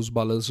achou dos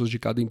balanços de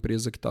cada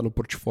empresa que está no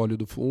portfólio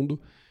do fundo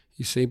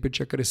e sempre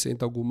te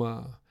acrescenta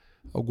alguma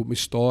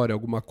história,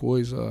 alguma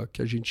coisa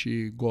que a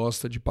gente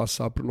gosta de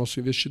passar para o nosso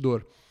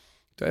investidor.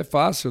 Então é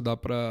fácil, dá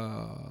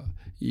para...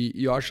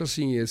 E eu acho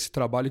assim, esse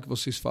trabalho que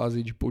vocês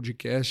fazem de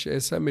podcast,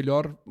 essa é a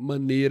melhor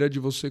maneira de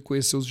você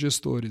conhecer os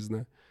gestores,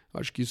 né?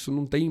 Acho que isso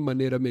não tem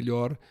maneira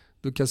melhor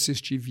do que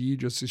assistir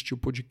vídeo, assistir o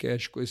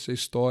podcast, conhecer a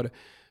história.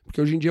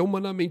 Porque hoje em dia é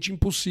humanamente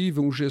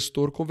impossível um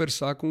gestor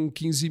conversar com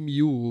 15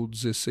 mil ou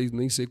 16,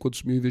 nem sei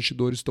quantos mil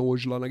investidores estão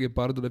hoje lá na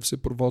Guepardo, deve ser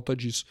por volta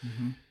disso.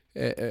 Uhum.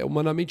 É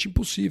humanamente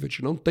impossível, a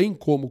gente não tem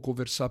como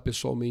conversar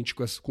pessoalmente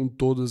com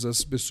todas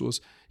essas pessoas.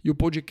 E o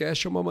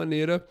podcast é uma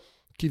maneira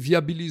que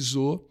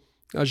viabilizou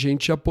a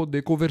gente a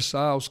poder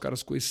conversar, os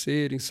caras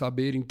conhecerem,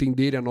 saberem,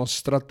 entenderem a nossa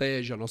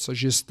estratégia, a nossa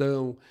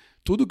gestão.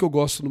 Tudo que eu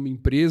gosto numa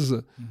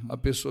empresa, a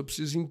pessoa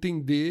precisa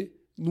entender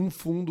num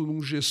fundo,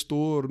 num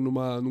gestor,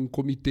 num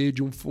comitê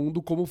de um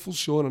fundo, como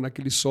funciona,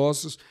 naqueles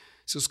sócios,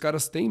 se os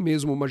caras têm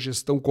mesmo uma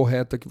gestão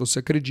correta que você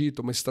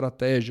acredita, uma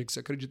estratégia, que você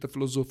acredita,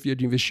 filosofia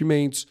de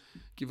investimentos,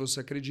 que você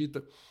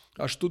acredita.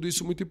 Acho tudo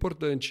isso muito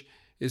importante.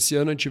 Esse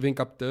ano a gente vem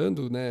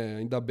captando, né?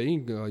 Ainda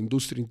bem, a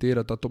indústria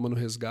inteira está tomando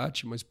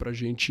resgate, mas para a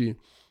gente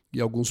e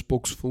alguns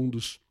poucos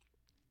fundos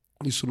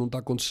isso não está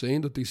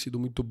acontecendo, tem sido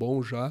muito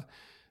bom já.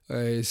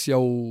 Esse é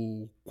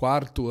o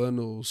quinto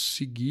ano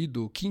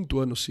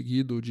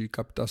seguido de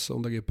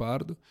captação da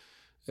Guepardo.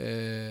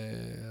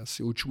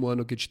 Assim, o último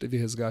ano que a gente teve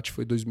resgate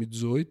foi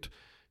 2018.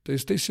 Então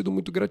isso tem sido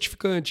muito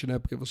gratificante, né?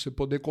 Porque você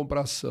poder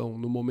comprar ação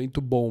no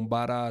momento bom,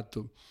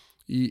 barato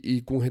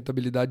e com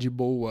rentabilidade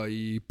boa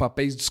e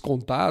papéis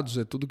descontados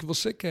é tudo que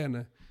você quer,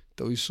 né?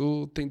 Então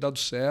isso tem dado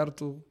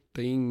certo,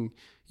 tem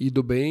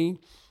ido bem.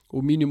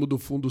 O mínimo do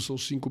fundo são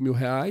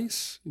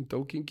R$5.000.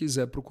 Então, quem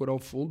quiser procurar o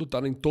fundo, está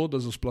em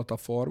todas as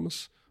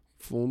plataformas.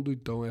 Fundo,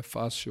 então é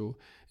fácil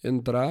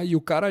entrar. E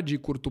o cara de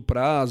curto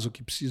prazo,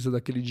 que precisa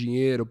daquele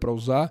dinheiro para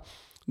usar,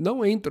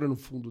 não entra no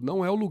fundo,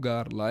 não é o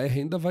lugar. Lá é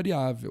renda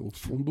variável. O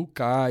fundo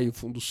cai, o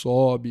fundo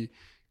sobe,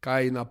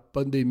 cai na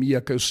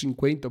pandemia, caiu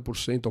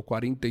 50% ou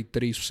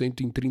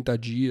 43% em 30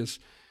 dias.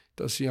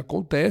 Então, assim,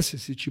 acontece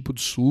esse tipo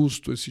de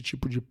susto, esse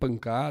tipo de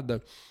pancada.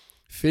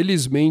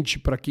 Felizmente,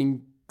 para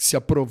quem se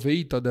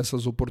aproveita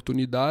dessas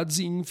oportunidades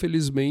e,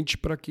 infelizmente,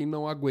 para quem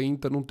não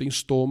aguenta, não tem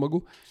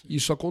estômago,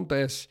 isso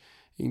acontece.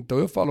 Então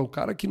eu falo, o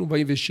cara que não vai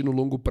investir no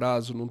longo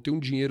prazo, não tem um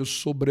dinheiro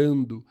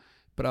sobrando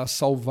para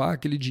salvar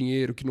aquele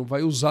dinheiro, que não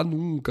vai usar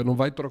nunca, não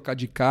vai trocar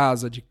de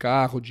casa, de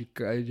carro,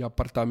 de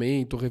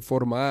apartamento,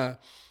 reformar,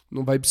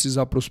 não vai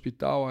precisar para o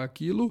hospital,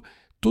 aquilo,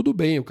 tudo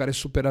bem, o cara é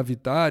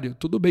superavitário,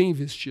 tudo bem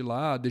investir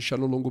lá, deixar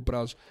no longo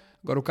prazo.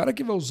 Agora, o cara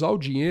que vai usar o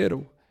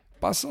dinheiro...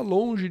 passa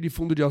longe de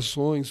fundo de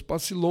ações,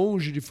 passe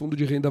longe de fundo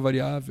de renda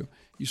variável.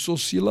 Isso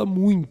oscila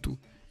muito.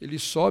 Ele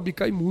sobe e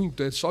cai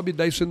muito. Sobe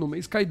 10% no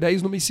mês, cai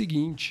 10% no mês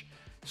seguinte.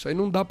 Isso aí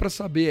não dá para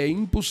saber, é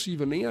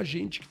impossível. Nem a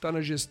gente que está na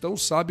gestão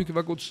sabe o que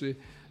vai acontecer.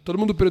 Todo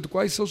mundo pergunta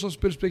quais são suas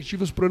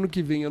perspectivas para o ano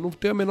que vem. Eu não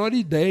tenho a menor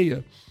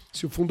ideia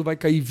se o fundo vai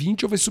cair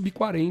 20% ou vai subir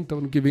 40%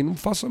 ano que vem. Não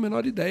faço a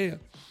menor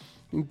ideia.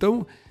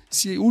 Então,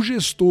 se o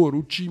gestor,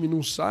 o time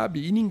não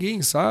sabe, e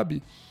ninguém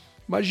sabe,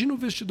 imagina o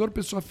investidor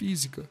pessoa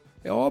física.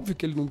 É óbvio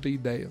que ele não tem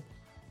ideia.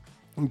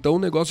 Então o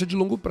negócio é de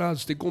longo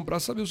prazo. Você tem que comprar,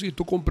 saber o seguinte,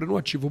 estou comprando um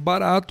ativo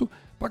barato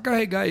para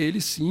carregar ele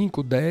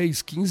 5,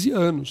 10, 15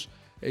 anos.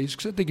 É isso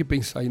que você tem que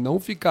pensar e não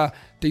ficar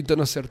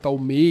tentando acertar o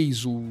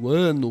mês, o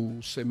ano,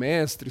 o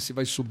semestre, se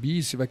vai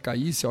subir, se vai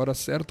cair, se é a hora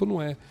certa ou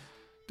não é.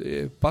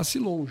 Passe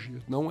longe,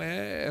 não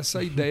é essa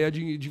a ideia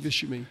de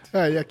investimento.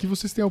 E aqui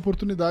vocês têm a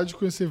oportunidade de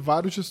conhecer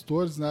vários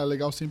gestores, né? É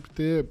legal sempre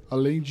ter,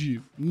 além de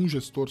um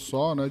gestor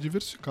só, né?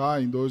 Diversificar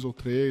em 2 ou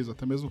 3,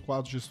 até mesmo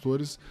 4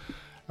 gestores.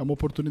 É uma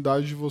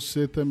oportunidade de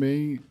você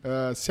também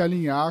se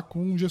alinhar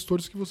com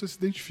gestores que você se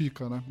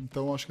identifica, né?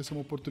 Então, acho que essa é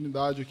uma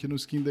oportunidade aqui no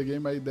Skin the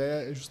Game. A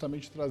ideia é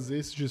justamente trazer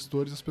esses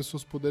gestores, as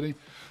pessoas poderem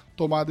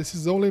tomar a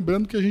decisão.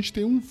 Lembrando que a gente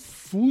tem um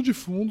fundo de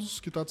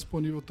fundos que está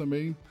disponível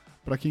também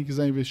para quem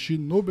quiser investir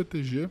no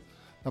BTG.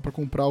 Dá para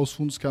comprar os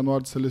fundos que a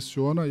Nord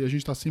seleciona e a gente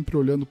está sempre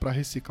olhando para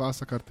reciclar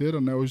essa carteira,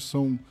 né? Hoje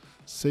são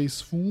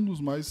 6 fundos,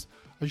 mas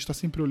a gente está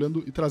sempre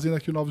olhando e trazendo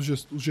aqui novos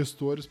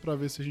gestores para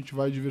ver se a gente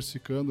vai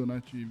diversificando,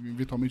 né?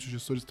 Eventualmente os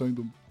gestores estão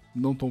indo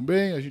não tão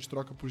bem, a gente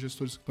troca por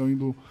gestores que estão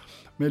indo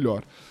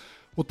melhor.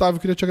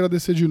 Otávio, queria te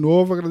agradecer de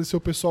novo, agradecer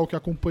o pessoal que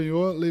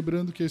acompanhou.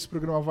 Lembrando que esse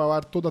programa vai ao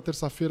ar toda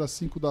terça-feira às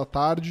 5 da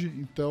tarde,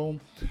 então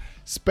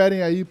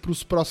esperem aí para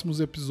os próximos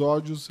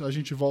episódios, a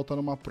gente volta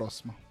numa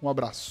próxima. Um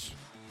abraço.